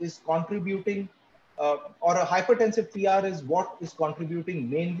hypertension is contributing, or a hypertensive TR is what is contributing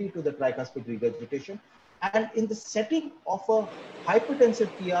mainly to the tricuspid regurgitation. And in the setting of a hypertensive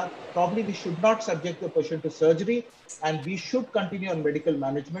TR, probably we should not subject the patient to surgery, and we should continue on medical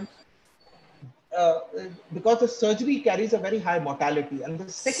management. Because the surgery carries a very high mortality. And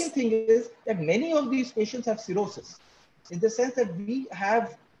the second thing is that many of these patients have cirrhosis, in the sense that we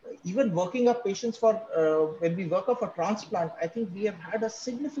have, even working up patients for, when we work up for transplant, I think we have had a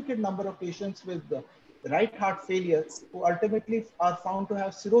significant number of patients with right heart failure who ultimately are found to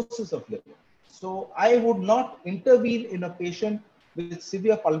have cirrhosis of liver. So I would not intervene in a patient with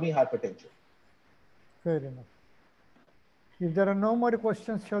severe pulmonary hypertension. Fair enough. If there are no more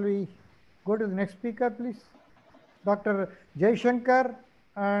questions, shall we go to the next speaker, please? Dr. Jaishankar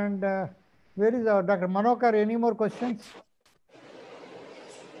and where is our Dr. Manokar? Any more questions?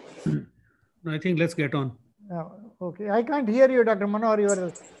 I think let's get on. Okay, I can't hear you, Dr.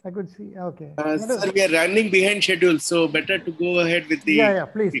 Manohar. I could see. Okay. Sir, we are running behind schedule, so better to go ahead with the. Yeah,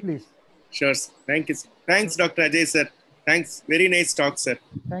 please. Sure. Thank you. Thanks, Dr. Ajay, sir. Thanks. Very nice talk, sir.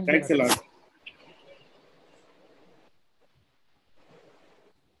 Thanks a lot.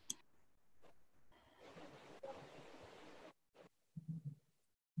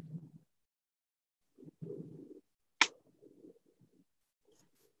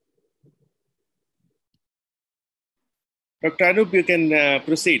 Dr. Anoop, you can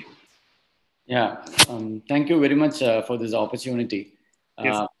proceed. Yeah, thank you very much for this opportunity.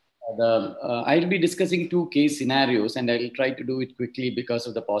 Yes. I'll be discussing two case scenarios, and I'll try to do it quickly because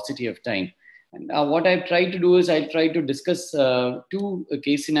of the paucity of time. And what I've tried to do is I'll try to discuss two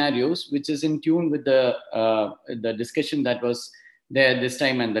case scenarios, which is in tune with the discussion that was there this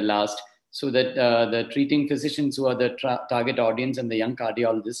time and the last, so that the treating physicians who are the target audience and the young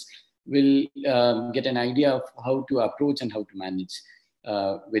cardiologists will get an idea of how to approach and how to manage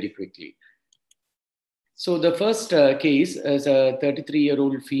very quickly. So the first case is a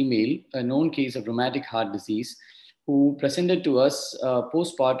 33-year-old female, a known case of rheumatic heart disease, who presented to us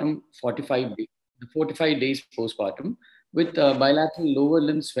postpartum 45 days postpartum with bilateral lower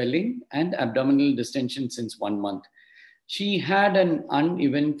limb swelling and abdominal distension since 1 month. She had an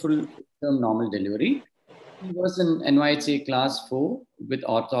uneventful normal delivery. He was in NYHA class 4 with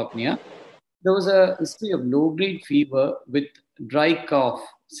orthopnea. There was a history of low-grade fever with dry cough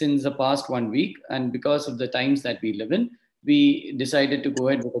since the past 1 week. And because of the times that we live in, we decided to go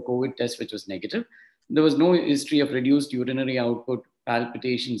ahead with a COVID test, which was negative. There was no history of reduced urinary output,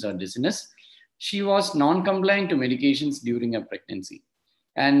 palpitations, or dizziness. She was non-compliant to medications during her pregnancy.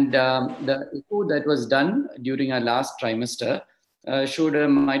 And the echo that was done during her last trimester showed a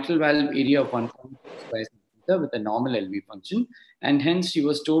mitral valve area of 1.6 square centimeter with a normal LV function. And hence she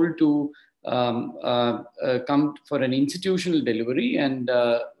was told to come for an institutional delivery and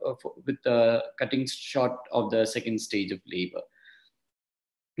with the cutting short of the second stage of labor.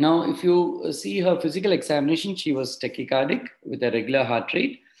 Now, if you see her physical examination, she was tachycardic with a regular heart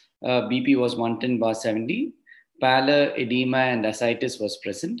rate. BP was 110/70. Pallor, edema, and ascites was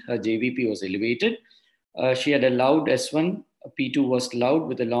present. Her JVP was elevated. She had a loud S1. P2 was loud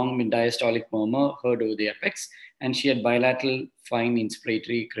with a long mid-diastolic murmur heard over the apex, and she had bilateral fine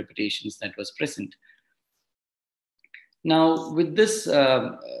inspiratory crepitations that was present. Now, with this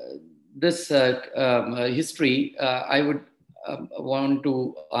history, I would want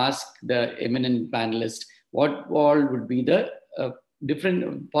to ask the eminent panelist what all would be the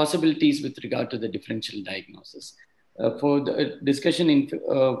different possibilities with regard to the differential diagnosis for the discussion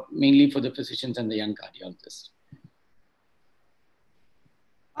mainly for the physicians and the young cardiologists.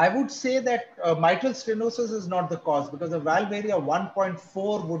 I would say that mitral stenosis is not the cause, because a valve area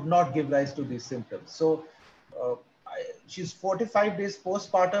 1.4 would not give rise to these symptoms. So she's 45 days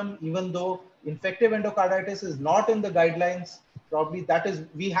postpartum, even though infective endocarditis is not in the guidelines. Probably that is,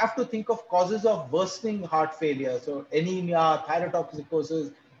 we have to think of causes of worsening heart failure. So anemia,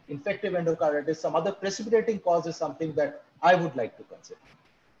 thyrotoxicosis, infective endocarditis, some other precipitating cause is something that I would like to consider.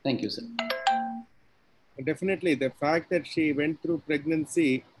 Thank you, sir. Definitely, the fact that she went through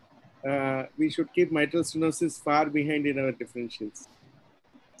pregnancy, we should keep mitral stenosis far behind in our differentials.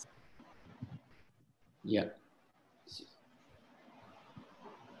 Yeah.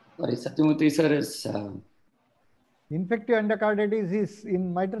 Sorry, Sathyamurthy sir is... Infective endocarditis is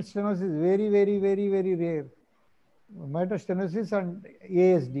in mitral stenosis very, very, very, very rare. Mitral stenosis and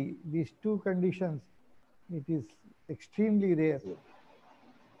ASD, these two conditions, it is extremely rare.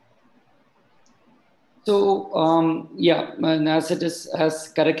 So, yeah, as it is as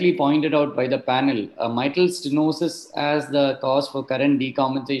correctly pointed out by the panel, mitral stenosis as the cause for current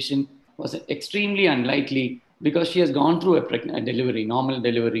decompensation was extremely unlikely because she has gone through a delivery, normal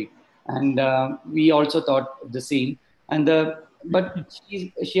delivery. And we also thought the same. And but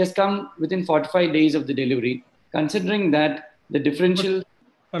she has come within 45 days of the delivery, considering that the differential...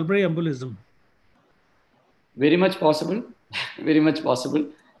 Pulmonary embolism. Very much possible, very much possible.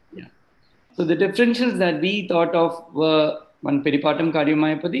 Yeah. So the differentials that we thought of were one, peripartum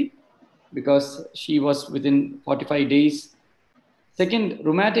cardiomyopathy, because she was within 45 days. Second,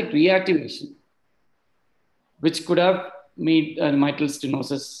 rheumatic reactivation, which could have made mitral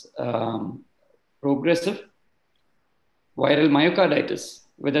stenosis progressive. Viral myocarditis,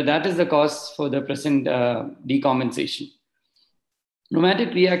 whether that is the cause for the present decompensation. Rheumatic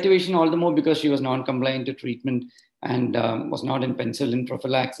reactivation, all the more because she was non-compliant to treatment and was not in penicillin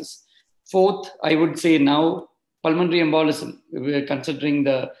prophylaxis. Fourth, I would say now, pulmonary embolism. We were considering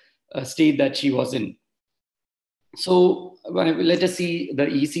the state that she was in. So let us see the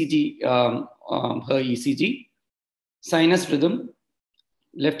ECG, her ECG. Sinus rhythm,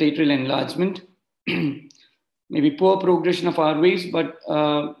 left atrial enlargement, maybe poor progression of R waves, but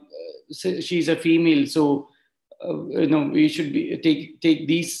she's a female, so we should take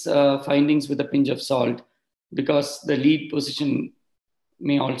these findings with a pinch of salt, because the lead position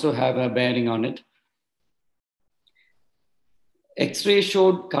may also have a bearing on it. X-ray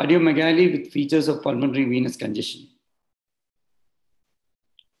showed cardiomegaly with features of pulmonary venous congestion.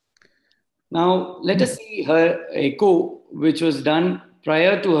 Now, let us see her echo, which was done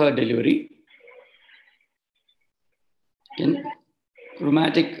prior to her delivery.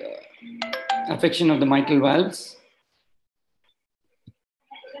 Rheumatic affection of the mitral valves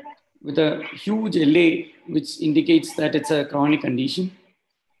with a huge LA, which indicates that it's a chronic condition.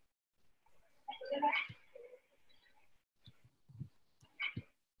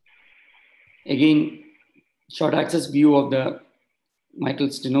 Again, short axis view of the mitral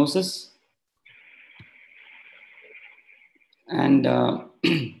stenosis. And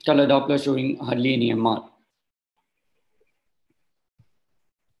color Doppler showing hardly any MR.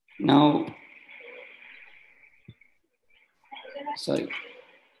 Now, sorry.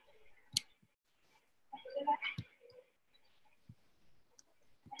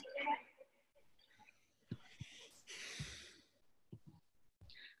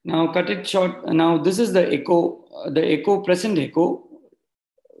 Now cut it short. Now this is the echo. The present echo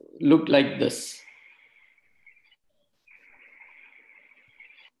looked like this.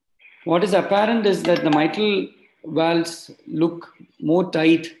 What is apparent is that the mitral valves look more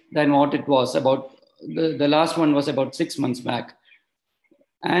tight than what it was about. The last one was about 6 months back.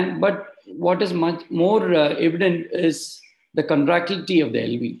 But what is much more evident is the contractility of the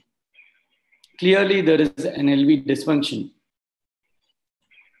LV. Clearly, there is an LV dysfunction.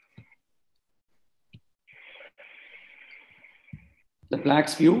 The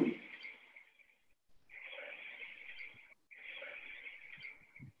plaques view.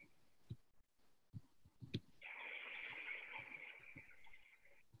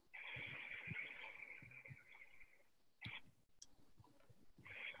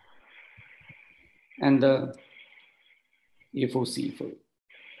 And the FOC for it.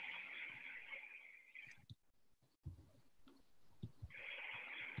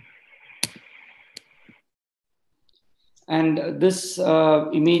 And this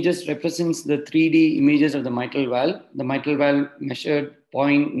images represents the 3D images of the mitral valve. The mitral valve measured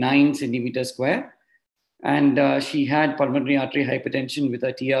 0.9 centimeters square. And she had pulmonary artery hypertension with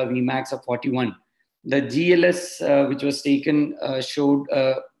a TR Vmax of 41. The GLS, which was taken, showed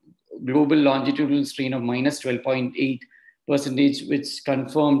a global longitudinal strain of minus 12.8%, which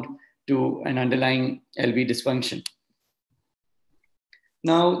confirmed to an underlying LV dysfunction.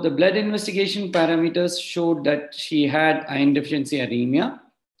 Now, the blood investigation parameters showed that she had iron deficiency anemia.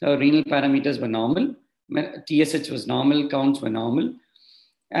 Her renal parameters were normal. TSH was normal, counts were normal.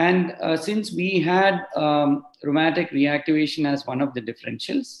 And since we had rheumatic reactivation as one of the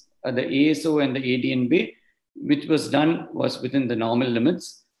differentials, the ASO and the ADNB, which was done, was within the normal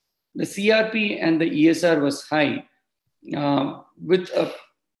limits. The CRP and the ESR was high, with a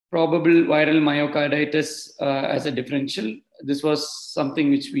probable viral myocarditis as a differential. This was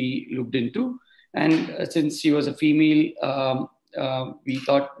something which we looked into. And since she was a female, we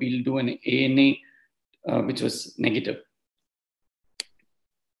thought we'll do an ANA, which was negative.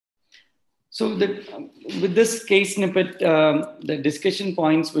 So with this case snippet, the discussion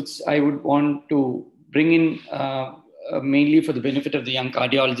points which I would want to bring in mainly for the benefit of the young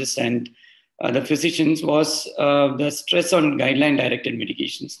cardiologists and the physicians was the stress on guideline-directed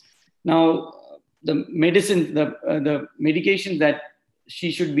medications. Now, the medicine, the medication that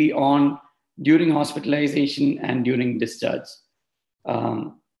she should be on during hospitalization and during discharge.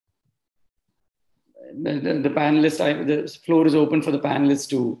 The panelists, the floor is open for the panelists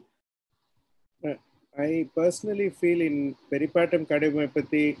to. I personally feel in peripartum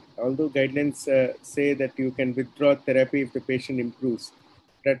cardiomyopathy, although guidelines say that you can withdraw therapy if the patient improves,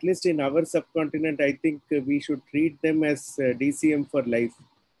 but at least in our subcontinent, I think we should treat them as DCM for life.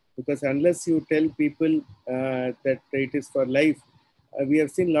 Because unless you tell people that it is for life, we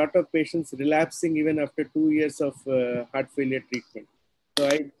have seen a lot of patients relapsing even after 2 years of heart failure treatment. So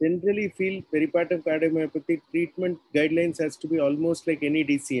I generally feel peripartum cardiomyopathy treatment guidelines has to be almost like any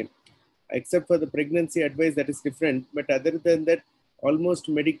DCM, except for the pregnancy advice that is different. But other than that, almost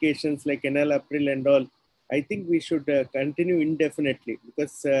medications like enalapril and all, I think we should continue indefinitely,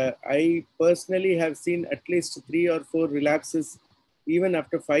 because I personally have seen at least 3 or 4 relapses even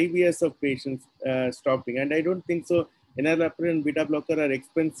after 5 years of patients stopping. And I don't think so. Enalapril and beta blocker are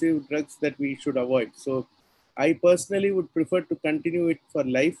expensive drugs that we should avoid. So I personally would prefer to continue it for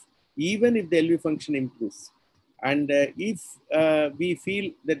life, even if the LV function improves. And if we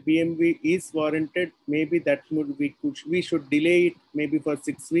feel that BMV is warranted, maybe that we should delay it maybe for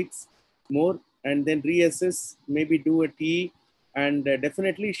 6 weeks more, and then reassess, maybe do a TE. And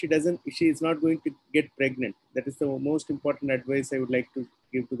definitely she is not going to get pregnant. That is the most important advice I would like to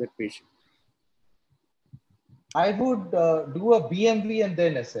give to that patient. I would do a BMV and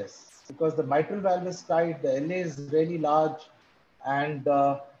then assess, because the mitral valve is tight, the LA is really large, and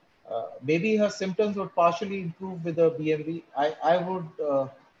maybe her symptoms would partially improve with a BMV. I would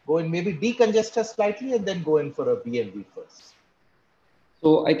go and maybe decongest her slightly and then go in for a BMV first.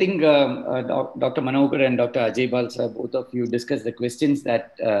 So I think Dr. Manokar and Dr. Ajay Bahl, sir, both of you discussed the questions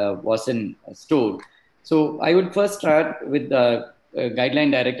that wasn't stored. So I would first start with the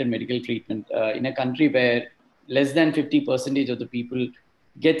guideline-directed medical treatment in a country where less than 50% of the people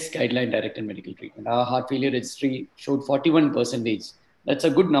gets guideline-directed medical treatment. Our heart failure registry showed 41%. That's a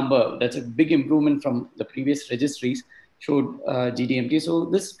good number. That's a big improvement from the previous registries showed GDMT. So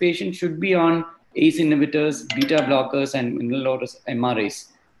this patient should be on ACE inhibitors, beta blockers, and mineral MRAs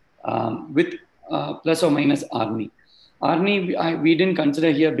with plus or minus ARNI. ARNI we didn't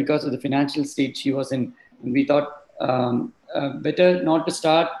consider here because of the financial state she was in. We thought better not to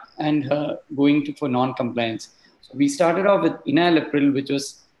start and going for non-compliance. So we started off with enalapril, which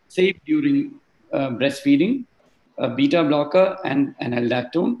was safe during breastfeeding, a beta blocker, and an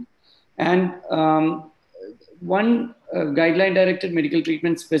aldactone. And one guideline directed medical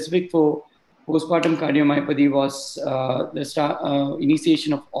treatment specific for postpartum cardiomyopathy was the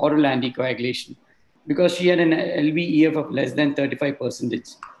initiation of oral anticoagulation, because she had an LVEF of less than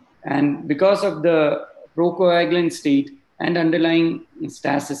 35%. And because of the procoagulant state and underlying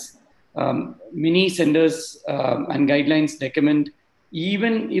stasis, many centers and guidelines recommend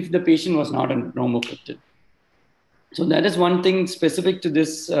even if the patient was not on bromocriptine. So that is one thing specific to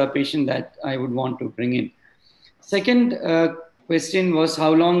this patient that I would want to bring in. Second question was,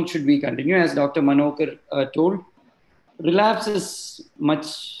 how long should we continue? As Dr. Manokar told, relapse is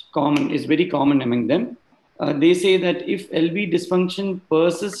very common among them. They say that if LV dysfunction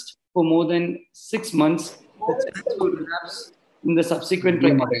persists for more than 6 months, the chance for relapse in the subsequent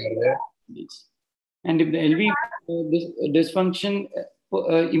pregnancy. And if the LV dysfunction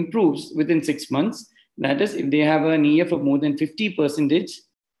improves within 6 months, that is, if they have an EF of more than 50%,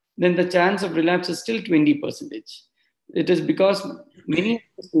 then the chance of relapse is still 20%. It is because many of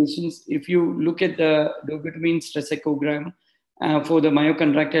the patients, if you look at the dopamine stress echogram for the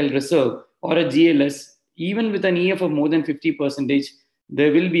myocontractile reserve or a GLS, even with an EF of more than 50%,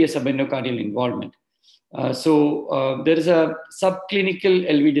 there will be a subendocardial involvement. So there is a subclinical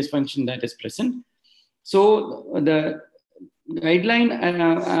LV dysfunction that is present. So the guideline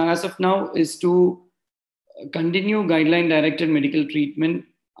as of now is to continue guideline-directed medical treatment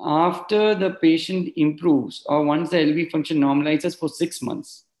after the patient improves or once the LV function normalizes for 6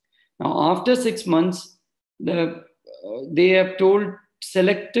 months. Now, after 6 months, they have told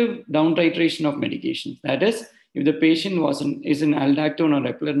selective down titration of medications. That is, if the patient is in aldactone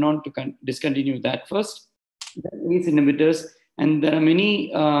or eplerenone, to discontinue that first, then ACE inhibitors. And there are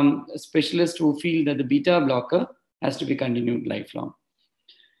many specialists who feel that the beta blocker has to be continued lifelong.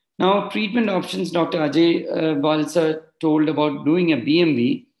 Now, treatment options, Dr. Ajay Bahl told about doing a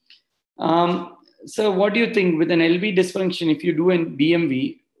BMV. So what do you think with an LV dysfunction, if you do an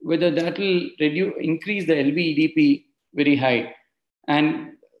BMV, whether that will increase the LV EDP very high,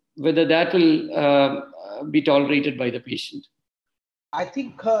 and whether that will be tolerated by the patient? I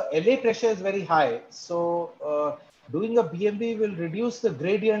think LA pressure is very high. So doing a BMV will reduce the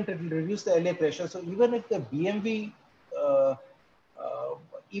gradient, it will reduce the LA pressure. So even if the BMV,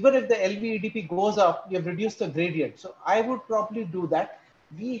 even if the LV EDP goes up, you have reduced the gradient. So I would probably do that.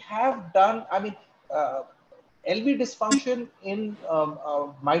 We have done, LV dysfunction in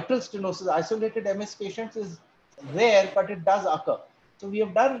mitral stenosis, isolated MS patients is rare, but it does occur. So we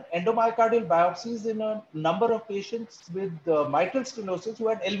have done endomyocardial biopsies in a number of patients with mitral stenosis who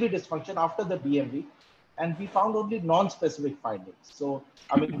had LV dysfunction after the BMV, and we found only non-specific findings. So,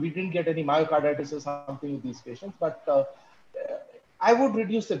 we didn't get any myocarditis or something with these patients, but I would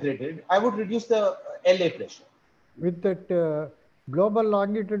reduce the gradient. I would reduce the LA pressure. With that global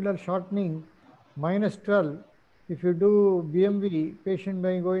longitudinal shortening, -12, if you do BMV, patient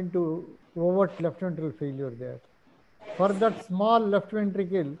may go into overt left ventricle failure there. For that small left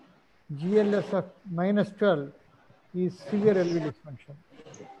ventricle, GLS of -12 is severe LV dysfunction.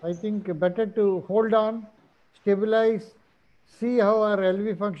 I think better to hold on, stabilize, see how our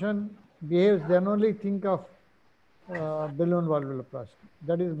LV function behaves, then only think of balloon valvuloplasty.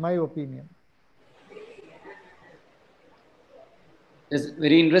 That is my opinion. It's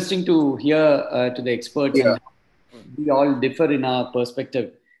very interesting to hear to the experts. Yeah. And we all differ in our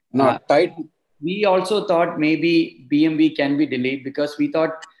perspective. Tight. We also thought maybe BMV can be delayed because we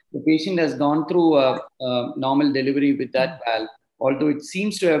thought the patient has gone through a normal delivery with that valve, although it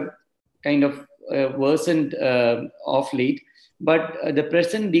seems to have kind of worsened of late. But the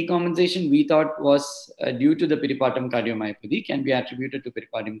present decompensation we thought was due to the peripartum cardiomyopathy, can be attributed to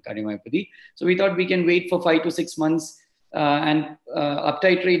peripartum cardiomyopathy. So we thought we can wait for 5 to 6 months and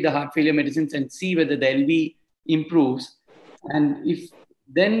uptitrate the heart failure medicines and see whether the LV improves. And if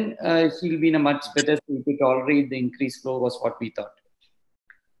then she'll be in a much better state to tolerate the increased flow, was what we thought.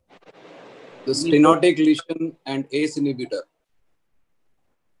 The stenotic lesion and ACE inhibitor.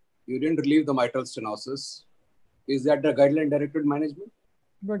 You didn't relieve the mitral stenosis. Is that the guideline-directed management?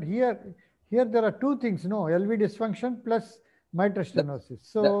 But here there are two things, no? LV dysfunction plus mitral stenosis.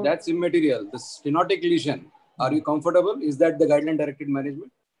 So that's immaterial. The stenotic lesion, are you comfortable? Is that the guideline-directed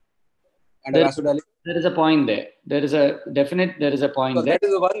management? And there is a point there. There is a point there. That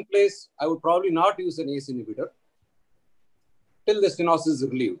is the one place I would probably not use an ACE inhibitor till the stenosis is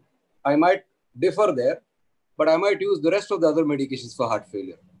relieved. I might differ there, but I might use the rest of the other medications for heart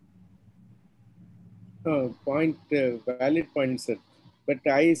failure. Valid point, sir. But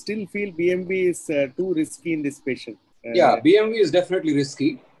I still feel BMV is too risky in this patient. Yeah, BMV is definitely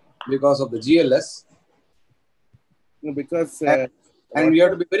risky. because of the GLS. No, because and we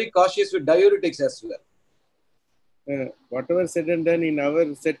have to be very cautious with diuretics as well. Whatever said and done in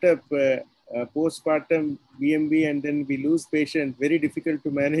our setup, postpartum BMB, and then we lose patient, very difficult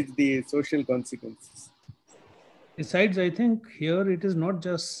to manage the social consequences. Besides, I think here it is not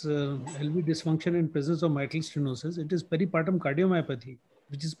just LV dysfunction in presence of mitral stenosis, it is peripartum cardiomyopathy,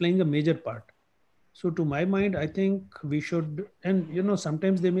 which is playing a major part. So to my mind, I think we should, and you know,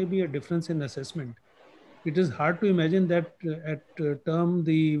 sometimes there may be a difference in assessment. It is hard to imagine that at term,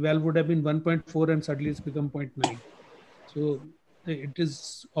 the valve would have been 1.4 and suddenly it's become 0.9. So it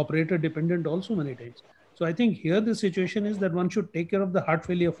is operator dependent also many times. So I think here the situation is that one should take care of the heart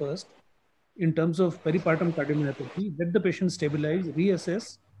failure first in terms of peripartum cardiomyopathy, let the patient stabilize,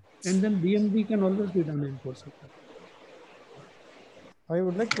 reassess, and then BMD can always be done in course of time. I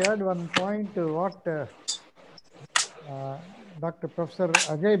would like to add one point to what Dr. Professor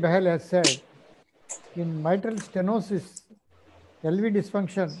Ajay Bahl has said. In mitral stenosis, LV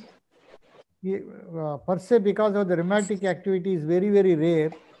dysfunction, per se because of the rheumatic activity is very, very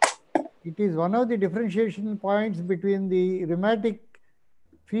rare. It is one of the differentiation points between the rheumatic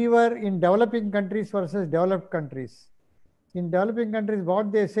fever in developing countries versus developed countries. In developing countries,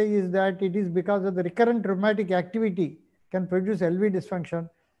 what they say is that it is because of the recurrent rheumatic activity can produce LV dysfunction,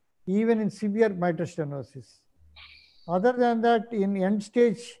 even in severe mitral stenosis. Other than that, in end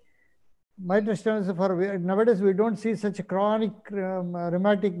stage mitral stenosis, nowadays we don't see such a chronic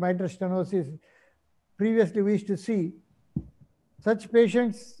rheumatic mitral stenosis. Previously, we used to see such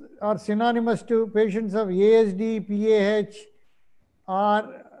patients are synonymous to patients of ASD, PAH,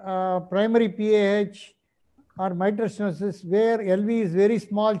 or primary PAH, or mitral stenosis, where LV is very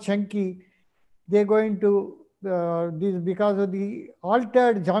small, chunky. They're going to this because of the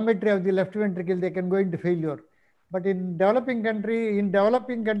altered geometry of the left ventricle, they can go into failure. But in developing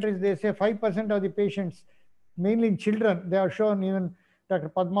countries, they say 5% of the patients, mainly in children, they are shown. Even Dr.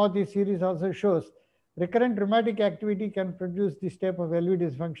 Padmavati's series also shows recurrent rheumatic activity can produce this type of LV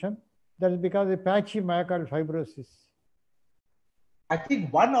dysfunction. That is because of patchy myocardial fibrosis. I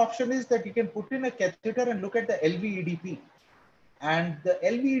think one option is that you can put in a catheter and look at the LV-EDP, and the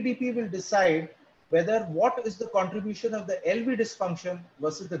LV-EDP will decide whether what is the contribution of the LV dysfunction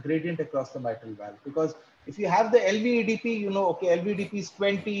versus the gradient across the mitral valve. Because if you have the LV-EDP, you know, okay, LV-EDP is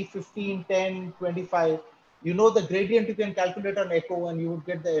 20, 15, 10, 25. You know the gradient you can calculate on echo and you would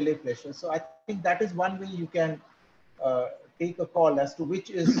get the LA pressure. So I think that is one way you can take a call as to which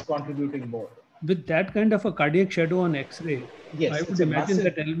is contributing more. With that kind of a cardiac shadow on X-ray, yes, I would imagine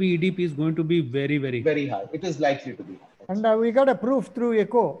that LV-EDP is going to be very, very high. It is likely to be. And we got a proof through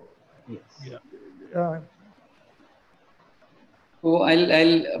echo. Yes. Yeah. So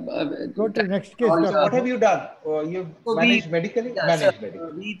I'll go to next case. So what have you done? You've managed medically? Medically.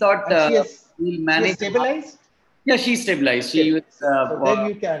 We thought we'll manage. She is stabilized? Yeah, she's stabilized. She was, so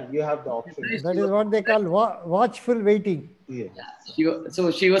then you have the option. That is what they call watchful waiting. Yes. Yeah,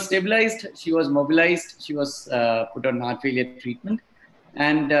 so she was stabilized, she was mobilized, she was put on heart failure treatment.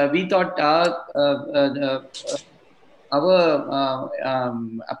 And we thought our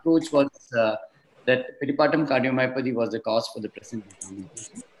approach was that peripartum cardiomyopathy was the cause for the present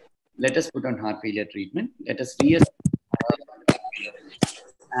disease. Let us put on heart failure treatment. Let us reassess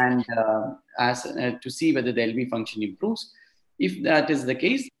and to see whether the LV function improves. If that is the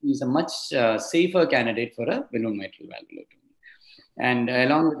case, he is a much safer candidate for a balloon mitral valvulotomy. And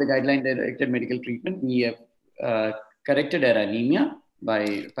along with the guideline-directed medical treatment, we have corrected her anemia by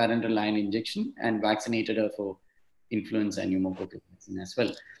parenteral iron injection and vaccinated her for influenza and pneumococcal vaccine as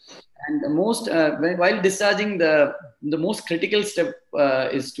well. And the most, while discharging, the most critical step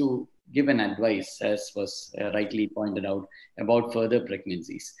is to give an advice, as was rightly pointed out, about further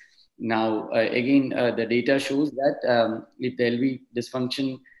pregnancies. Now, again, the data shows that if the LV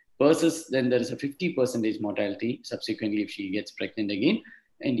dysfunction persists, then there is a 50% mortality subsequently if she gets pregnant again.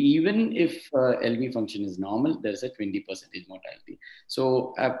 And even if LV function is normal, there's a 20% mortality.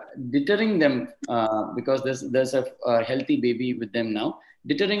 So deterring them, because there's a healthy baby with them now,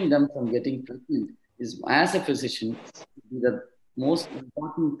 deterring them from getting pregnant is, as a physician, the most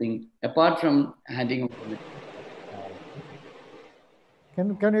important thing, apart from handing over.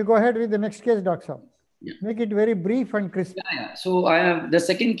 Can we go ahead with the next case, Doctor? Yeah. Make it very brief and crisp. Yeah. So the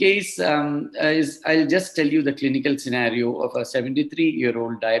second case is, I'll just tell you the clinical scenario of a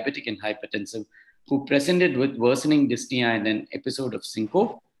 73-year-old diabetic and hypertensive who presented with worsening dyspnea and an episode of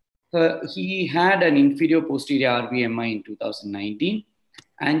syncope. He had an inferior posterior RVMI in 2019.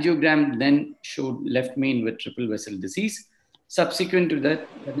 Angiogram then showed left main with triple vessel disease. Subsequent to that,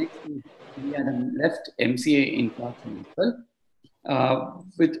 the next he had a left MCA infarction as well.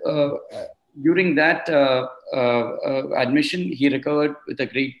 During that admission, he recovered with a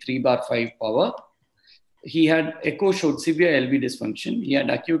grade 3/5 power. He had echo showed severe LV dysfunction. He had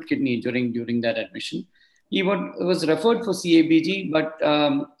acute kidney injury during that admission. He was referred for CABG, but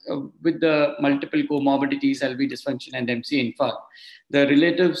with the multiple comorbidities, LV dysfunction, and MC infarct, the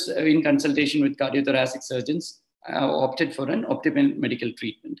relatives, in consultation with cardiothoracic surgeons, opted for an optimal medical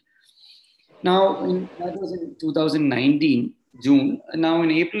treatment. Now, that was in 2019, June. Now,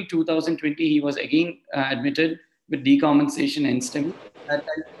 in April 2020, he was again admitted with decompensation and STEM. That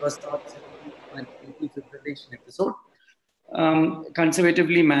time he was thought an atrial fibrillation episode.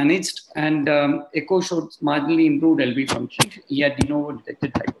 Conservatively managed, and echo showed marginally improved LV function. He had de novo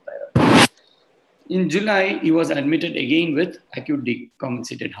detected hypothyroidism. In July, he was admitted again with acute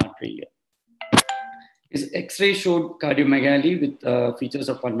decompensated heart failure. His X-ray showed cardiomegaly with features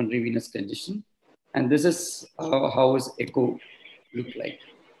of pulmonary venous congestion, and this is how his echo looked like.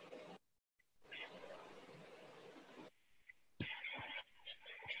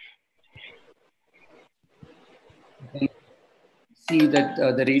 See that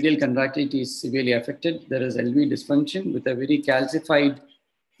the radial contractility is severely affected. There is LV dysfunction with a very calcified,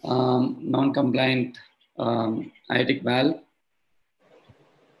 non-compliant aortic valve.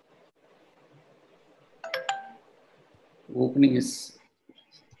 Opening is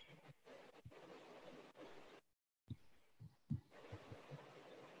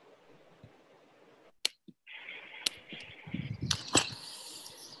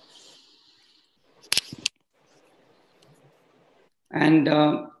and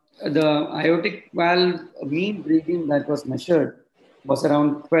the aortic valve mean gradient that was measured was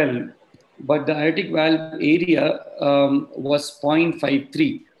around 12, but the aortic valve area was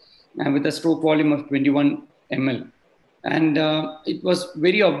 0.53 and with a stroke volume of 21 ml. And it was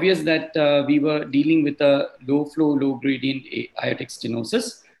very obvious that we were dealing with a low flow, low gradient aortic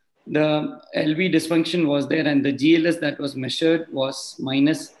stenosis. The LV dysfunction was there, and the GLS that was measured was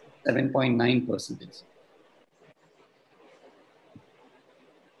minus 7.9%.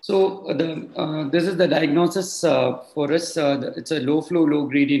 So this is the diagnosis for us. It's a low flow, low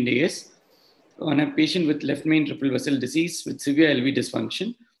gradient AS on a patient with left main triple vessel disease with severe LV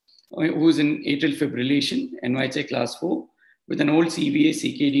dysfunction, who's in atrial fibrillation, NYHA class 4, with an old CVA,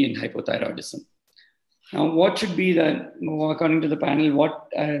 CKD, and hypothyroidism. Now, what should be the, according to the panel, what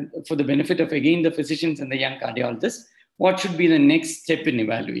for the benefit of again the physicians and the young cardiologists, what should be the next step in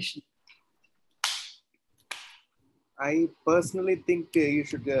evaluation? I personally think you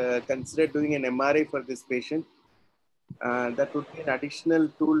should consider doing an MRI for this patient. That would be an additional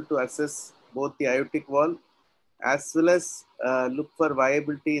tool to assess both the aortic wall as well as look for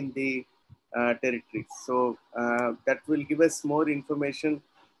viability in the territories. So that will give us more information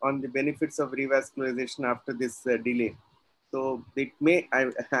on the benefits of revascularization after this delay. So it may,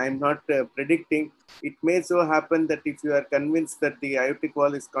 I'm not predicting, it may so happen that if you are convinced that the aortic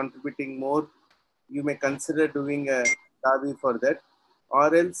wall is contributing more, you may consider doing a TAVI for that,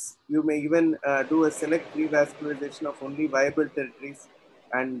 or else you may even do a select revascularization of only viable territories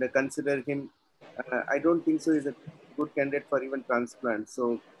and consider him. I don't think so is a good candidate for even transplant.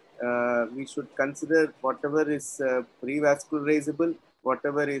 So we should consider whatever is revascularizable,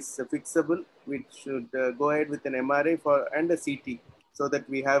 whatever is fixable, we should go ahead with an MRI for and a CT, so that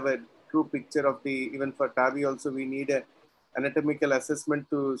we have a true picture of the, even for TAVI also we need a anatomical assessment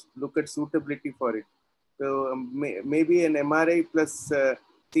to look at suitability for it. So maybe an MRI plus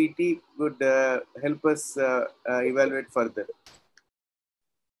CT would help us evaluate further.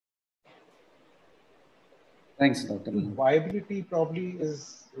 Thanks, Dr. Viability probably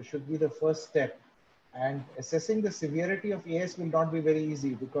should be the first step, and assessing the severity of AS will not be very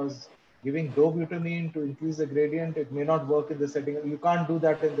easy, because giving dobutamine to increase the gradient, it may not work in the setting. You can't do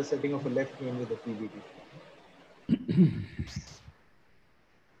that in the setting of a left main with a PVD.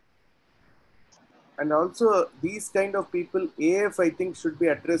 And also these kind of people, AF I think should be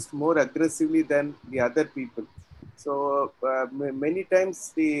addressed more aggressively than the other people. So many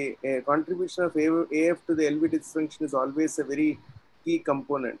times the contribution of AF to the LV dysfunction is always a very key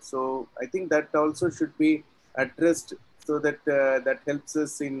component. So I think that also should be addressed, so that that helps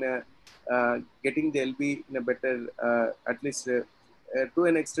us in getting the LV in a better, at least to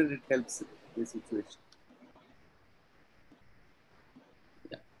an extent it helps the situation.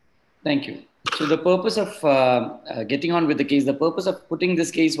 Yeah. Thank you. So the purpose of getting on with the case, the purpose of putting this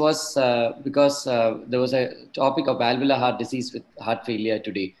case was because there was a topic of valvular heart disease with heart failure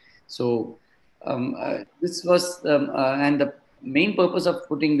today. So this was, and the main purpose of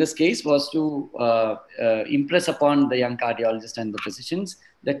putting this case was to impress upon the young cardiologist and the physicians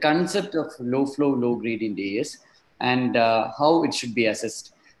the concept of low flow, low gradient AS, and how it should be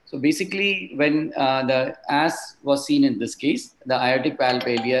assessed. So basically, when as was seen in this case, the aortic valve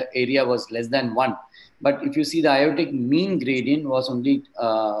area was less than 1. But if you see, the aortic mean gradient was only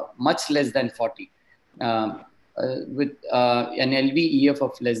much less than 40, with an LV EF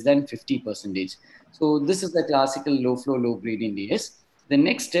of less than 50%. So this is the classical low flow, low gradient AS. The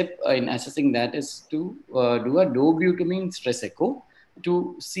next step in assessing that is to do a dobutamine stress echo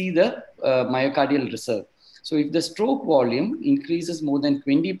to see the myocardial reserve. So if the stroke volume increases more than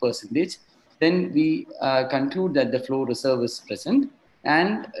 20%, then we conclude that the flow reserve is present.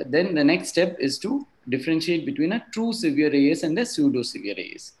 And then the next step is to differentiate between a true severe AS and a pseudo severe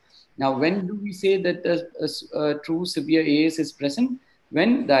AS. Now, when do we say that a true severe AS is present?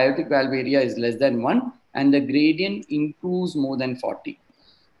 When the aortic valve area is less than 1 and the gradient improves more than 40.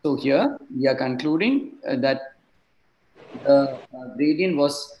 So here we are concluding that the gradient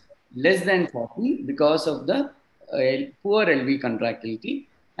was less than 40 because of the poor LV contractility,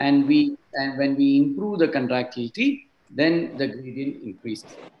 and when we improve the contractility, then the gradient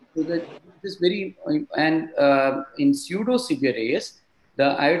increases. So that is very, and in pseudo severe AS,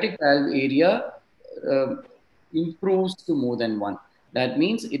 the aortic valve area improves to more than 1. That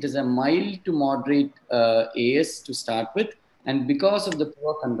means it is a mild to moderate AS to start with, and because of the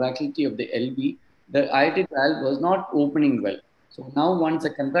poor contractility of the LV, the aortic valve was not opening well. So now once the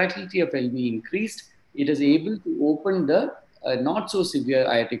contractility of LV increased, it is able to open the not so severe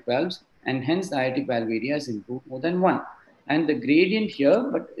aortic valves, and hence the aortic valve area is improved more than 1. And the gradient here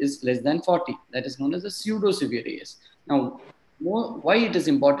but is less than 40. That is known as the pseudo severe AS. Now, why it is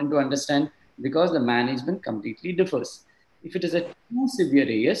important to understand? Because the management completely differs. If it is a too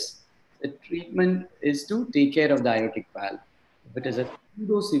severe AS, the treatment is to take care of the aortic valve. If it is a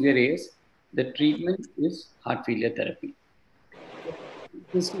pseudo severe AS, the treatment is heart failure therapy.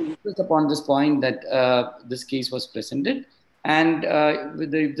 Just upon this point that this case was presented, and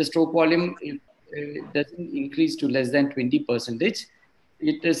with the stroke volume, if it doesn't increase to less than 20%,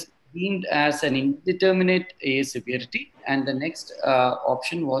 it is deemed as an indeterminate AS severity, and the next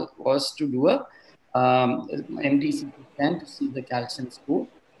option was to do a MDCT scan to see the calcium score,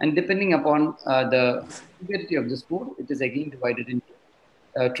 and depending upon the severity of the score, it is again divided into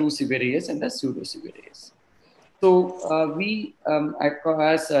true severe AS and the pseudo severe AS. So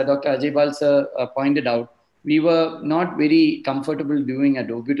as Dr. Ajay Bahl sir pointed out, we were not very comfortable doing a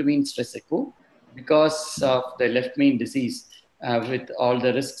dobutamine stress echo because of the left main disease with all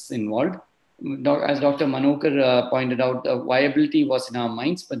the risks involved. As Dr. Manokar pointed out, the viability was in our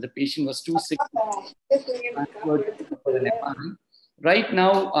minds, but the patient was too sick for an MRI. Right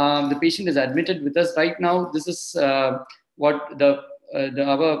now, the patient is admitted with us. Right now, this is what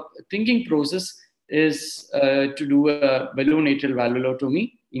our thinking process is to do a balloon atrial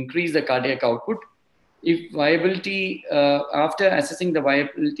valvulotomy, increase the cardiac output. If viability, after assessing the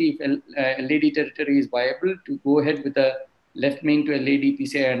viability, if LAD territory is viable, to go ahead with a left main to LAD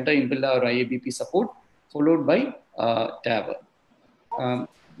PCI under impella or IABP support, followed by TAVR.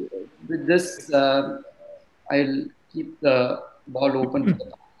 With this, I'll keep the ball open for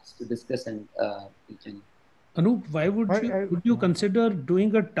the panelists to discuss, and we can. Anoop, why would you consider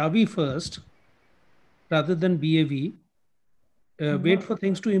doing a TAVI first rather than BAV? Wait for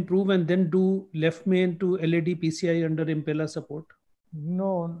things to improve and then do left main to LAD PCI under impella support?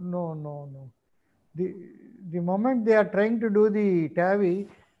 No. The moment they are trying to do the TAVI,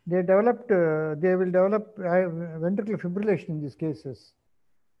 they will develop ventricular fibrillation in these cases,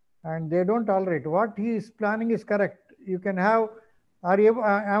 and they don't tolerate. What he is planning is correct. You can have. Am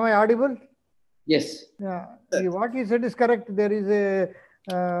I audible? Yes. Yeah. What he said is correct. There is a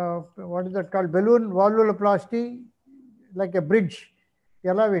what is that called? Balloon valvuloplasty, like a bridge.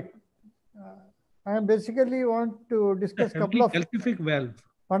 You allow it. I basically want to discuss a couple of calcific valve.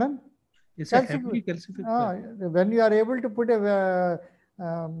 Pardon? It's a heavily calcific valve. When you are able to put a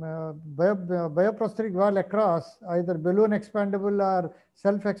bioprosthetic valve across, either balloon expandable or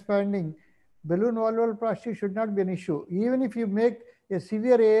self-expanding, balloon valvuloplasty should not be an issue. Even if you make a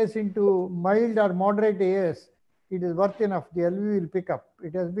severe AS into mild or moderate AS, it is worth enough. The LV will pick up.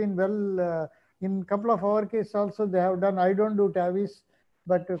 It has been well, in a couple of our cases also they have done, I don't do TAVIs,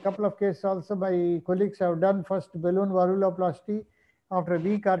 but a couple of cases also my colleagues have done first balloon valvuloplasty. After a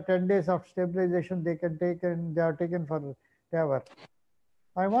week or 10 days of stabilization, they are taken for TAVR.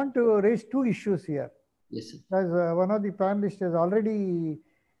 I want to raise two issues here. Yes, sir. As one of the panelists has already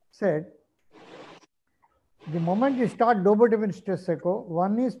said, the moment you start dobutamine stress echo,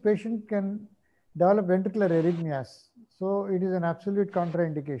 one is patient can develop ventricular arrhythmias. So it is an absolute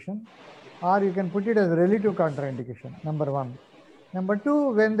contraindication, or you can put it as a relative contraindication, number one. Number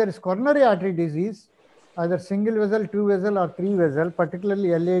two, when there is coronary artery disease, either single vessel, two vessel, or three vessel,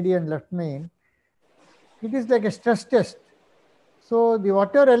 particularly LAD and left main, it is like a stress test. So the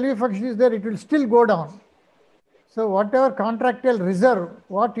whatever LV function is there, it will still go down. So whatever contractile reserve,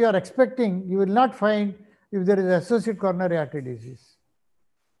 what you are expecting, you will not find if there is associated coronary artery disease.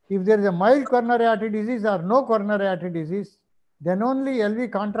 If there is a mild coronary artery disease or no coronary artery disease, then only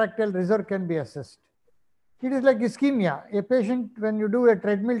LV contractile reserve can be assessed. It is like ischemia. A patient, when you do a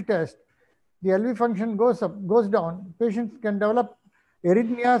treadmill test, the LV function goes up, goes down. Patients can develop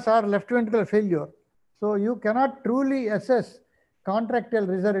arrhythmias or left ventricular failure. So you cannot truly assess contractile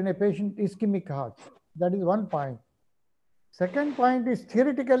reserve in a patient ischemic heart. That is one point. Second point is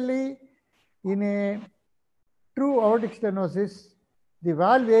theoretically, in a true aortic stenosis, the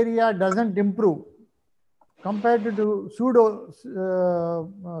valve area doesn't improve compared to pseudo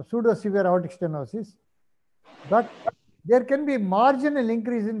severe aortic stenosis, but there can be marginal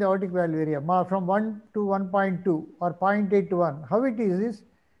increase in the aortic valve area from 1 to 1.2 or 0.8 to 1. How it is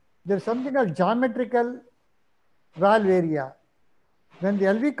there's something called geometrical valve area. When the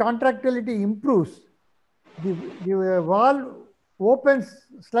LV contractility improves, the valve opens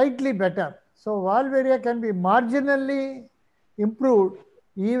slightly better. So valve area can be marginally improved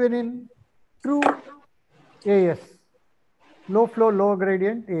even in true AS, low flow, low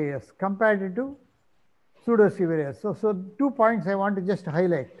gradient AS, compared to pseudo severe AS. So 2 points I want to just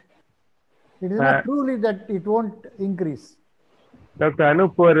highlight. It is not truly that it won't increase. Dr.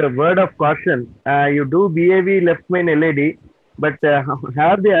 Anoop, for a word of caution, you do BAV left main LAD, but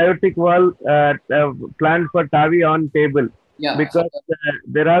have the aortic valve planned for TAVI on table. Yeah. Because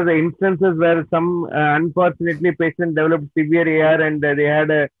there are the instances where some unfortunately patient developed severe AR and they had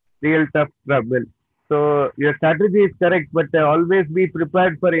a real tough trouble. So your strategy is correct, but always be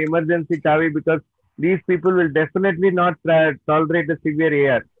prepared for emergency TAVI because these people will definitely not tolerate a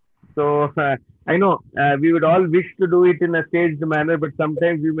severe AR. So I know we would all wish to do it in a staged manner, but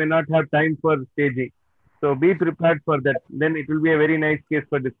sometimes we may not have time for staging. So be prepared for that. Then it will be a very nice case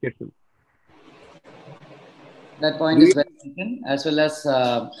for discussion. That point is well taken, as well as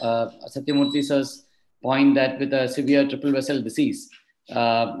Sathyamurthy sir's point that with a severe triple vessel disease,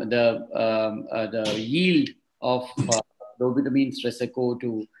 the yield of dobutamine stress echo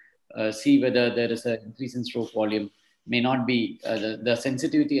to see whether there is an increase in stroke volume may not be, the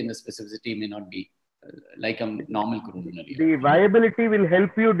sensitivity and the specificity may not be like a normal coronary. The viability will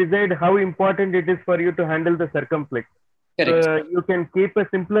help you decide how important it is for you to handle the circumflex. Correct. You can keep a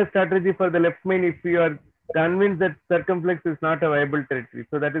simpler strategy for the left main if you are convinced that circumflex is not a viable territory.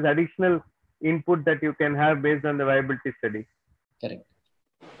 So that is additional input that you can have based on the viability study. Correct.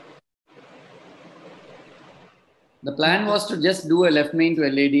 The plan was to just do a left main to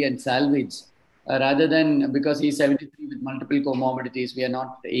LAD and salvage rather than, because he's 73 with multiple comorbidities, we are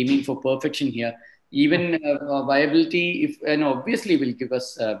not aiming for perfection here. Even viability, if and obviously will give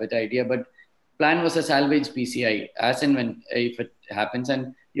us a better idea, but plan was a salvage PCI as and when if it happens.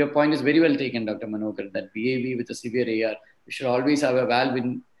 And your point is very well taken, Dr. Manokar, that BAV with a severe AR, we should always have a valve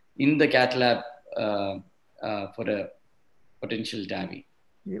in the cath lab for a potential TAVI.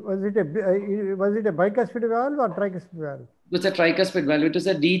 Was it a bicuspid valve or tricuspid valve? It was a tricuspid valve. It was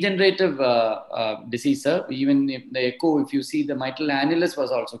a degenerative disease, sir. Even if the echo, if you see the mitral annulus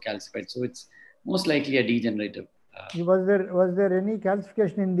was also calcified. So it's most likely a degenerative. Was there any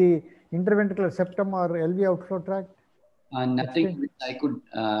calcification in the interventricular septum or LV outflow tract? Nothing which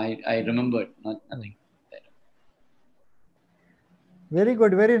I remembered. Nothing. Very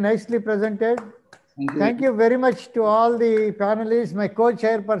good. Very nicely presented. Thank you very much to all the panelists, my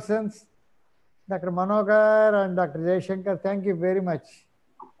co-chairpersons, Dr. Manokar and Dr. Jaishankar. Thank you very much.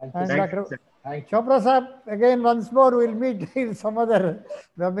 And Dr. Chopra Sahab, again, once more, we'll meet in some other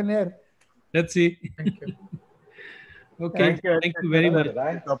webinar. Let's see. Thank you. Okay. Thank you very much. Good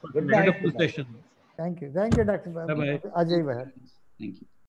night. Wonderful session. Thank you. Thank you, Dr. Bye-bye. Ajay Bahl. Thank you.